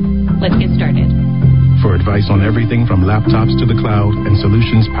understand. Let's get started. For advice on everything from laptops to the cloud and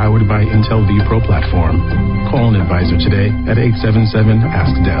solutions powered by Intel vPro platform, call an advisor today at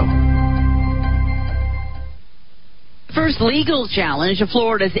 877-ASK-DELL. First legal challenge to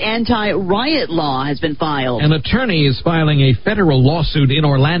Florida's anti-riot law has been filed. An attorney is filing a federal lawsuit in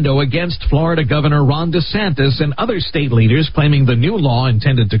Orlando against Florida Governor Ron DeSantis and other state leaders, claiming the new law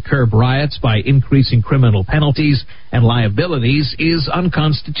intended to curb riots by increasing criminal penalties and liabilities is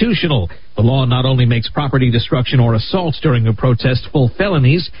unconstitutional. The law not only makes property destruction or assaults during a protest full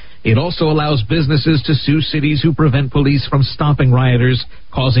felonies, it also allows businesses to sue cities who prevent police from stopping rioters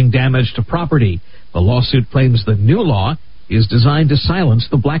causing damage to property. The lawsuit claims the new law is designed to silence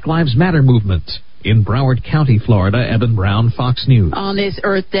the Black Lives Matter movement. In Broward County, Florida, Evan Brown, Fox News. On this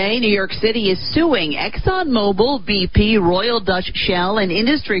Earth Day, New York City is suing ExxonMobil, BP, Royal Dutch Shell, and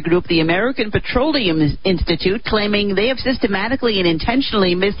industry group the American Petroleum Institute, claiming they have systematically and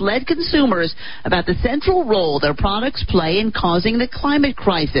intentionally misled consumers about the central role their products play in causing the climate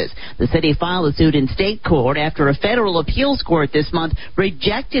crisis. The city filed a suit in state court after a federal appeals court this month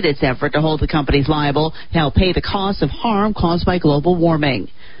rejected its effort to hold the companies liable to help pay the cost of harm caused by global warming.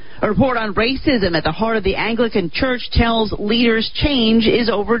 A report on racism at the heart of the Anglican Church tells leaders change is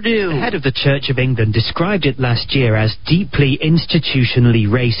overdue. The head of the Church of England described it last year as deeply institutionally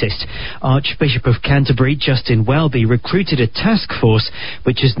racist. Archbishop of Canterbury, Justin Welby, recruited a task force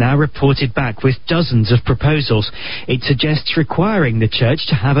which has now reported back with dozens of proposals. It suggests requiring the Church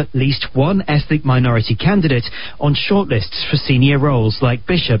to have at least one ethnic minority candidate on shortlists for senior roles like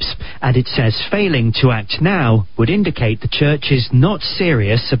bishops, and it says failing to act now would indicate the Church is not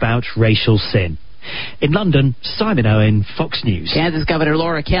serious about racial sin. In London, Simon Owen, Fox News. Kansas Governor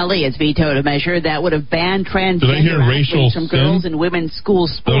Laura Kelly has vetoed a measure that would have banned transgender athletes from girls and women's school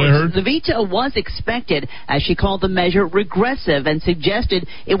sports. The veto was expected as she called the measure regressive and suggested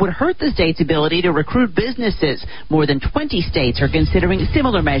it would hurt the state's ability to recruit businesses. More than 20 states are considering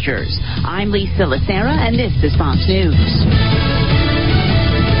similar measures. I'm Lisa Lacera, and this is Fox News.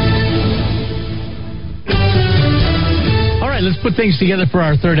 Let's put things together for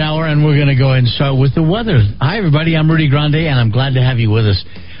our third hour, and we're going to go ahead and start with the weather. Hi, everybody. I'm Rudy Grande, and I'm glad to have you with us.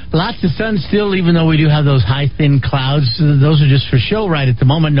 Lots of sun still, even though we do have those high, thin clouds. Those are just for show right at the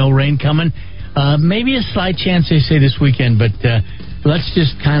moment. No rain coming. Maybe a slight chance, they say, this weekend, but let's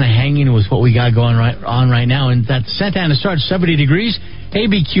just kind of hang in with what we got going on right now. And that Santa Ana starts 70 degrees,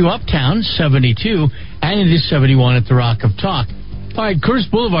 ABQ Uptown 72, and it is 71 at the Rock of Talk. All right, Coors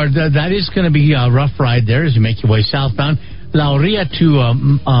Boulevard, that is going to be a rough ride there as you make your way southbound. La Orilla to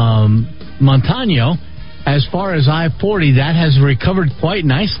Montano. As far as I-40, that has recovered quite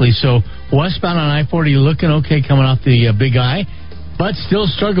nicely. So westbound on I-40 looking okay coming off the Big I, but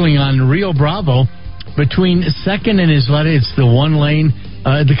still struggling on Rio Bravo. Between 2nd and Isleta, it's the one lane,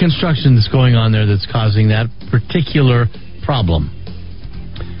 the construction that's going on there that's causing that particular problem.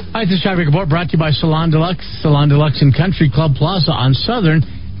 All right, this traffic report brought to you by Salon Deluxe in Country Club Plaza on Southern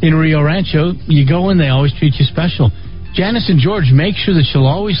in Rio Rancho. You go in, they always treat you special. Janice and George, make sure that you'll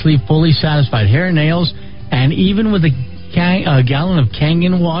always leave fully satisfied. Hair, nails, and even with a gallon of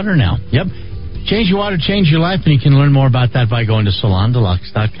Kangen water now. Yep. Change your water, change your life, and you can learn more about that by going to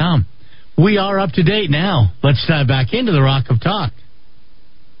SalonDeluxe.com. We are up to date now. Let's dive back into the Rock of Talk.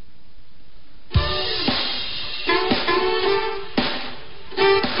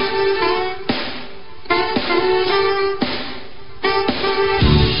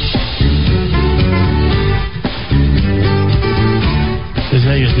 Is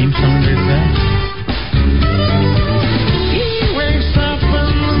that your theme song right there? He wakes up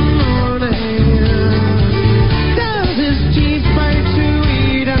in the morning, does his teeth bite to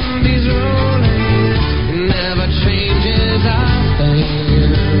eat, and he's rolling. He never changes a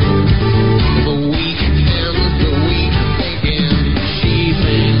thing. The week ends, the week begins. She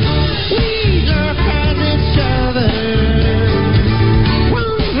thinks we look at each other,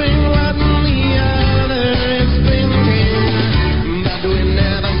 wondering what the other is thinking. But we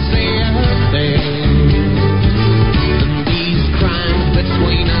never say a thing. And these crimes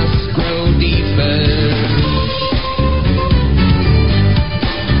between us grow deeper.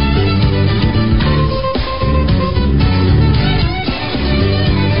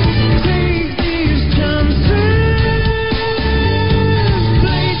 Take these chances,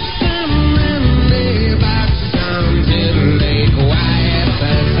 place them in the box until they quiet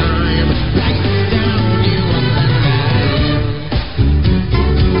the time. Lights down, you up and down.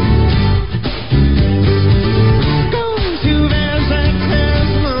 Going to visit his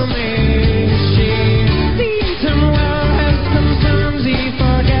mommy. She sees him well, has concerns, he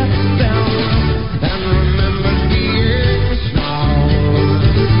forgets them, and remembers being small,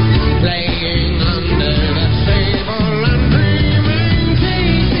 playing under the table and dreaming.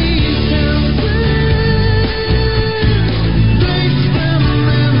 Take these chances, place them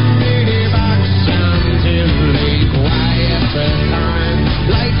in the box until they quiet the time.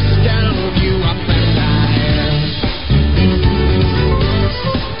 Lights down, you up and down.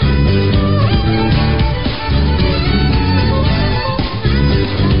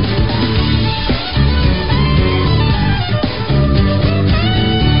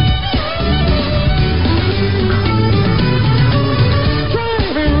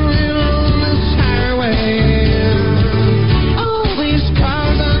 Driving on this highway, all these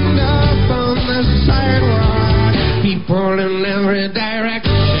cars end up on the sidewalk. People in every direction.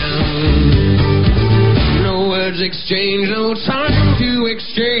 exchange, no time to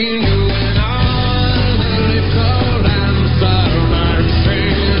exchange when all the little answer my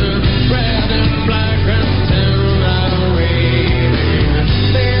friend, red and black and tender waving.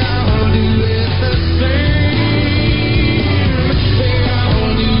 They all do it the same. They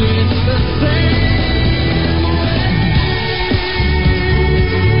all do it the same.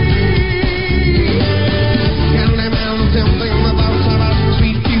 Candy man, tempting the thoughts of us,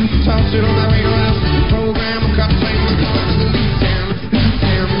 sweet youth, toss it on the radio house. Program cup, play the cards, the loose hand,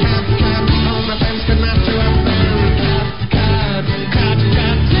 cat, on the fence, could not do a band. Cat,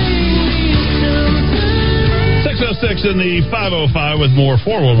 6:06 in the 5:05 with more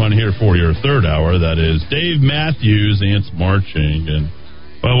 411 here for your third hour. That is Dave Matthews, Ants Marching. And,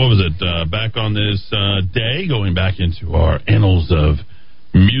 well, what was it? Back on this day, going back into our annals of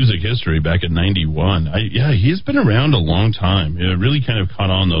music history back in 91. He's been around a long time. It really kind of caught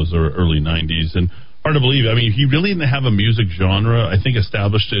on those early 90s. And hard to believe. I mean, he really didn't have a music genre. I think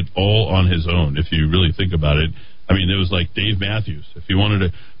established it all on his own, if you really think about it. I mean, it was like Dave Matthews. If you wanted to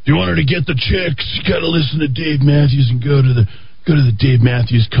get the chicks, you got to listen to Dave Matthews and go to the Dave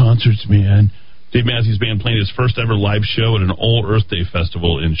Matthews concerts, man. Dave Matthews Band playing his first ever live show at an All Earth Day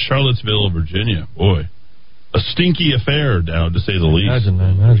festival in Charlottesville, Virginia. Boy, a stinky affair, down to say the least.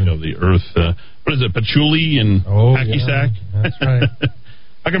 Imagine. You know, the Earth. What is it? Patchouli and hacky sack. That's right.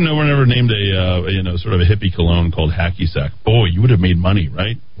 How come no one ever named a sort of a hippie cologne called hacky sack? Boy, you would have made money,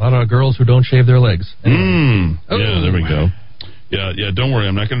 right? A lot of girls who don't shave their legs. Yeah, there we go. Yeah. Don't worry,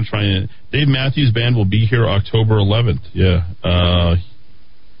 I'm not going to try it. Dave Matthews Band will be here October 11th. Yeah.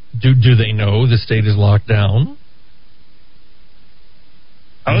 Do they know the state is locked down?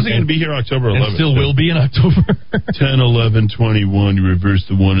 How is he going to be here October 11th? And still will be in October. 10, 11, 21. You reverse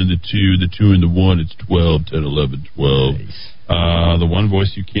the 1 and the 2, the 2 and the 1. It's 12, 10, 11, 12. Nice. The one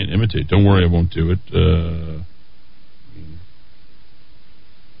voice you can't imitate. Don't worry, I won't do it.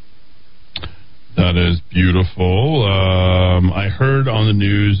 That is beautiful. I heard on the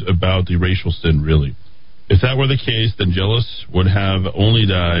news about the racial sin, really. If that were the case, then Jealous would have only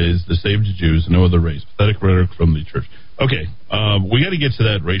dies, the saved Jews, no other race. Pathetic rhetoric from the church. Okay, we got to get to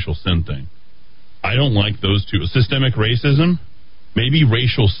that racial sin thing. I don't like those two. Systemic racism, maybe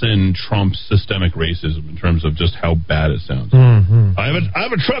racial sin trumps systemic racism in terms of just how bad it sounds. Mm-hmm. I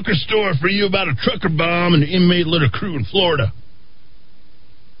have a trucker story for you about a trucker bomb and an inmate lit a crew in Florida.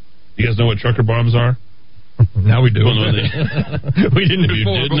 You guys know what trucker bombs are? Now we do. Well, no, we didn't if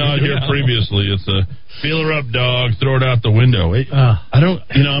before, you did not hear now. previously, it's a feeler up dog, throw it out the window. You got to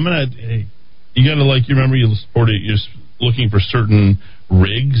you remember you're looking for certain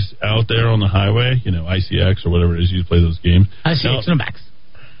rigs out there on the highway, ICX or whatever it is you play those games. ICX no backs.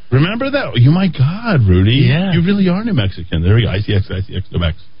 Remember that? My God, Rudy. Yeah. You really are New Mexican. There we go. ICX no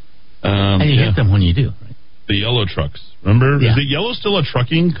backs. And you hit them when you do, right? The yellow trucks. Remember? Yeah. Is the yellow still a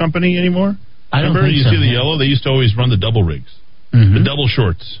trucking company anymore? I don't remember think you so. see the yellow? They used to always run the double rigs. Mm-hmm. The double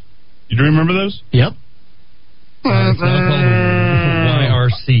shorts. You do remember those? Yep.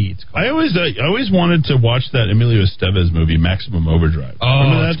 YRC. It's I always wanted to watch that Emilio Estevez movie, Maximum Overdrive.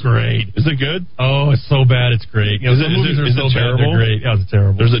 Oh, that's great. Is it good? Oh, it's so bad, it's great. Is it terrible? Great. Yeah, it's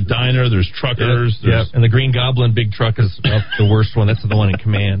terrible. There's a diner, there's truckers. Yeah, and the Green Goblin big truck is about the worst one. That's the one in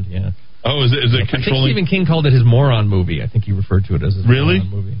command, yeah. Oh, is it controlling? I think Stephen King called it his moron movie. I think he referred to it as his really?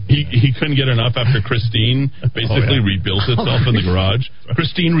 moron movie. He couldn't get enough after Christine basically rebuilt itself in the garage.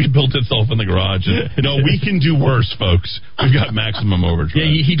 Christine rebuilt itself in the garage. And, we can do worse, folks. We've got Maximum Overdrive.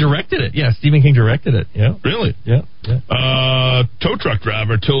 Yeah, he directed it. Yeah, Stephen King directed it. Yeah. Really? Yeah. Tow truck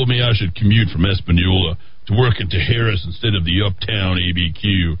driver told me I should commute from Espanola to work into Harris instead of the Uptown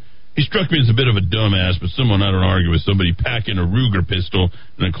ABQ. He struck me as a bit of a dumbass, but someone I don't argue with, somebody packing a Ruger pistol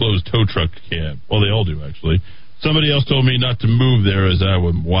in a closed tow truck cab. Well, they all do, actually. Somebody else told me not to move there as I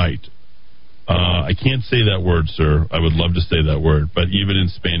am white. I can't say that word, sir. I would love to say that word, but even in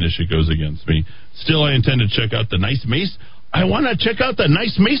Spanish, it goes against me. Still, I intend to check out the nice mesa. I want to check out the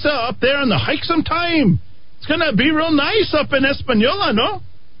nice mesa up there on the hike sometime. It's going to be real nice up in Espanola, no?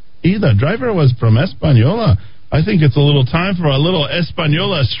 The driver was from Espanola. I think it's a little time for a little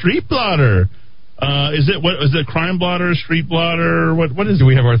Espanola street blotter. Is it crime blotter, street blotter? What is? Do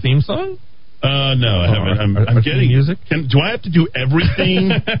we have our theme song? No, I haven't. I'm getting music. Do I have to do everything?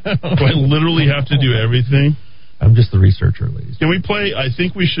 Do I literally have to do everything? I'm just the researcher, ladies. Can we play? I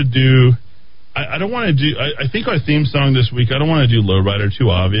think we should do. I don't want to do. I think our theme song this week. I don't want to do Lowrider. Too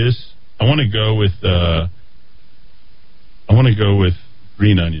obvious. I want to go with.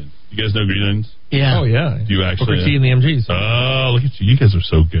 Green Onions. You guys know Green Onions? Yeah. Oh, yeah. Do you actually? Booker T and the MGs. Oh, look at you. You guys are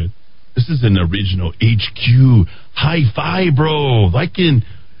so good. This is an original HQ. Hi-fi, bro. I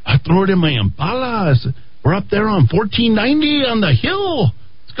throw it in my Impalas. We're up there on 1490 on the hill.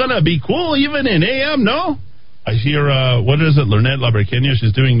 It's going to be cool even in AM, no? I hear, what is it, Lynette Labriqueña?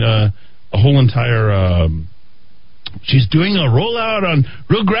 She's doing a whole entire... she's doing a rollout on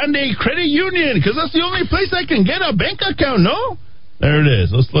Rio Grande Credit Union because that's the only place I can get a bank account, no? There it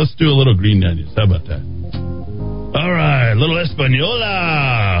is. Let's do a little Green Onions. How about that? All right, little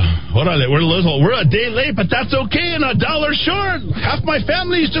Española. Orale, we're a day late, but that's okay and $1 short. Half my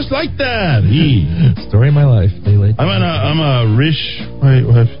family's just like that. Story of my life. Day late. I'm a rich. Wait,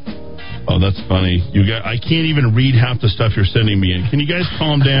 what? Oh, that's funny. I can't even read half the stuff you're sending me in. Can you guys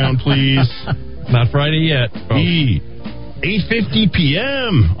calm down, please? Not Friday yet. 8:50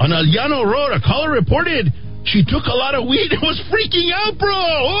 p.m. on El Llano Road, a caller reported she took a lot of weed and was freaking out, bro.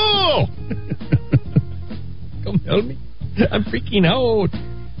 Oh. Come help me. I'm freaking out.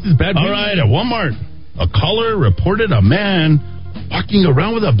 This is bad. All right, at Walmart, a caller reported a man walking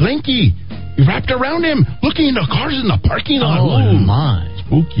around with a blankie. He wrapped around him, looking into cars in the parking lot. Oh, my.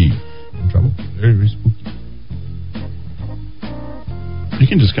 Spooky. In trouble. Very, very spooky. You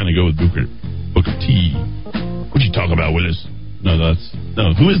can just kind of go with Booker T. What you talk about, Willis? No,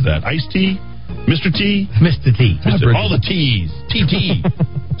 who is that? Ice-T? Mr. T? Mr. T. All the T's. TT.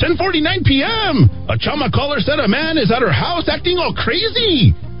 10:49 p.m. A Chama caller said a man is at her house acting all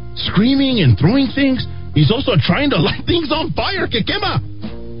crazy, screaming and throwing things. He's also trying to light things on fire. Que quema.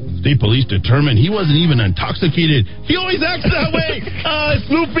 State police determined he wasn't even intoxicated. He always acts that way. It's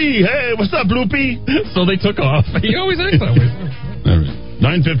Loopy. Hey, what's up, Loopy? So they took off. He always acts that way. All right.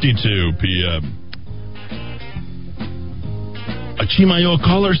 9:52 p.m. A Chimayo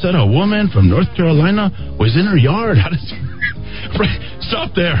caller said a woman from North Carolina was in her yard. How does...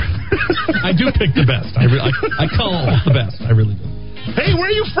 Stop there. I do pick the best. I call the best. I really do. Hey,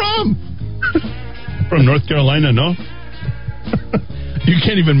 where are you from? From North Carolina, no? You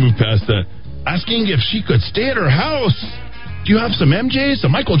can't even move past that. Asking if she could stay at her house. Do you have some MJs,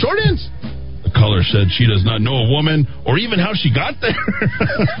 some Michael Jordans? The caller said she does not know a woman or even how she got there.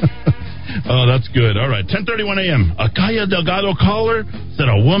 Oh, that's good. All right, 10:31 a.m. A Calle Delgado caller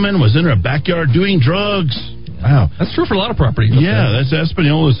said a woman was in her backyard doing drugs. Wow. That's true for a lot of properties. Yeah, that's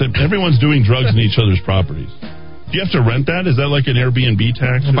Espanola. Everyone's doing drugs in each other's properties. Do you have to rent that? Is that like an Airbnb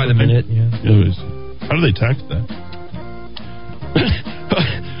tax? By the minute, yeah. How do they tax that?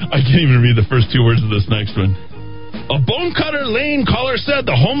 I can't even read the first two words of this next one. A Bonecutter Lane caller said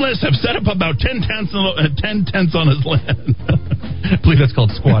the homeless have set up about 10 tents on his land. I believe that's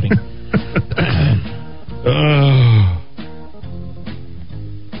called squatting.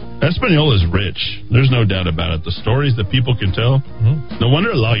 Espanola is rich. There's no doubt about it. The stories that people can tell. No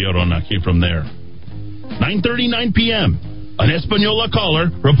wonder La Llorona came from there. 9:39 p.m. An Espanola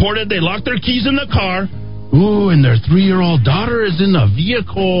caller reported they locked their keys in the car. Ooh, and their 3-year-old daughter is in the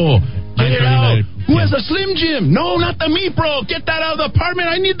vehicle. Get it out. Who has a Slim Jim? No, not the meat, bro. Get that out of the apartment.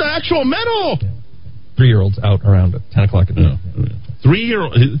 I need the actual metal. 3-year-old's out around at 10 o'clock at night.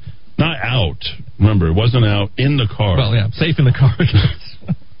 3-year-old, not out. Remember, it wasn't out, in the car. Well, yeah, safe in the car.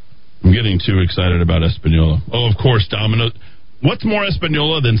 I'm getting too excited about Espanola. Oh, of course, Domino's. What's more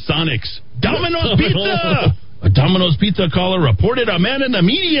Espanola than Sonic's? Domino's Pizza! A Domino's Pizza caller reported a man in the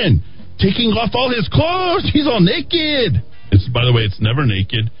median taking off all his clothes. He's all naked. By the way, it's never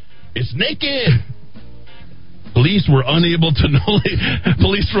naked. It's naked. Police were unable to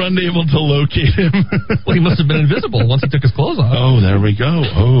locate him. Well, he must have been invisible once he took his clothes off. Oh, there we go.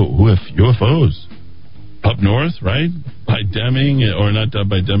 Oh, UFOs. Up north, right? By Deming, or not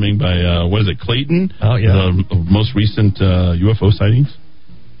by Deming, by, what is it, Clayton? Oh, yeah. The most recent UFO sightings.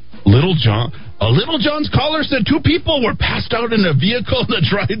 Little John's caller said 2 people were passed out in a vehicle in the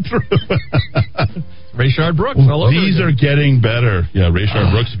drive-thru. Rayshard Brooks all over. These are getting better. Yeah, Rayshard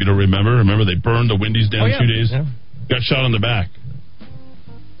Brooks, if you don't remember they burned the Wendy's down 2 days. Yeah. Got shot in the back.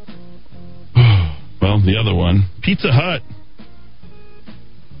 Well, the other one, Pizza Hut.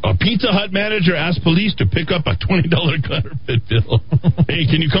 A Pizza Hut manager asked police to pick up a $20 counterfeit bill. Hey,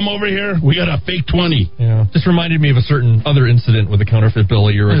 can you come over here? We got a fake 20. Yeah. Just reminded me of a certain other incident with a counterfeit bill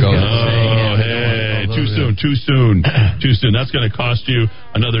a year ago. Oh, hey, too soon. Too soon. That's going to cost you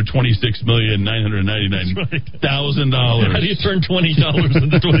another $26,999,000. How do you turn $20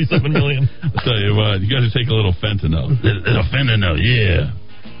 into $27 million? I'll tell you what, you got to take a little fentanyl. Fentanyl, yeah.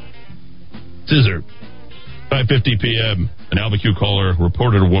 Scissor. 5:50 p.m. An Albuquerque caller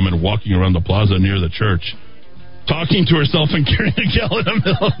reported a woman walking around the plaza near the church, talking to herself and carrying a gallon of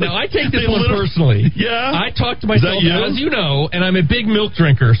milk. Now, I take this one personally. Yeah? I talk to myself, as you know, and I'm a big milk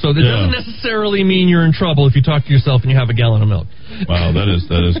drinker, so that doesn't necessarily mean you're in trouble if you talk to yourself and you have a gallon of milk. Wow, that is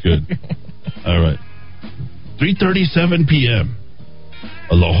good. All right. 3:37 p.m.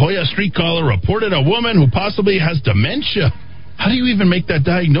 A La Jolla street caller reported a woman who possibly has dementia. How do you even make that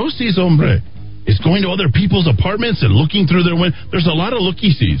diagnosis, hombre? Is going to other people's apartments and looking through their window. There's a lot of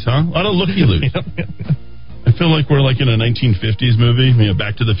looky-sees, huh? A lot of looky-loos. I feel like we're like in a 1950s movie,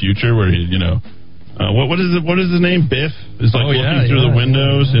 Back to the Future, where what is it? What is his name? Biff is like looking through the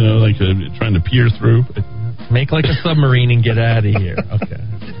windows, trying to peer through. Make like a submarine and get out of here. Okay.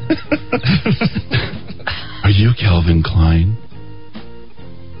 Are you Calvin Klein?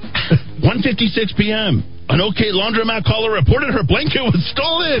 1:56 p.m. An OK Laundromat caller reported her blanket was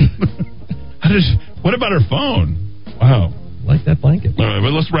stolen. What about her phone? Wow. Like that blanket. All right,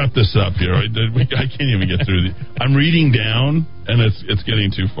 but let's wrap this up here. I can't even get through I'm reading down, and it's getting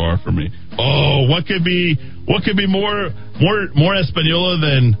too far for me. Oh, what could be more Española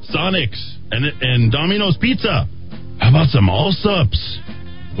than Sonics and Domino's Pizza? How about some Allsups?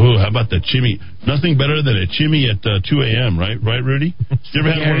 Ooh, how about the chimney? Nothing better than a chimney at 2 a.m., right? Right, Rudy? You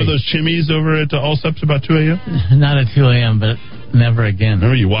ever have one of those chimneys over at Allsups about 2 a.m.? Not at 2 a.m., but never again.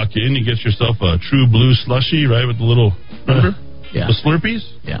 Remember, you walk in, you get yourself a True Blue slushie, right, with the little... Remember? Yeah. The Slurpees?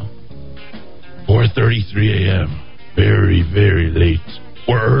 Yeah. 4:33 a.m. Very, very late.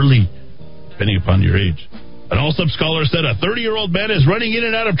 Or early, depending upon your age. An Allsup scholar said a 30-year-old man is running in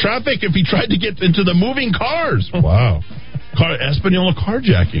and out of traffic if he tried to get into the moving cars. Wow. Española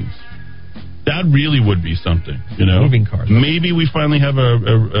carjackings. That really would be something, Moving cars. Maybe we finally have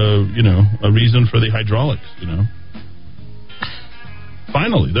a reason for the hydraulics,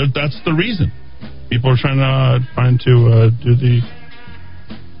 Finally, that's the reason. People are trying to do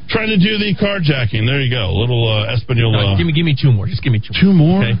the carjacking. There you go. A little Española. Give me two more. Just give me two. Two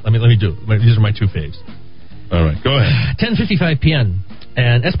more? Okay. Let me do it. These are my two faves. All right. Go ahead. 10:55 p.m.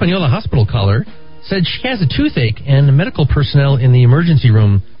 An Española hospital caller said she has a toothache, and the medical personnel in the emergency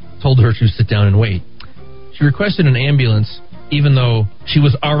room told her to sit down and wait. She requested an ambulance, even though she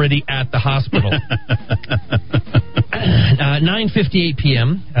was already at the hospital. 9:58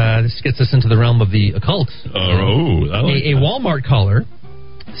 p.m. This gets us into the realm of the occult. A Walmart caller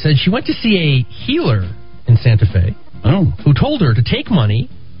said she went to see a healer in Santa Fe who told her to take money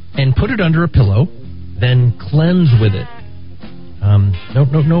and put it under a pillow, then cleanse with it.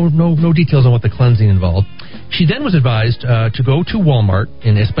 No details on what the cleansing involved. She then was advised to go to Walmart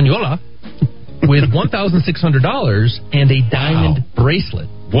in Española with $1,600 and a diamond bracelet.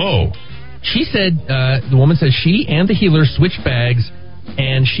 Whoa. She said, the woman says she and the healer switched bags,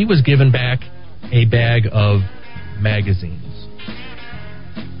 and she was given back a bag of magazines.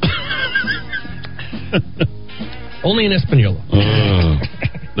 Only in Española.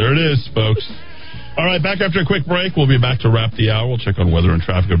 There it is, folks. All right, back after a quick break. We'll be back to wrap the hour. We'll check on weather and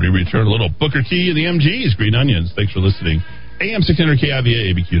traffic when we return. A little Booker T and the MGs, Green Onions. Thanks for listening. AM 600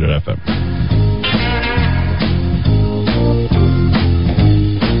 KIVA, ABQ.FM.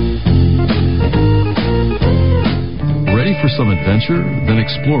 Ready for some adventure? Then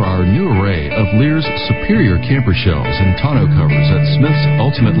explore our new array of Lear's superior camper shells and tonneau covers at Smith's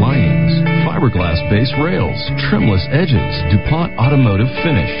Ultimate Linings. Fiberglass-based rails, trimless edges, DuPont automotive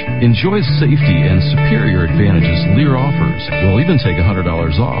finish. Enjoy safety and superior advantages Lear offers. We'll even take $100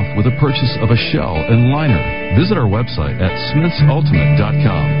 off with a purchase of a shell and liner. Visit our website at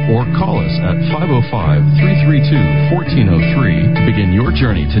smithsultimate.com or call us at 505-332-1403 to begin your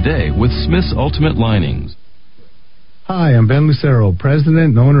journey today with Smith's Ultimate Linings. Hi, I'm Ben Lucero, president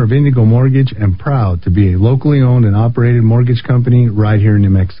and owner of Indigo Mortgage, and proud to be a locally owned and operated mortgage company right here in New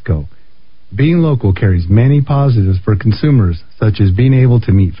Mexico. Being local carries many positives for consumers, such as being able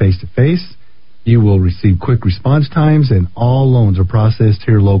to meet face-to-face. You will receive quick response times, and all loans are processed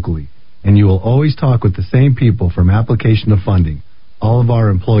here locally. And you will always talk with the same people from application to funding. All of our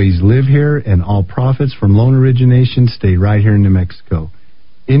employees live here, and all profits from loan origination stay right here in New Mexico.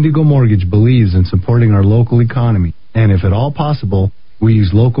 Indigo Mortgage believes in supporting our local economy, and if at all possible, we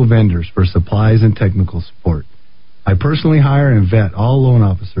use local vendors for supplies and technical support. I personally hire and vet all loan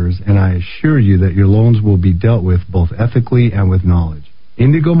officers, and I assure you that your loans will be dealt with both ethically and with knowledge.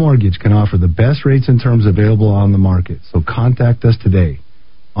 Indigo Mortgage can offer the best rates and terms available on the market, so contact us today.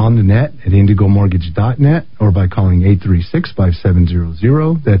 On the net at indigomortgage.net or by calling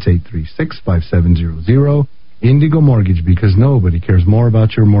 836-5700. That's 836-5700. Indigo Mortgage, because nobody cares more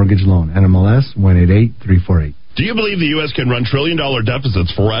about your mortgage loan. NMLS 188348. Do you believe the U.S. can run trillion-dollar deficits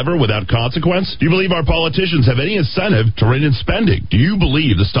forever without consequence? Do you believe our politicians have any incentive to rein in spending? Do you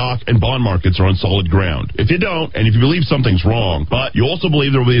believe the stock and bond markets are on solid ground? If you don't, and if you believe something's wrong, but you also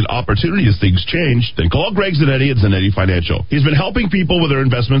believe there will be an opportunity as things change, then call Greg Zanetti at Zanetti Financial. He's been helping people with their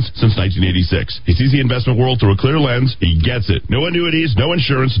investments since 1986. He sees the investment world through a clear lens. He gets it. No annuities, no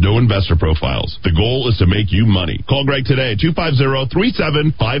insurance, no investor profiles. The goal is to make you money. Call Greg today at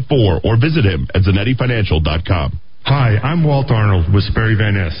 250-3754 or visit him at ZanettiFinancial.com. Hi, I'm Walt Arnold with Sperry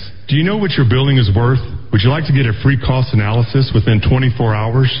Van Ness. Do you know what your building is worth? Would you like to get a free cost analysis within 24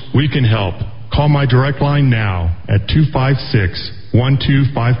 hours? We can help. Call my direct line now at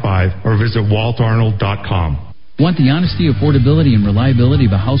 256-1255 or visit waltarnold.com. Want the honesty, affordability, and reliability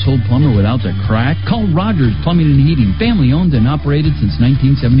of a household plumber without the crack? Call Rogers Plumbing and Heating, family owned and operated since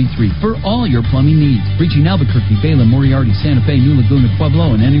 1973 for all your plumbing needs. Reaching Albuquerque, Bala, Moriarty, Santa Fe, New Laguna,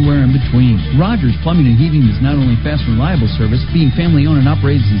 Pueblo, and anywhere in between. Rogers Plumbing and Heating is not only fast and reliable service, being family owned and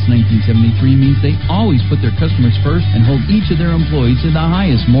operated since 1973 means they always put their customers first and hold each of their employees to the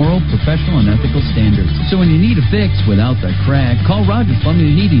highest moral, professional, and ethical standards. So when you need a fix without the crack, call Rogers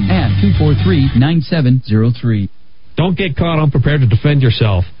Plumbing and Heating at 243-9703. Don't get caught unprepared to defend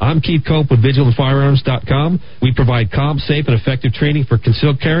yourself. I'm Keith Cope with VigilantFirearms.com. We provide calm, safe, and effective training for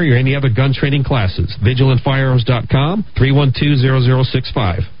concealed carry or any other gun training classes. VigilantFirearms.com,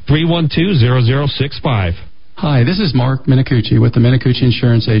 312-0065. 312-0065. Hi, this is Mark Minicucci with the Minicucci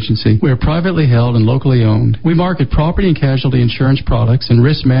Insurance Agency. We are privately held and locally owned. We market property and casualty insurance products and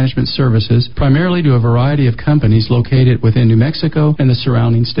risk management services primarily to a variety of companies located within New Mexico and the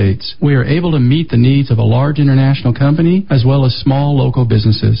surrounding states. We are able to meet the needs of a large international company as well as small local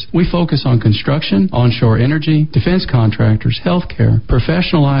businesses. We focus on construction, onshore energy, defense contractors, healthcare,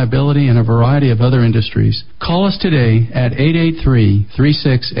 professional liability, and a variety of other industries. Call us today at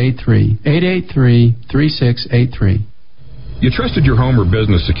 883-3683. 883-3683. You trusted your home or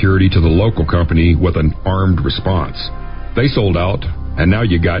business security to the local company with an armed response. They sold out, and now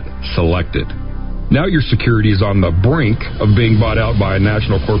you got Selected. Now your security is on the brink of being bought out by a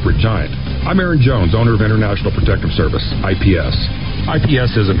national corporate giant. I'm Aaron Jones, owner of International Protective Service, IPS.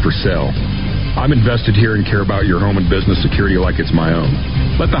 IPS isn't for sale. I'm invested here and care about your home and business security like it's my own.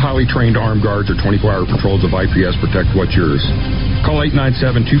 Let the highly trained armed guards or 24-hour patrols of IPS protect what's yours. Call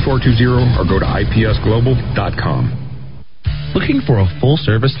 897-2420 or go to ipsglobal.com. Looking for a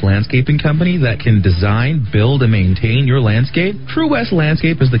full-service landscaping company that can design, build, and maintain your landscape? True West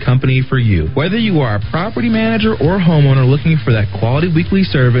Landscape is the company for you. Whether you are a property manager or homeowner looking for that quality weekly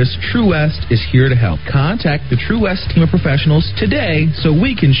service, True West is here to help. Contact the True West team of professionals today so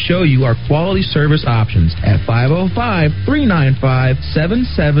we can show you our quality service options at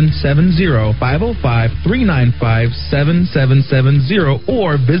 505-395-7770, 505-395-7770,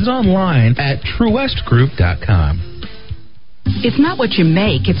 or visit online at truewestgroup.com. It's not what you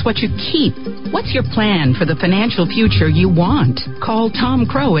make, it's what you keep. What's your plan for the financial future you want? Call Tom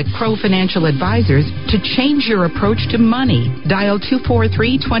Crow at Crow Financial Advisors to change your approach to money. Dial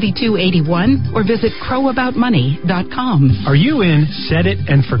 243-2281 or visit crowaboutmoney.com. Are you in set it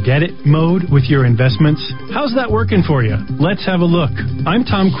and forget it mode with your investments? How's that working for you? Let's have a look. I'm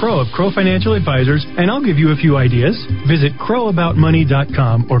Tom Crow of Crow Financial Advisors, and I'll give you a few ideas. Visit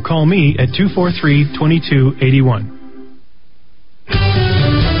crowaboutmoney.com or call me at 243-2281.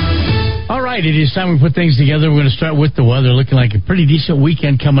 All right, it is time we put things together. We're going to start with the weather. Looking like a pretty decent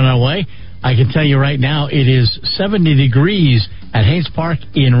weekend coming our way. I can tell you right now it is 70 degrees at Haynes Park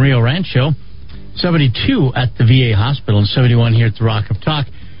in Rio Rancho, 72 at the VA Hospital, and 71 here at the Rock of Talk.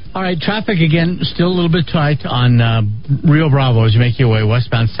 All right, traffic again still a little bit tight on Rio Bravo as you make your way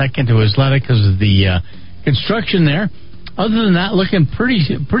westbound 2nd to Isleta because of the construction there. Other than that, looking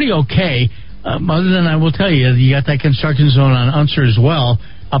pretty okay. Other than I will tell you, you got that construction zone on Unser as well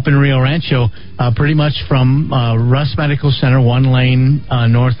up in Rio Rancho, pretty much from Russ Medical Center, one lane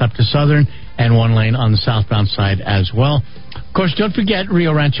north up to Southern and one lane on the southbound side as well. Of course, don't forget,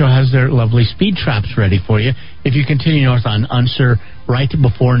 Rio Rancho has their lovely speed traps ready for you. If you continue north on Unser, right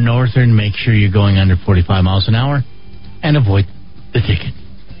before Northern, make sure you're going under 45 miles an hour and avoid the ticket.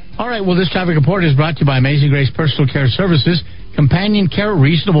 All right, well, this traffic report is brought to you by Amazing Grace Personal Care Services, companion care,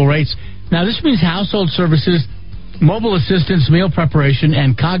 reasonable rates. Now, this means household services, mobile assistance, meal preparation,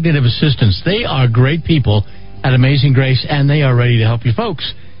 and cognitive assistance. They are great people at Amazing Grace, and they are ready to help you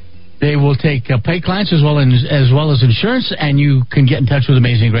folks. They will take pay clients as well as insurance, and you can get in touch with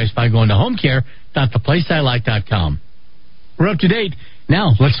Amazing Grace by going to homecare.theplaceilike.com. We're up to date.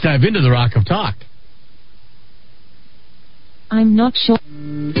 Now, let's dive into the Rock of Talk. I'm not sure.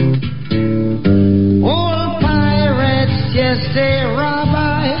 All pirates, yes, they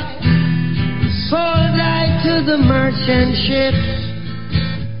rabbi, sold I to the merchant ships.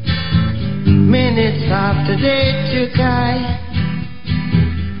 Minutes after they took I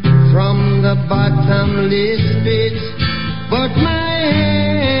from the bottomless pit, but my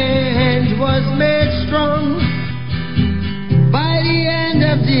hand was made strong by the hand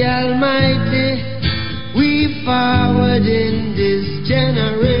of the Almighty. We forward in this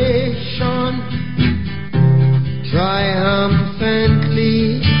generation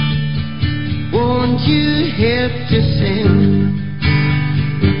triumphantly. Won't you help to sing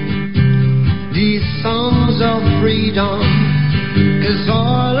these songs of freedom? 'Cause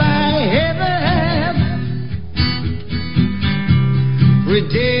all I ever have,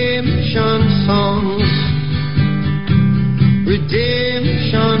 redemption songs,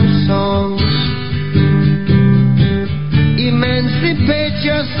 redemption songs. Emancipate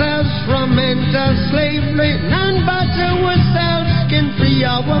yourselves from mental slavery. None but ourselves can free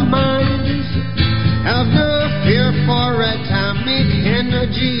our minds. Have no fear for atomic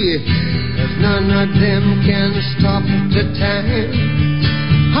energy, 'cause none of them can stop the time.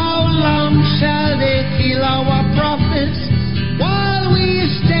 How long shall they kill our prophets while we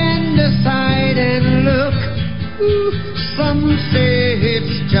stand aside and look? Ooh, some say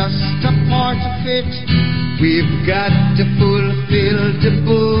it's just a part of it. We've got to fulfill the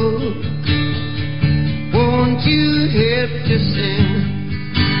book. Won't you help to sing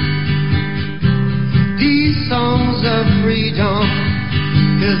these songs of freedom?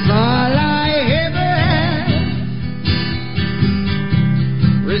 'Cause all I ever had,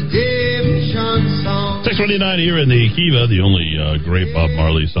 redemption songs. 629 here in the Kiva, the only great Bob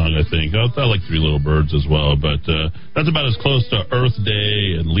Marley song, I think. I like Three Little Birds as well, but that's about as close to Earth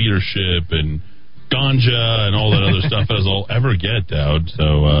Day and leadership and ganja and all that other stuff as I'll ever get, Dowd.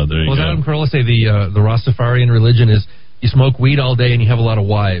 So there you go. Well, Adam Carolla say the Rastafarian religion is you smoke weed all day and you have a lot of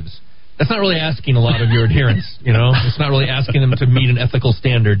wives. That's not really asking a lot of your adherents, you know? It's not really asking them to meet an ethical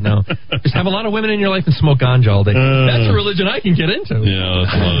standard, no. Just have a lot of women in your life and smoke ganja all day. That's a religion I can get into. Yeah,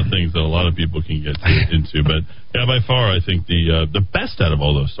 that's a lot of things that a lot of people can get into. But, yeah, by far, I think the best out of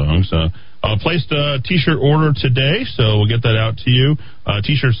all those songs. Placed a T-shirt order today, so we'll get that out to you.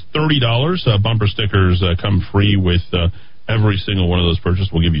 T-shirts, $30. Bumper stickers come free with every single one of those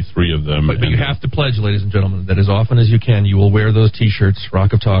purchases. We'll give you 3 of them. But you have to pledge, ladies and gentlemen, that as often as you can, you will wear those T-shirts,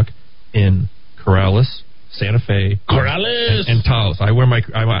 Rock of Talk, in Corrales, Santa Fe, Corrales, and Taos. I wear mine.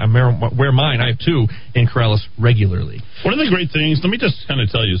 I have 2 in Corrales regularly. One of the great things, let me just kind of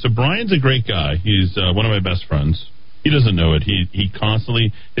tell you. So Brian's a great guy. He's one of my best friends. He doesn't know it. He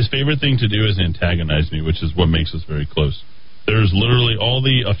constantly, his favorite thing to do is antagonize me, which is what makes us very close. There's literally all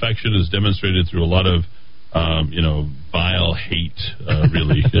the affection is demonstrated through a lot of, vile hate,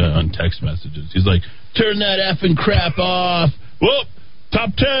 really, on text messages. He's like, turn that effing crap off. Whoop.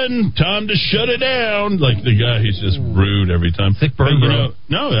 Top 10, time to shut it down. Like the guy, he's just rude every time. Sick burn, bro.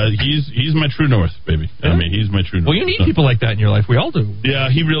 He's my true north, baby. Yeah. I mean, he's my true north. Well, you need people like that in your life. We all do. Yeah,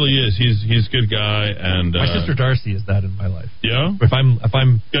 he really is. He's a good guy, and my sister Darcy is that in my life. Yeah. If I'm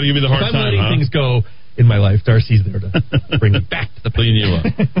gotta give me the hard if I'm time, letting things go in my life, Darcy's there to bring me back to the clean you up.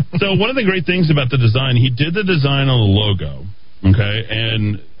 So one of the great things about the design, he did the design on the logo, okay,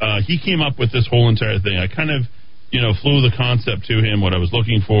 and he came up with this whole entire thing. I kind of flew the concept to him, what I was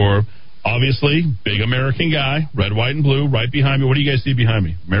looking for. Obviously, big American guy, red, white, and blue, right behind me. What do you guys see behind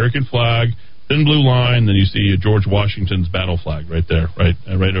me? American flag, thin blue line, then you see George Washington's battle flag right there, right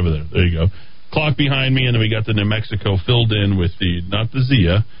over there. There you go. Clock behind me, and then we got the New Mexico filled in with not the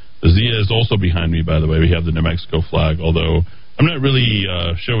Zia. The Zia is also behind me, by the way. We have the New Mexico flag, although I'm not really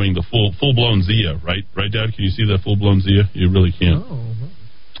showing the full-blown Zia, right? Right, Dad? Can you see that full-blown Zia? You really can't. Oh.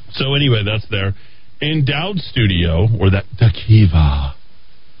 So anyway, that's there. In Dowd's studio, or that Dakiva,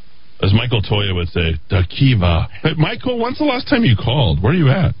 as Michael Toya would say, Dakiva. Hey, Michael, when's the last time you called? Where are you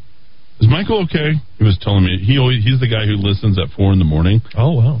at? Is Michael okay? He was telling me he's the guy who listens at 4 a.m.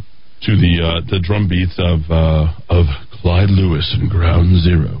 Oh wow! To the drum beats of Clyde Lewis and Ground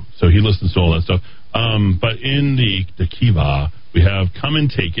Zero. So he listens to all that stuff. But in the Kiva, we have Come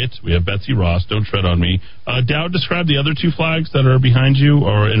and Take It. We have Betsy Ross, Don't Tread on Me. Dowd, describe the other 2 flags that are behind you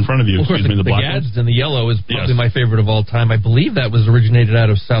or in front of you. Well, of course, the black Gadsden and the yellow is probably my favorite of all time. I believe that was originated out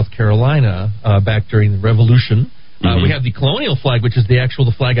of South Carolina back during the Revolution. We have the colonial flag, which is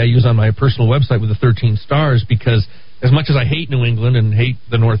the flag I use on my personal website with the 13 stars, because as much as I hate New England and hate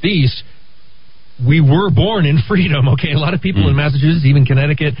the Northeast, we were born in freedom, okay? A lot of people in Massachusetts, even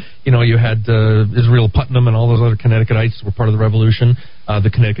Connecticut, you had Israel Putnam and all those other Connecticutites were part of the Revolution,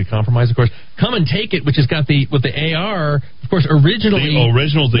 the Connecticut Compromise, of course. Come and Take It, which has got the AR, of course, originally...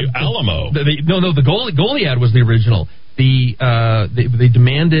 The Alamo. The Goliad was the original. they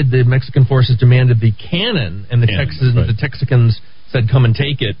demanded, the Mexican forces demanded the cannon, and the Texicans said, come and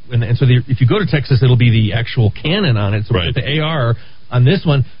take it. And so if you go to Texas, it'll be the actual cannon on it. So we got the AR on this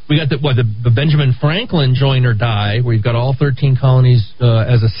one. We got the Benjamin Franklin join or die, where you've got all 13 colonies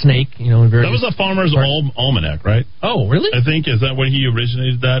as a snake. That was a Farmer's Almanac, right? Oh, really? I think, is that when he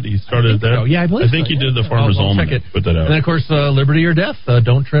originated that? He started there? So. Yeah, I believe I think he did the Farmer's Almanac. Put that out. And then, of course, Liberty or Death,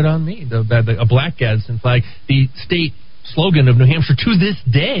 Don't Tread on Me, a Black Gadsden flag, the state slogan of New Hampshire to this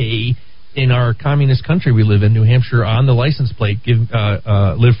day. In our communist country we live in, New Hampshire, on the license plate,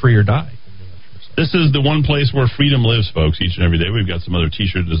 live free or die. This is the one place where freedom lives, folks, each and every day. We've got some other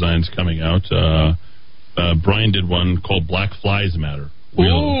T-shirt designs coming out. Brian did one called Black Flies Matter.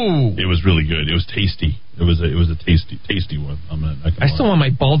 Ooh. It was really good. It was tasty. It was a tasty one. I still want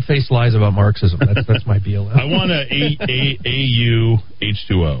my bald-faced lies about Marxism. That's my BLM. I want a AU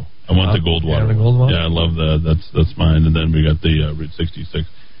H2O. I want the Goldwater. The gold one? Yeah, I love that. That's mine. And then we got the Route 66.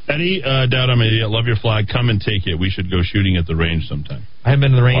 Eddie, Dowd, I'm an idiot. Love your flag. Come and take it. We should go shooting at the range sometime. I haven't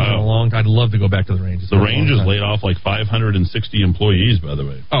been to the range in a long time. I'd love to go back to the range. The range has laid off like 560 employees, by the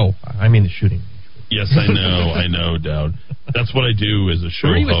way. Oh, I mean the shooting. Yes, I know, Dowd. That's what I do as a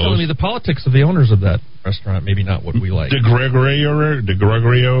show host. He was telling me the politics of the owners of that restaurant, maybe not what we like. De Gregorio,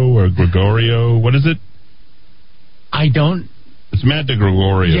 or Gregorio, what is it? I don't. It's Matt De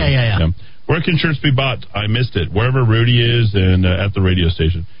Gregorio. Yeah. Where can shirts be bought? I missed it. Wherever Rudy is and at the radio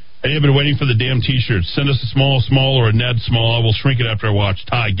station. Hey, I've been waiting for the damn T-shirts. Send us a small, or a Ned small. I will shrink it after I watch.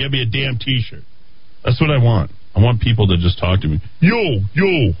 Ty, give me a damn T-shirt. That's what I want. I want people to just talk to me. Yo,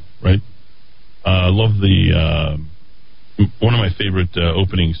 right? I love one of my favorite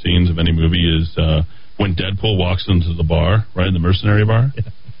opening scenes of any movie is when Deadpool walks into the bar, right, in the mercenary bar.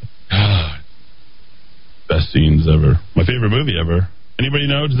 Best scenes ever. My favorite movie ever. Anybody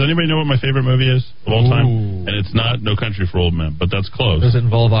know? Does anybody know what my favorite movie is of all time? And it's not No Country for Old Men, but that's close. Does it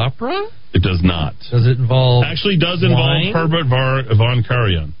involve opera? It does not. Does it involve? Actually, does involve Herbert von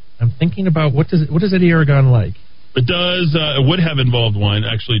Karajan. I'm thinking about what does Eddie Aragon like? It does. It would have involved wine.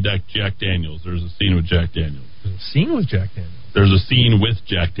 Actually, Jack Daniels. There's a scene with Jack Daniels. There's a scene with Jack Daniels. There's a scene with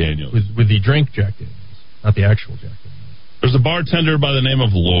Jack Daniels. With the drink Jack Daniels, not the actual Jack Daniels. There's a bartender by the name of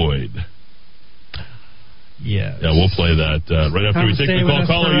Lloyd. Yes. Yeah, we'll play that right after we take the call.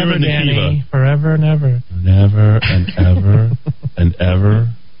 Caller, you're in the Kiva. Forever and ever. Never and ever and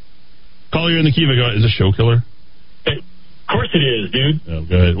ever. Caller, you're in the Kiva. Go ahead. Is it Show Killer? Of course it is, dude. Oh,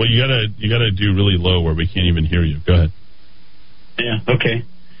 go ahead. Well, you gotta do really low where we can't even hear you. Go ahead. Yeah. Okay.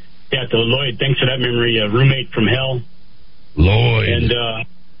 Yeah. So Lloyd, thanks for that memory. Roommate from hell. Lloyd. And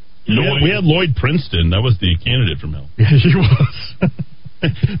Lloyd. We had Lloyd Princeton. That was the candidate from hell. Yeah, he was.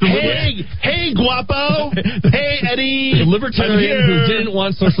 Hey, Guapo! Hey, Eddie! The libertarian who didn't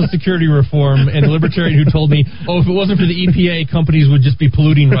want Social Security reform, and the libertarian who told me, if it wasn't for the EPA, companies would just be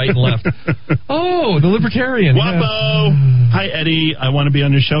polluting right and left. Oh, the libertarian. Guapo! Yeah. Hi, Eddie. I want to be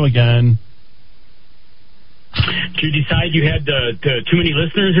on your show again. Did you decide you had too many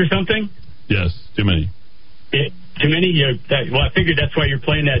listeners or something? Yes, too many. Too many? Well, I figured that's why you're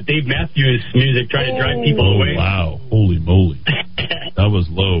playing that Dave Matthews music, trying to drive people away. Wow. Holy moly. That was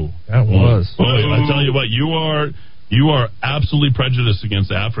low. That was. Boy, I tell you what, you are absolutely prejudiced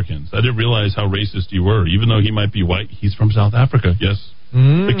against Africans. I didn't realize how racist you were. Even though he might be white, he's from South Africa. Yes.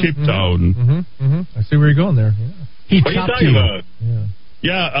 The Cape Town. I see where you're going there. Yeah. What are you talking about?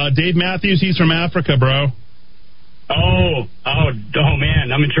 Yeah, Dave Matthews, he's from Africa, bro. Oh,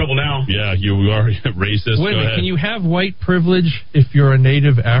 man, I'm in trouble now. Yeah, you are racist. Wait a minute, can you have white privilege if you're a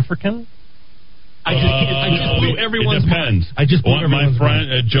native African? I just blew everyone's mind. I just blew everyone's mind. My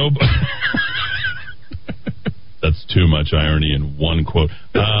friend, Joe... That's too much irony in one quote.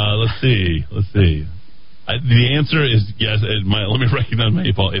 Let's see. The answer is yes. Let me recognize my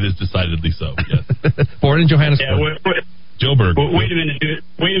fault. It is decidedly so, yes. Born in Johannesburg. Yeah, Joburg. Wait a minute,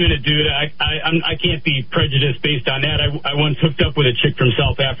 dude. I can't be prejudiced based on that. I once hooked up with a chick from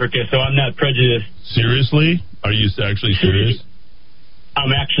South Africa, so I'm not prejudiced. Seriously? Are you actually serious?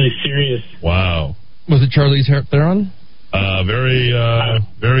 I'm actually serious. Wow. Was it Charlize Theron? Very.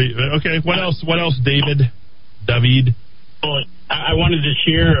 Okay. What else, David? Well, I wanted to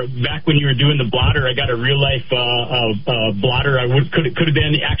share back when you were doing the blotter. I got a real life blotter. Could have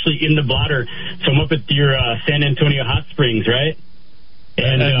been actually in the blotter. So I'm up at your San Antonio Hot Springs, right?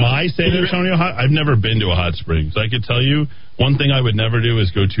 And my San Antonio I've never been to a hot springs. I could tell you one thing I would never do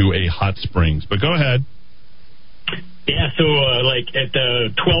is go to a hot springs. But go ahead. Yeah, so like at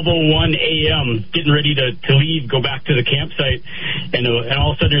 12:01 a.m., getting ready to leave, go back to the campsite, and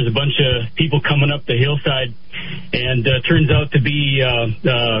all of a sudden there's a bunch of people coming up the hillside, and turns out to be a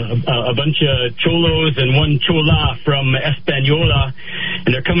bunch of cholos and one chola from Española,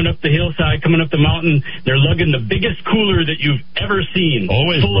 and they're coming up the hillside, coming up the mountain. They're lugging the biggest cooler that you've ever seen,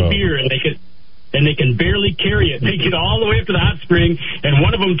 full of beer, and they can barely carry it. They get all the way up to the hot spring, and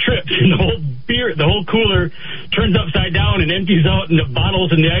one of them trips, and the whole cooler turns upside down and empties out, and the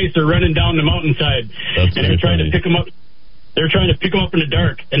bottles and the ice are running down the mountainside. And they're trying to pick them up. They're trying to pick them up in the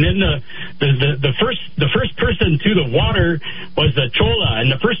dark. And then the first person to the water was the chola. And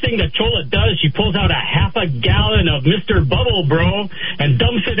the first thing the chola does, she pulls out a half a gallon of Mr. Bubble, bro, and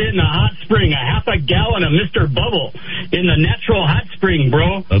dumps it in the hot spring. A half a gallon of Mr. Bubble in the natural hot spring,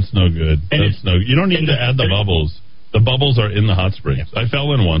 bro. That's no good. You don't need to add the bubbles. The bubbles are in the hot springs. I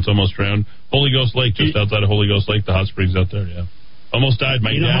fell in once, almost drowned. Holy Ghost Lake, just outside of Holy Ghost Lake, the hot springs out there, yeah. Almost died.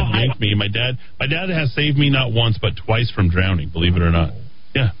 My dad yanked me. My dad has saved me not once but twice from drowning, believe it or not.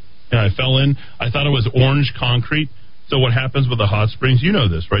 Yeah, I fell in. I thought it was orange concrete. So what happens with the hot springs, you know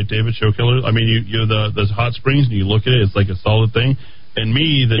this, right, David Showkiller? I mean, you the hot springs, and you look at it, it's like a solid thing. And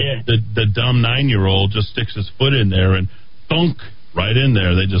me, the dumb 9-year-old, just sticks his foot in there and thunk right in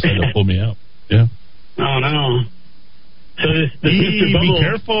there. They just had to pull me out. Yeah. Oh, no. So this Mr. Bubble, be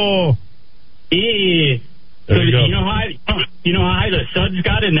careful. So you know how high the suds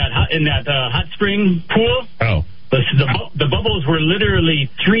got in that hot spring pool? Oh. The bubbles were literally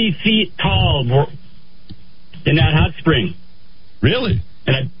 3 feet tall in that hot spring. Really?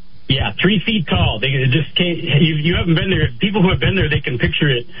 And 3 feet tall. They just can't. You haven't been there. People who have been there, they can picture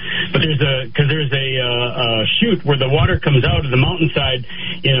it. But there's a chute where the water comes out of the mountainside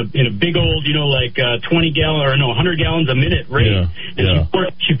in a big old 100 gallons a minute rate. Yeah. And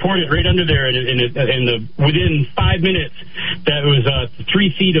she poured it right under there, and within 5 minutes, that was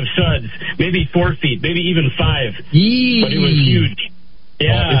 3 feet of suds, maybe 4 feet, maybe even 5. But it was huge.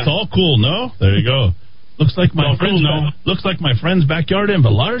 Yeah, it's all cool. No, there you go. Looks like my friend's backyard in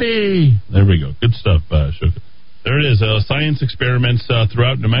Velarde. There we go. Good stuff, Shuka. There it is. Science experiments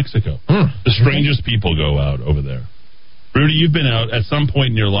throughout New Mexico. The strangest people go out over there. Rudy, you've been out at some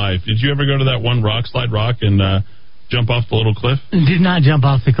point in your life. Did you ever go to that one slide rock and jump off the little cliff? Did not jump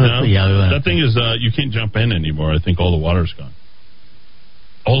off the cliff. No? Yeah, that thing is you can't jump in anymore. I think all the water's gone.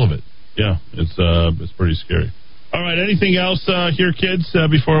 All of it. Yeah, it's pretty scary. All right. Anything else here, kids?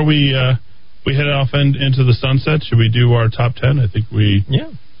 Before we head off into the sunset, should we do our top 10? I think we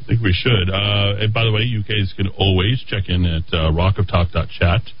should. And by the way, you guys can always check in at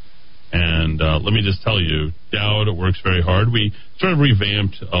rockoftalk.chat. And let me just tell you, Dowd works very hard. We sort of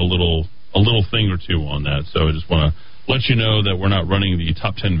revamped a little thing or two on that. So I just want to let you know that we're not running the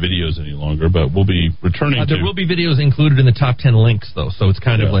top 10 videos any longer, but we'll be returning. There will be videos included in the top 10 links, though. So it's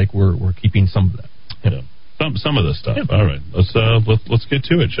kind of like we're keeping some of that. Yeah. Some of the stuff. Yeah. All right, let's get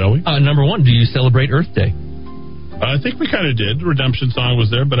to it, shall we? Number one, do you celebrate Earth Day? I think we kind of did. The Redemption song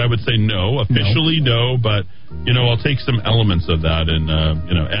was there, but I would say no. Officially, no. But I'll take some elements of that and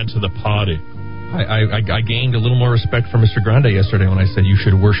add to the party. I gained a little more respect for Mr. Grande yesterday when I said you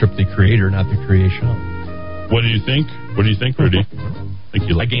should worship the Creator, not the creation. What do you think? What do you think, Rudy?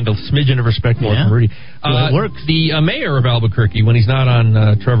 I gained a smidgen of respect more from Rudy. It works. The mayor of Albuquerque, when he's not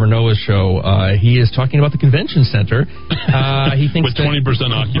on Trevor Noah's show, he is talking about the convention center. He thinks with 20%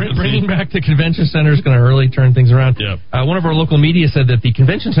 occupancy, bringing back the convention center is going to really turn things around. Yep. One of our local media said that the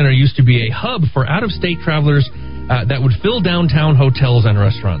convention center used to be a hub for out-of-state travelers that would fill downtown hotels and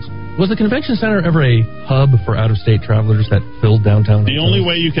restaurants. Was the convention center ever a hub for out-of-state travelers that filled downtown hotels? The only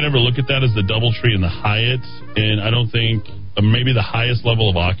way you can ever look at that is the DoubleTree and the Hyatt, and I don't think maybe the highest level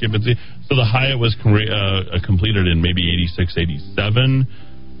of occupancy. So the Hyatt was completed in maybe 86, 87.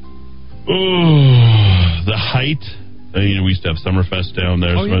 The Height, we used to have Summerfest down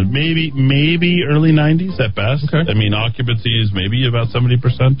there. Oh, yeah. Maybe early 90s at best. Okay. I mean, occupancy is maybe about 70%.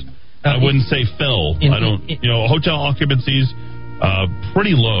 I wouldn't say fill. Hotel occupancies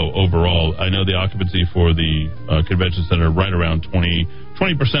pretty low overall. I know the occupancy for the convention center right around 20%.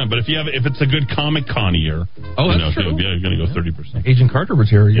 But if it's a good Comic-Con year, that's true. You're going to go 30%. Agent Carter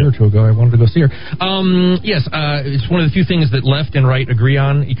was here a year or two ago. I wanted to go see her. Yes, it's one of the few things that left and right agree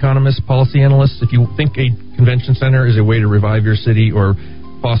on, economists, policy analysts. If you think a convention center is a way to revive your city or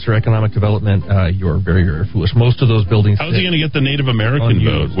foster economic development, you're very, very foolish. Most of those buildings... How's he going to get the Native American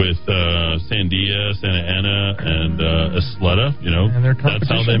vote with Sandia, Santa Ana, and Isleta? And that's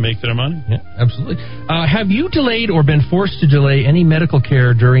how they make their money? Yeah, absolutely. Have you delayed or been forced to delay any medical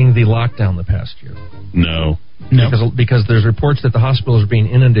care during the lockdown the past year? No. Because there's reports that the hospitals are being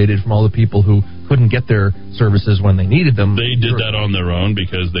inundated from all the people who couldn't get their services when they needed them. They did that on their own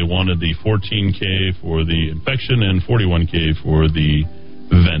because they wanted the $14K for the infection and $41K for the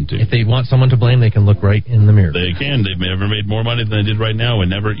venting. If they want someone to blame, they can look right in the mirror. They can. They've never made more money than they did right now, and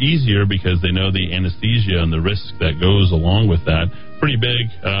never easier because they know the anesthesia and the risk that goes along with that pretty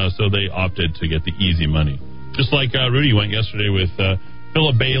big. So they opted to get the easy money. Just like Rudy went yesterday with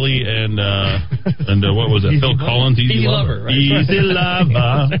Philip Bailey and what was it? Phil Collins, Easy Lover. Right? Easy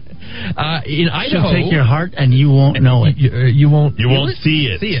Lover. In Idaho, she'll take your heart and you won't know it. You won't. You won't see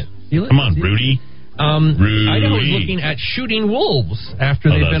it. Feel it. Come on, Rudy. Idaho is looking at shooting wolves after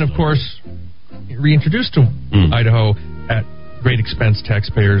they've been, of course, reintroduced to Idaho at great expense,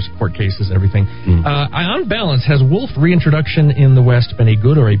 taxpayers, court cases, everything. On balance, has wolf reintroduction in the West been a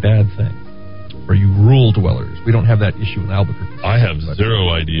good or a bad thing for you rural dwellers? We don't have that issue in Albuquerque. I have zero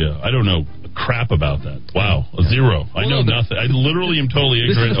idea. I don't know crap about that. Wow, zero. I know nothing. I literally am totally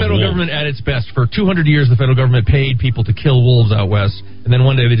ignorant. This is the federal government at its best. For 200 years, the federal government paid people to kill wolves out west, and then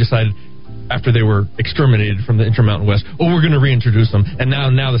one day they decided, after they were exterminated from the Intermountain West, we're going to reintroduce them. And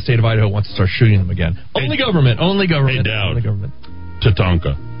now the state of Idaho wants to start shooting them again. Only government. Hey, Dowd. Only government.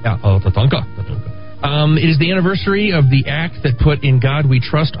 Tatanka. Yeah, Tatanka. It is the anniversary of the act that put "In God We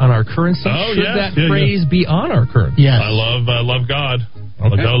Trust" on our currency. Should that phrase be on our currency? Yes. I love God.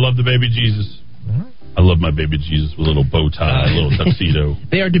 Okay. I love the baby Jesus. I love my baby Jesus with a little bow tie, a little tuxedo.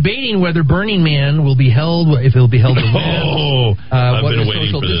 They are debating whether Burning Man will be held, if it will be held in I've what been is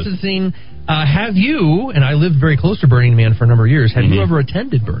waiting social for this. distancing. Have you, and I lived very close to Burning Man for a number of years, have you ever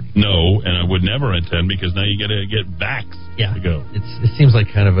attended Burning? No, and I would never attend because now you got to get vaxxed to go. It seems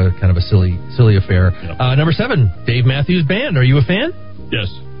like kind of a silly affair. Yep. Number 7, Dave Matthews Band. Are you a fan? Yes.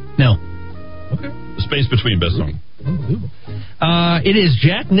 No. Okay. The Space Between, best song. Unbelievable. It is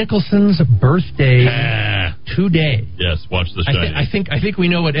Jack Nicholson's birthday today. Yes, watch The Shining. I think we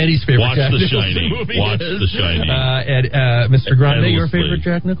know what Eddie's favorite Jack Nicholson movie Watch is. The Shining. Mr. Grande, your favorite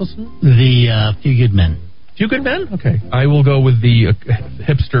Jack Nicholson? The Few Good Men. Few Good Men? Okay. I will go with the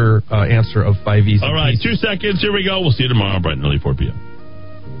hipster answer of 5 E's. All right, 2 seconds. Here we go. We'll see you tomorrow, bright and early, 4 p.m.